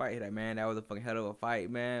after the fight. He's like, man, that was a fucking hell of a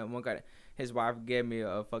fight, man. One guy, his wife gave me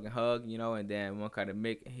a fucking hug, you know, and then one guy,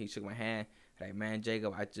 Mick, he shook my hand. Like, man,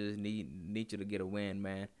 Jacob, I just need you to get a win,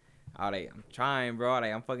 man. I'm trying, bro.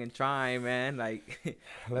 Like, I'm fucking trying, man. Like,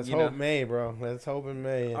 Let's you hope know. May, bro. Let's hope in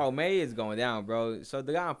May. Oh, May is going down, bro. So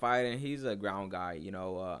the guy I'm fighting, he's a ground guy.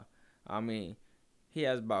 I mean, he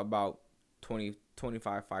has about 20,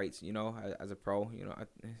 25 fights. As a pro. His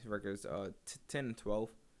record's 10 and 12.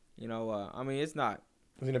 I mean, it's not.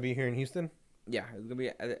 Is it gonna be here in Houston? Yeah, it's gonna be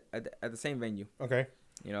at the same venue. Okay.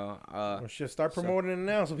 Well, shit, start promoting it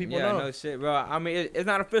now so people know. Yeah, no shit, bro. I mean, it's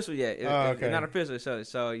not official yet. Okay. It's not official. So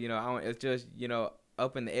it's just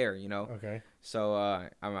up in the air. Okay. So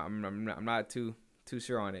I'm not too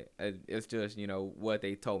sure on it. It's just what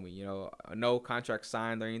they told me. No contract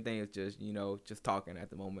signed or anything. It's just talking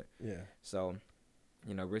at the moment. Yeah. So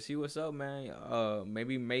we'll see what's up, man.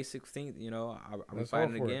 Maybe May 16th. I'll be Let's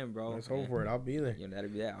fighting hope for again, it. bro. Let's hope for it. I'll be there. That'll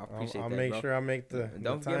be that. I appreciate I'll that, make bro. sure I make the.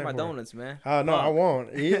 Don't the forget time my for it. donuts, man. Oh no, I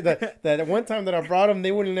won't. That one time that I brought them,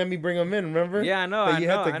 they wouldn't let me bring them in. Remember? Yeah, I know. That you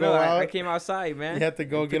had to go out. I came outside, man. You had to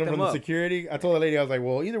go and get pick them from the up. security. I told the lady, I was like,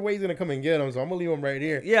 well, either way, he's gonna come and get them, so I'm gonna leave them right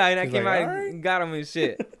here. Yeah, and I She's came like, out "All and got them and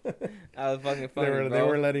shit. That was fucking funny, They bro.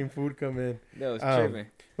 were letting food come in. That was tripping.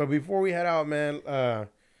 But before we head out, man,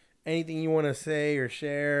 anything you want to say or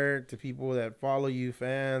share to people that follow you,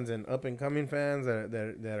 fans and up and coming fans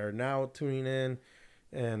that are now tuning in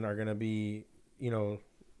and are gonna be,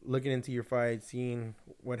 looking into your fight, seeing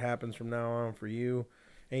what happens from now on for you.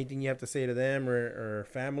 Anything you have to say to them or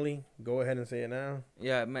family, go ahead and say it now.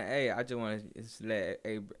 Yeah, man. Hey, I just want to let.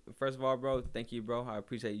 Hey, first of all, bro, thank you, bro. I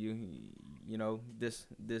appreciate you. This.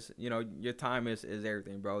 Your time is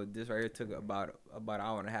everything, bro. This right here took about an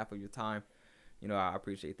hour and a half of your time. I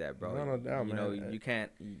appreciate that, bro. No doubt, man. You can't,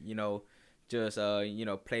 just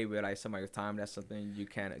play with like somebody's time. That's something you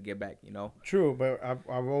can't get back. True, but I've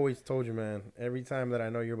always told you, man. Every time that I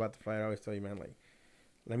know you're about to fight, I always tell you, man, like,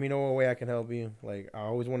 let me know what way I can help you. Like, I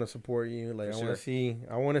always want to support you. Like, I want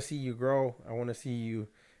to see you grow. I want to see you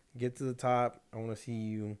get to the top. I want to see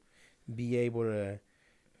you be able to,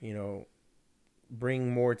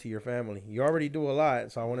 bring more to your family. You already do a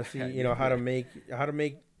lot, so I want to see, how to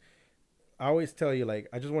make. I always tell you, like,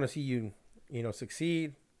 I just want to see you,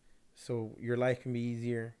 succeed, so your life can be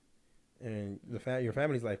easier, and your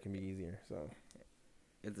family's life can be easier. So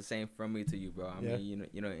it's the same from me to you, bro. I mean,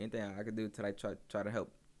 anything I could do to like try to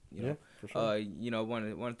help. Yeah, for sure. Want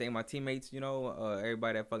to thank my teammates.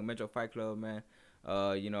 Everybody at fucking Metro Fight Club, man.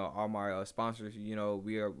 All my sponsors.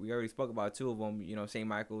 We already spoke about two of them. St.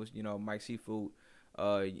 Michael's. Mike Seafood.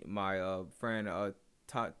 My friend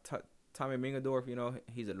Tommy Mingadorf,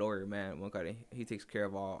 he's a lawyer, man. He takes care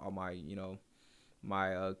of all my,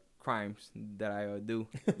 my crimes that I do.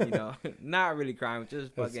 Not really crimes,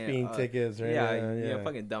 just fucking speeding tickets, right? Yeah,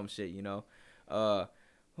 fucking dumb shit. Who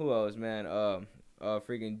else, man?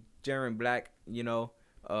 Freaking Jaron Black,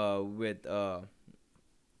 with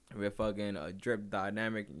fucking Drip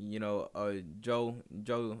Dynamic, Joe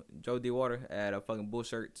DeWater at fucking Bull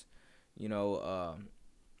Shirts, who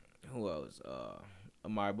else?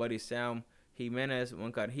 My buddy Sam Jimenez,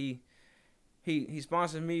 he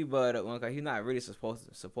sponsors me, but he's not really supposed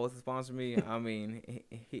to sponsor me. I mean,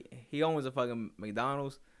 he owns a fucking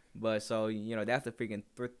McDonald's, but so that's the freaking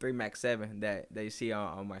 3 Max 7 that you see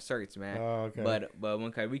on my shirts, man. Oh, okay. But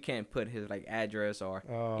we can't put his like address or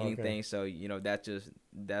anything, okay. So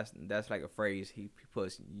that's like a phrase he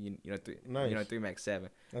puts 3 Max 7.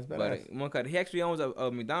 That's badass. But he actually owns a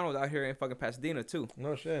McDonald's out here in fucking Pasadena too.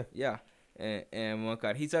 No shit. Yeah. And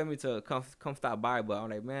he told me to come stop by, but I'm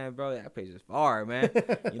like, man, bro, that place is far, man.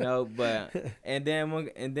 But and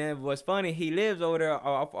then what's funny, he lives over there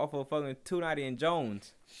off of fucking 290 and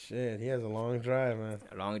Jones. Shit, he has a long drive, man.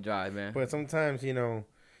 A long drive, man. But sometimes,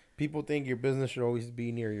 people think your business should always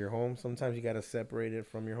be near your home. Sometimes you got to separate it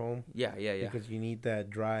from your home. Yeah. Because you need that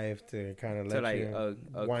drive to kind of let you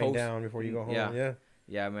a wind coast. down before you go home.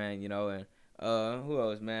 Yeah, man. And who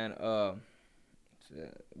else, man?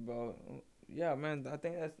 Bro, yeah, man. I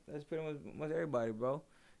think that's pretty much everybody, bro.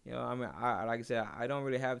 I mean, I like I said, I don't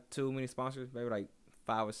really have too many sponsors. Maybe like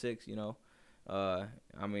 5 or 6.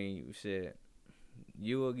 I mean, shit.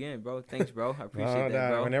 You again, bro. Thanks, bro. I appreciate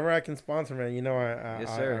that, bro. Whenever I can sponsor, man,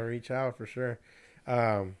 I reach out for sure.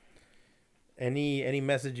 Any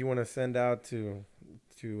message you want to send out to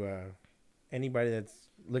anybody that's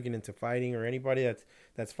looking into fighting, or anybody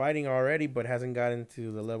that's fighting already but hasn't gotten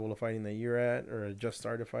to the level of fighting that you're at, or just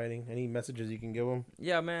started fighting? Any messages you can give them?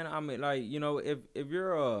 Yeah, man. I mean, like, if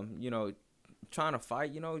you're trying to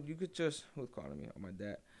fight, you could just, who's calling me? Oh, my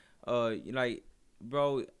dad. Like,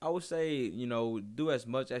 bro, I would say, do as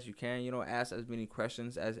much as you can, ask as many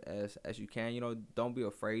questions as you can, don't be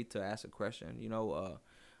afraid to ask a question.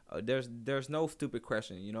 There's no stupid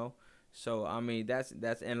question, So I mean, that's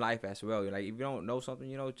in life as well. Like if you don't know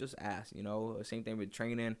something, just ask. Same thing with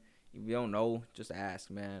training. If you don't know, just ask,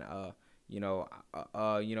 man. I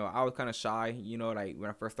was kind of shy. Like when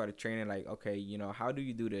I first started training, like okay, how do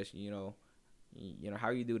you do this? How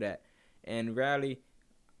you do that? And rarely,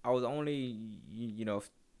 I was only,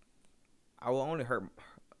 I will only hurt,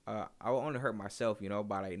 I will only hurt myself,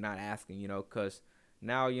 by like not asking, cause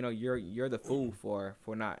now you're the fool for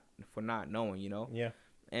not knowing. Yeah.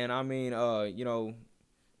 And I mean,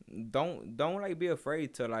 don't like be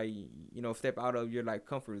afraid to like step out of your like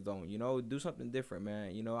comfort zone. Do something different,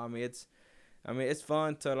 man. It's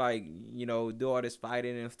fun to like do all this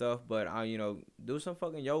fighting and stuff, but do some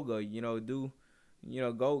fucking yoga.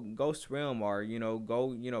 Go swim or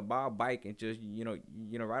go buy a bike and just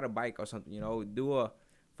ride a bike or something. Do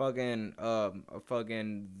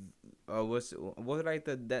what's it like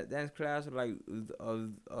that dance class like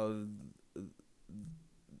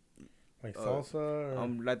Like salsa or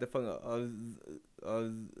like the fucking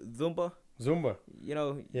Zumba. Zumba.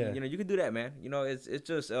 Yeah. You can do that, man. It's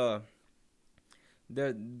just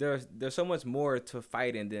there's so much more to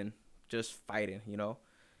fighting than just fighting,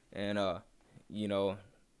 and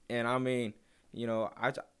and I mean,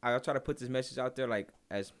 I try to put this message out there like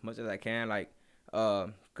as much as I can, like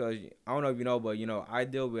cause I don't know if you know, but I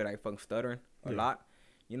deal with like fucking stuttering a lot,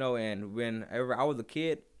 and whenever I was a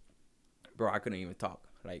kid, bro, I couldn't even talk,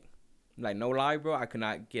 like no lie, bro, I could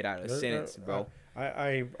not get out a sentence, bro.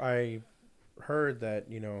 I heard that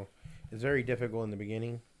it's very difficult in the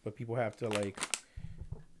beginning, but people have to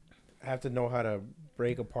know how to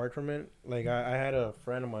break apart from it. Like I had a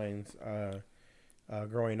friend of mine's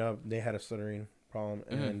growing up, they had a stuttering problem,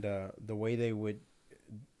 and the way they would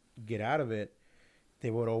get out of it,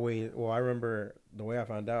 they would always. Well, I remember the way I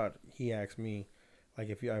found out. He asked me, like,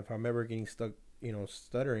 if I'm ever getting stuck,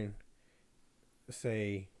 stuttering,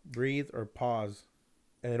 say breathe or pause,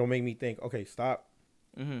 and it'll make me think, okay, stop,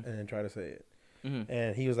 and then try to say it.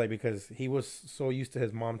 And he was like, because he was so used to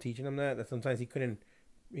his mom teaching him that sometimes he couldn't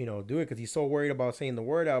do it because he's so worried about saying the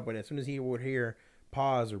word out, but as soon as he would hear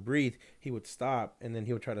pause or breathe, he would stop, and then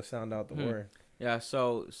he would try to sound out the word. Yeah,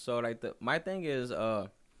 so like my thing is I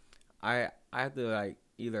have to like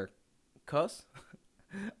either cuss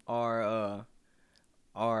or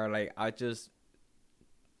like I just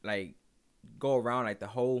like go around like the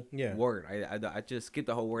whole word. I just skip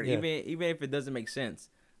the whole word, even if it doesn't make sense.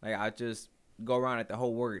 Like I just go around like the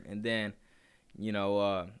whole word, and then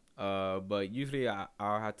but usually I'll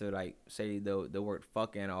have to like say the word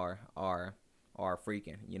fucking or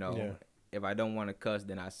freaking. If I don't want to cuss,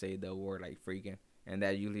 then I say the word like freaking, and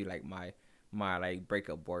that usually like my like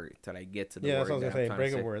breakup word to like get to the word. That's what I was gonna say.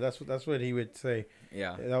 Breakup word. That's what he would say.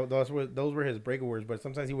 Yeah. Those were his breakup words. But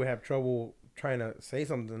sometimes he would have trouble trying to say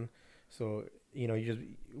something. So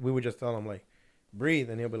we would just tell him like, breathe,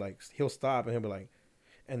 and he'll stop, and he'll be like,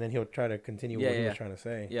 and then he'll try to continue what he was trying to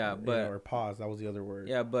say. Yeah, but or pause. That was the other word.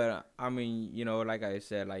 Yeah, but I mean, like I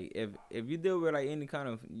said, like if you deal with like any kind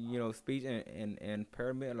of speech and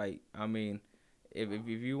impairment, like I mean, if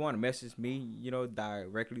you want to message me,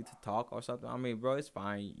 directly to talk or something, I mean, bro, it's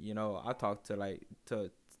fine. I talk to like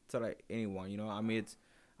to like anyone.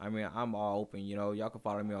 I'm all open. Y'all can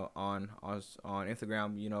follow me on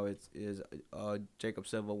Instagram. It's Jacob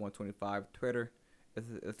Silva 125. Twitter,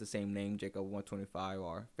 it's the same name, Jacob 125,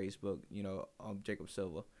 or Facebook, Jacob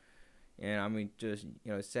Silva. And I mean, just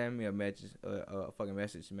send me a message, a fucking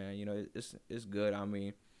message, man. It's good. I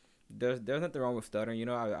mean, there's nothing wrong with stuttering.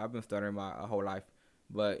 I've been stuttering my whole life,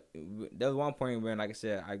 but there was one point when, like I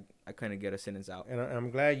said, I couldn't get a sentence out. And I'm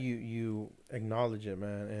glad you acknowledge it,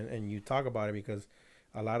 man, and you talk about it, because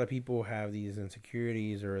a lot of people have these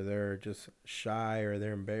insecurities, or they're just shy, or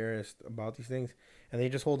they're embarrassed about these things, and they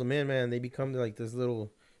just hold them in, man. They become like this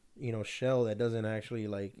little, shell that doesn't actually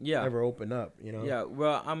ever open up, Yeah,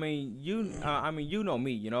 well, I mean, you know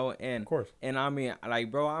me, and of course, and I mean,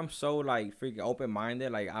 like, bro, I'm so like freaking open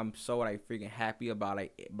minded, like I'm so like freaking happy about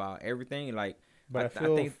everything, like. But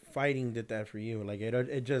I think fighting did that for you. Like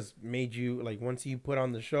it just made you, like, once you put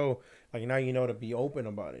on the show, like now to be open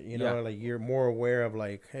about it. Like you're more aware of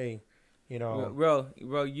like, hey, Bro,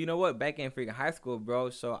 you know what? Back in freaking high school, bro.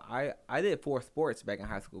 So I did 4 sports back in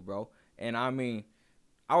high school, bro. And I mean,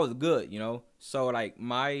 I was good, So like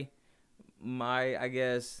my I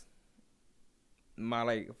guess my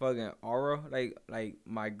like fucking aura, like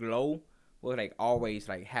my glow was like always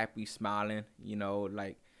like happy, smiling,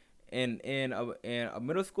 like. In a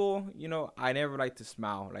middle school, I never liked to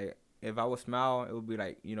smile. Like if I would smile, it would be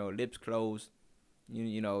like lips closed,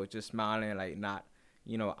 just smiling, like not,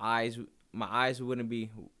 eyes. My eyes wouldn't be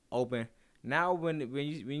open. Now when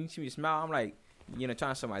you see me smile, I'm like, trying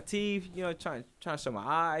to show my teeth, trying to show my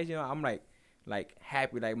eyes, I'm like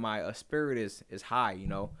happy, like my spirit is high,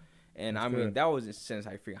 And That's I mean good. that was since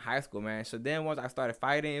like freaking high school, man. So then once I started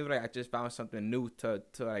fighting, it was like I just found something new to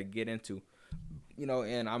like get into,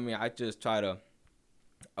 And I mean I just try to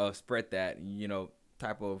spread that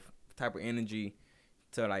type of energy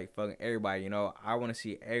to like fucking everybody. I want to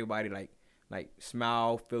see everybody like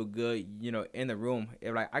smile, feel good, in the room.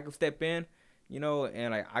 If like I could step in,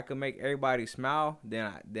 and like I could make everybody smile,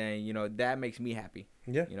 then that makes me happy.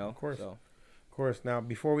 Yeah, Of course. So Of course. Now,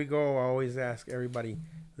 before we go, I always ask everybody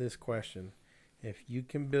this question: if you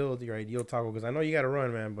can build your ideal taco, because I know you got to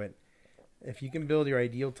run, man, but if you can build your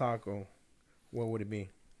ideal taco, what would it be?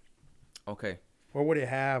 okay, What would it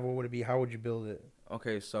have? What would it be? How would you build it?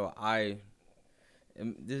 okay. So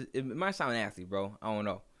it might sound nasty, bro. I don't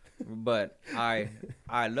know, but I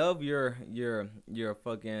love your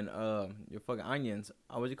fucking onions.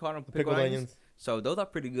 What you call them? Pickled onions. So those are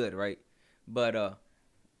pretty good, right? But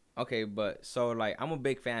okay, but so like I'm a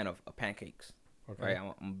big fan of pancakes, Okay. right?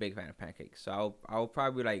 I'm a big fan of pancakes. So I'll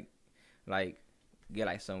probably like get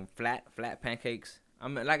like some flat pancakes. I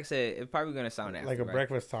mean, like I said, it's probably gonna sound nasty, Like a right?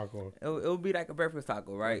 breakfast taco. It'll be like a breakfast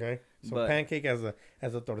taco, right? Okay. So But- pancake as a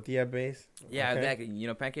tortilla base. Yeah, Okay.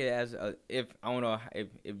 exactly. Pancake as if I don't know if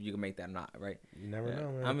you can make that or not, right? You never Yeah.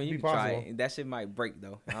 know, man. I mean, It you could can be try possible. it. That shit might break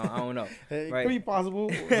though. I don't know. It Right. could be possible.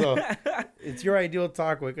 So it's your ideal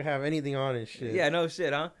taco. It could have anything on it. Shit. Yeah, no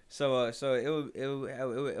shit, huh? So it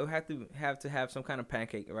would have to have some kind of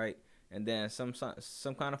pancake, right? And then some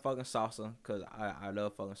kind of fucking salsa, cause I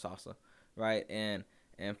love fucking salsa, right? And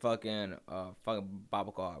fucking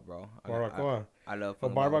barbacoa, bro. Barbacoa. I love A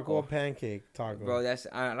fucking barbacoa pancake taco. Bro, that's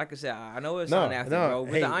like I said. I know it No, sounds nasty, no, bro.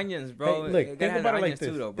 With hey, the onions, bro. Hey, it look, gotta think have the about it like onions this.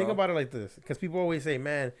 too, though, bro. Think about it like this, because people always say,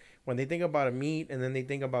 man, when they think about a meat and then they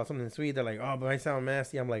think about something sweet, they're like, oh, but I sound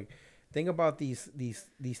nasty. I'm like, think about these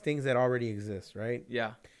things that already exist, right?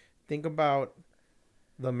 Yeah, Think about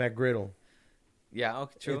the McGriddle. yeah.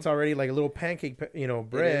 Okay, true. It's already like a little pancake,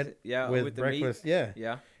 bread Yeah, with the meat. breakfast. Yeah.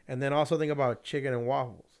 Yeah, And then also think about chicken and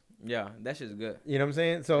waffles. yeah. That shit's good. You know what I'm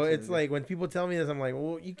saying? So That's it's really like when people tell me this, I'm like,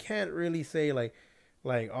 well, you can't really say like,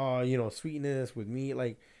 oh, sweetness with meat.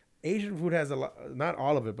 Like Asian food has a lot, not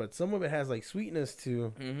all of it, but some of it has like sweetness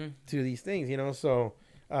to Mm-hmm. these things, So,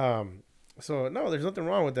 so no, there's nothing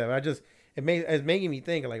wrong with that. It's making me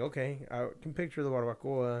think like, okay, I can picture the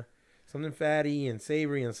barbacoa, something fatty and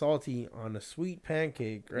savory and salty on a sweet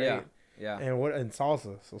pancake, right? Yeah, yeah. And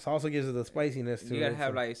salsa. So salsa gives it the spiciness to You it. gotta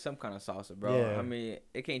have so- like some kind of salsa, bro. Yeah. I mean,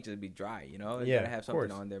 it can't just be dry, You Yeah, gotta have of something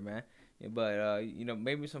course. on there, man. Yeah, but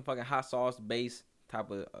maybe some fucking hot sauce base type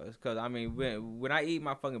of. Cause I mean, when I eat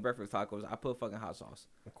my fucking breakfast tacos, I put fucking hot sauce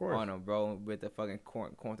of course. on them, bro, with the fucking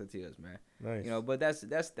corn tortillas, man. Nice. But that's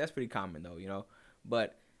pretty common though,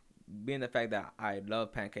 But being the fact that I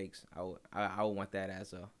love pancakes, I would want that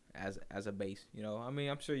as a base, I mean,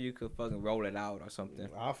 I'm sure you could fucking roll it out or something.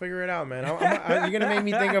 I'll figure it out, man. You're gonna make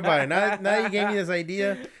me think about it. Now you gave me this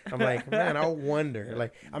idea. I'm like, man, I'll wonder.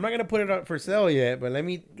 Like, I'm not gonna put it up for sale yet, but let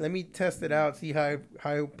me test it out, see how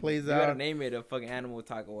it plays You out. gotta name it a fucking animal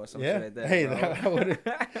taco or something Yeah. like that. Hey, bro.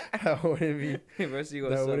 that wouldn't be Let's see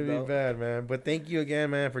what's that up, wouldn't though. be bad, man. But thank you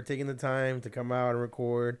again, man, for taking the time to come out and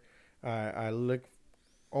record. I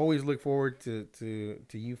always look forward to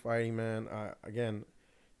you fighting, man. Again,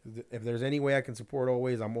 if there's any way I can support,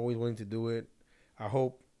 I'm always willing to do it. I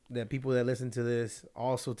hope that people that listen to this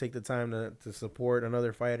also take the time to support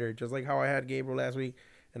another fighter, just like how I had Gabriel last week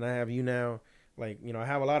and I have you now. Like, I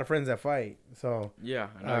have a lot of friends that fight, so Yeah,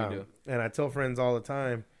 I know you do. and I tell friends all the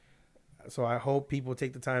time. So I hope people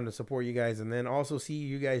take the time to support you guys, and then also see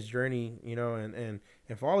you guys' journey, and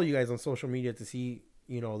follow you guys on social media to see,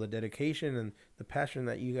 the dedication and the passion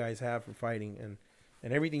that you guys have for fighting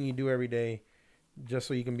and everything you do every day, just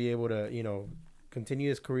so you can be able to, continue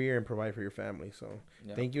this career and provide for your family. So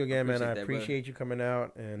Yeah. thank you again, man. I that, appreciate you coming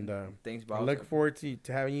out, and Thanks, I boss. look forward to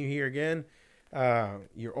having you here again.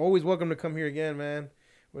 You're always welcome to come here again, man.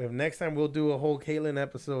 Next time we'll do a whole Caitlyn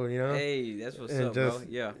episode, Hey, that's what's and up, bro. just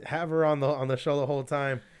Yeah. have her on the show the whole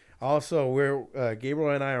time. Also, we're Gabriel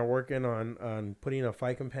and I are working on putting a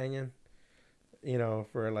fight companion,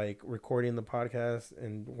 for like recording the podcast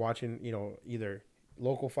and watching, either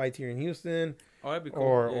local fights here in Houston Oh, that'd be cool.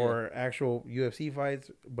 or actual UFC fights,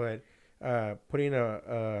 but putting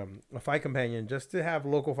a fight companion just to have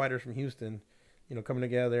local fighters from Houston, coming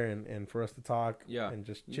together and for us to talk, Yeah. and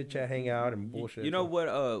just chit chat, hang out, and bullshit. You know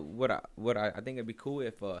So- what I think it'd be cool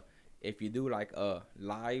if you do like a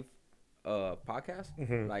live podcast,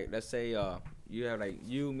 Mhm. like let's say you have like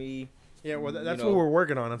you, me, Yeah, well, you that's know, what we're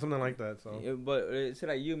working on, something like that. So, yeah, but it's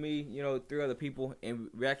like you, me, 3 other people, and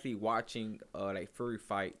we're actually watching like furry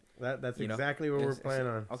fight. that's You know, exactly what we're planning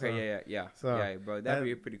on. Okay, So, yeah, bro, that'd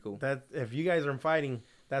be pretty cool. That if you guys are fighting,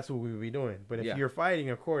 that's what we would be doing. But if Yeah. you're fighting,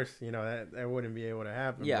 of course, that wouldn't be able to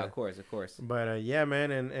happen. Yeah, but, of course. But yeah,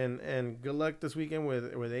 man, and good luck this weekend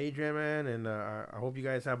with Adrian, man. And I hope you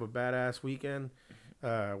guys have a badass weekend.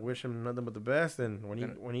 Wish him nothing but the best. And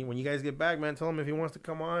when you guys get back, man, tell him if he wants to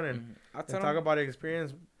come on and talk about his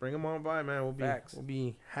experience. Bring him on by, man. We'll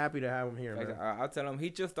be happy to have him here, man. I'll tell him he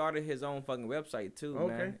just started his own fucking website too,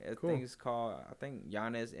 man. I cool. think it's called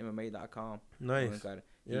YanesMMA.com. Nice.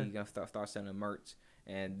 He's gonna start selling merch,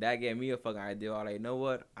 and that gave me a fucking idea. I like, you know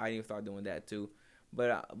what? I need to start doing that too. But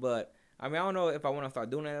I mean, I don't know if I want to start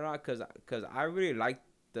doing that or not, cause I really like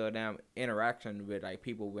the damn interaction with like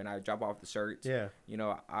people when I drop off the shirts. Yeah.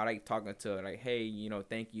 I like talking to like, hey,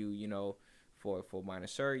 thank you, for buying a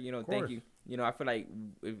shirt. Thank you. I feel like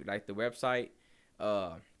if, like the website,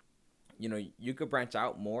 you could branch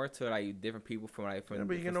out more to like different people from Yeah,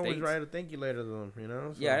 but you can always write a thank you letter to them.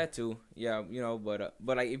 So. Yeah, that too. Yeah, but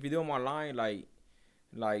like if you do them online, I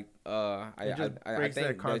breaks think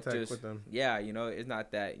that contact that just, with them. Yeah, it's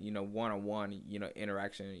not that one-on-one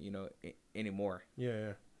interaction anymore.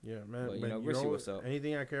 Yeah, man. But, we'll see what's up.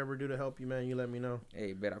 Anything I can ever do to help you, man, you let me know.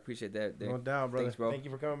 Hey, bet I appreciate that. No doubt, brother. Thanks, bro. Thank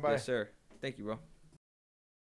you for coming by. Yes, sir. Thank you, bro.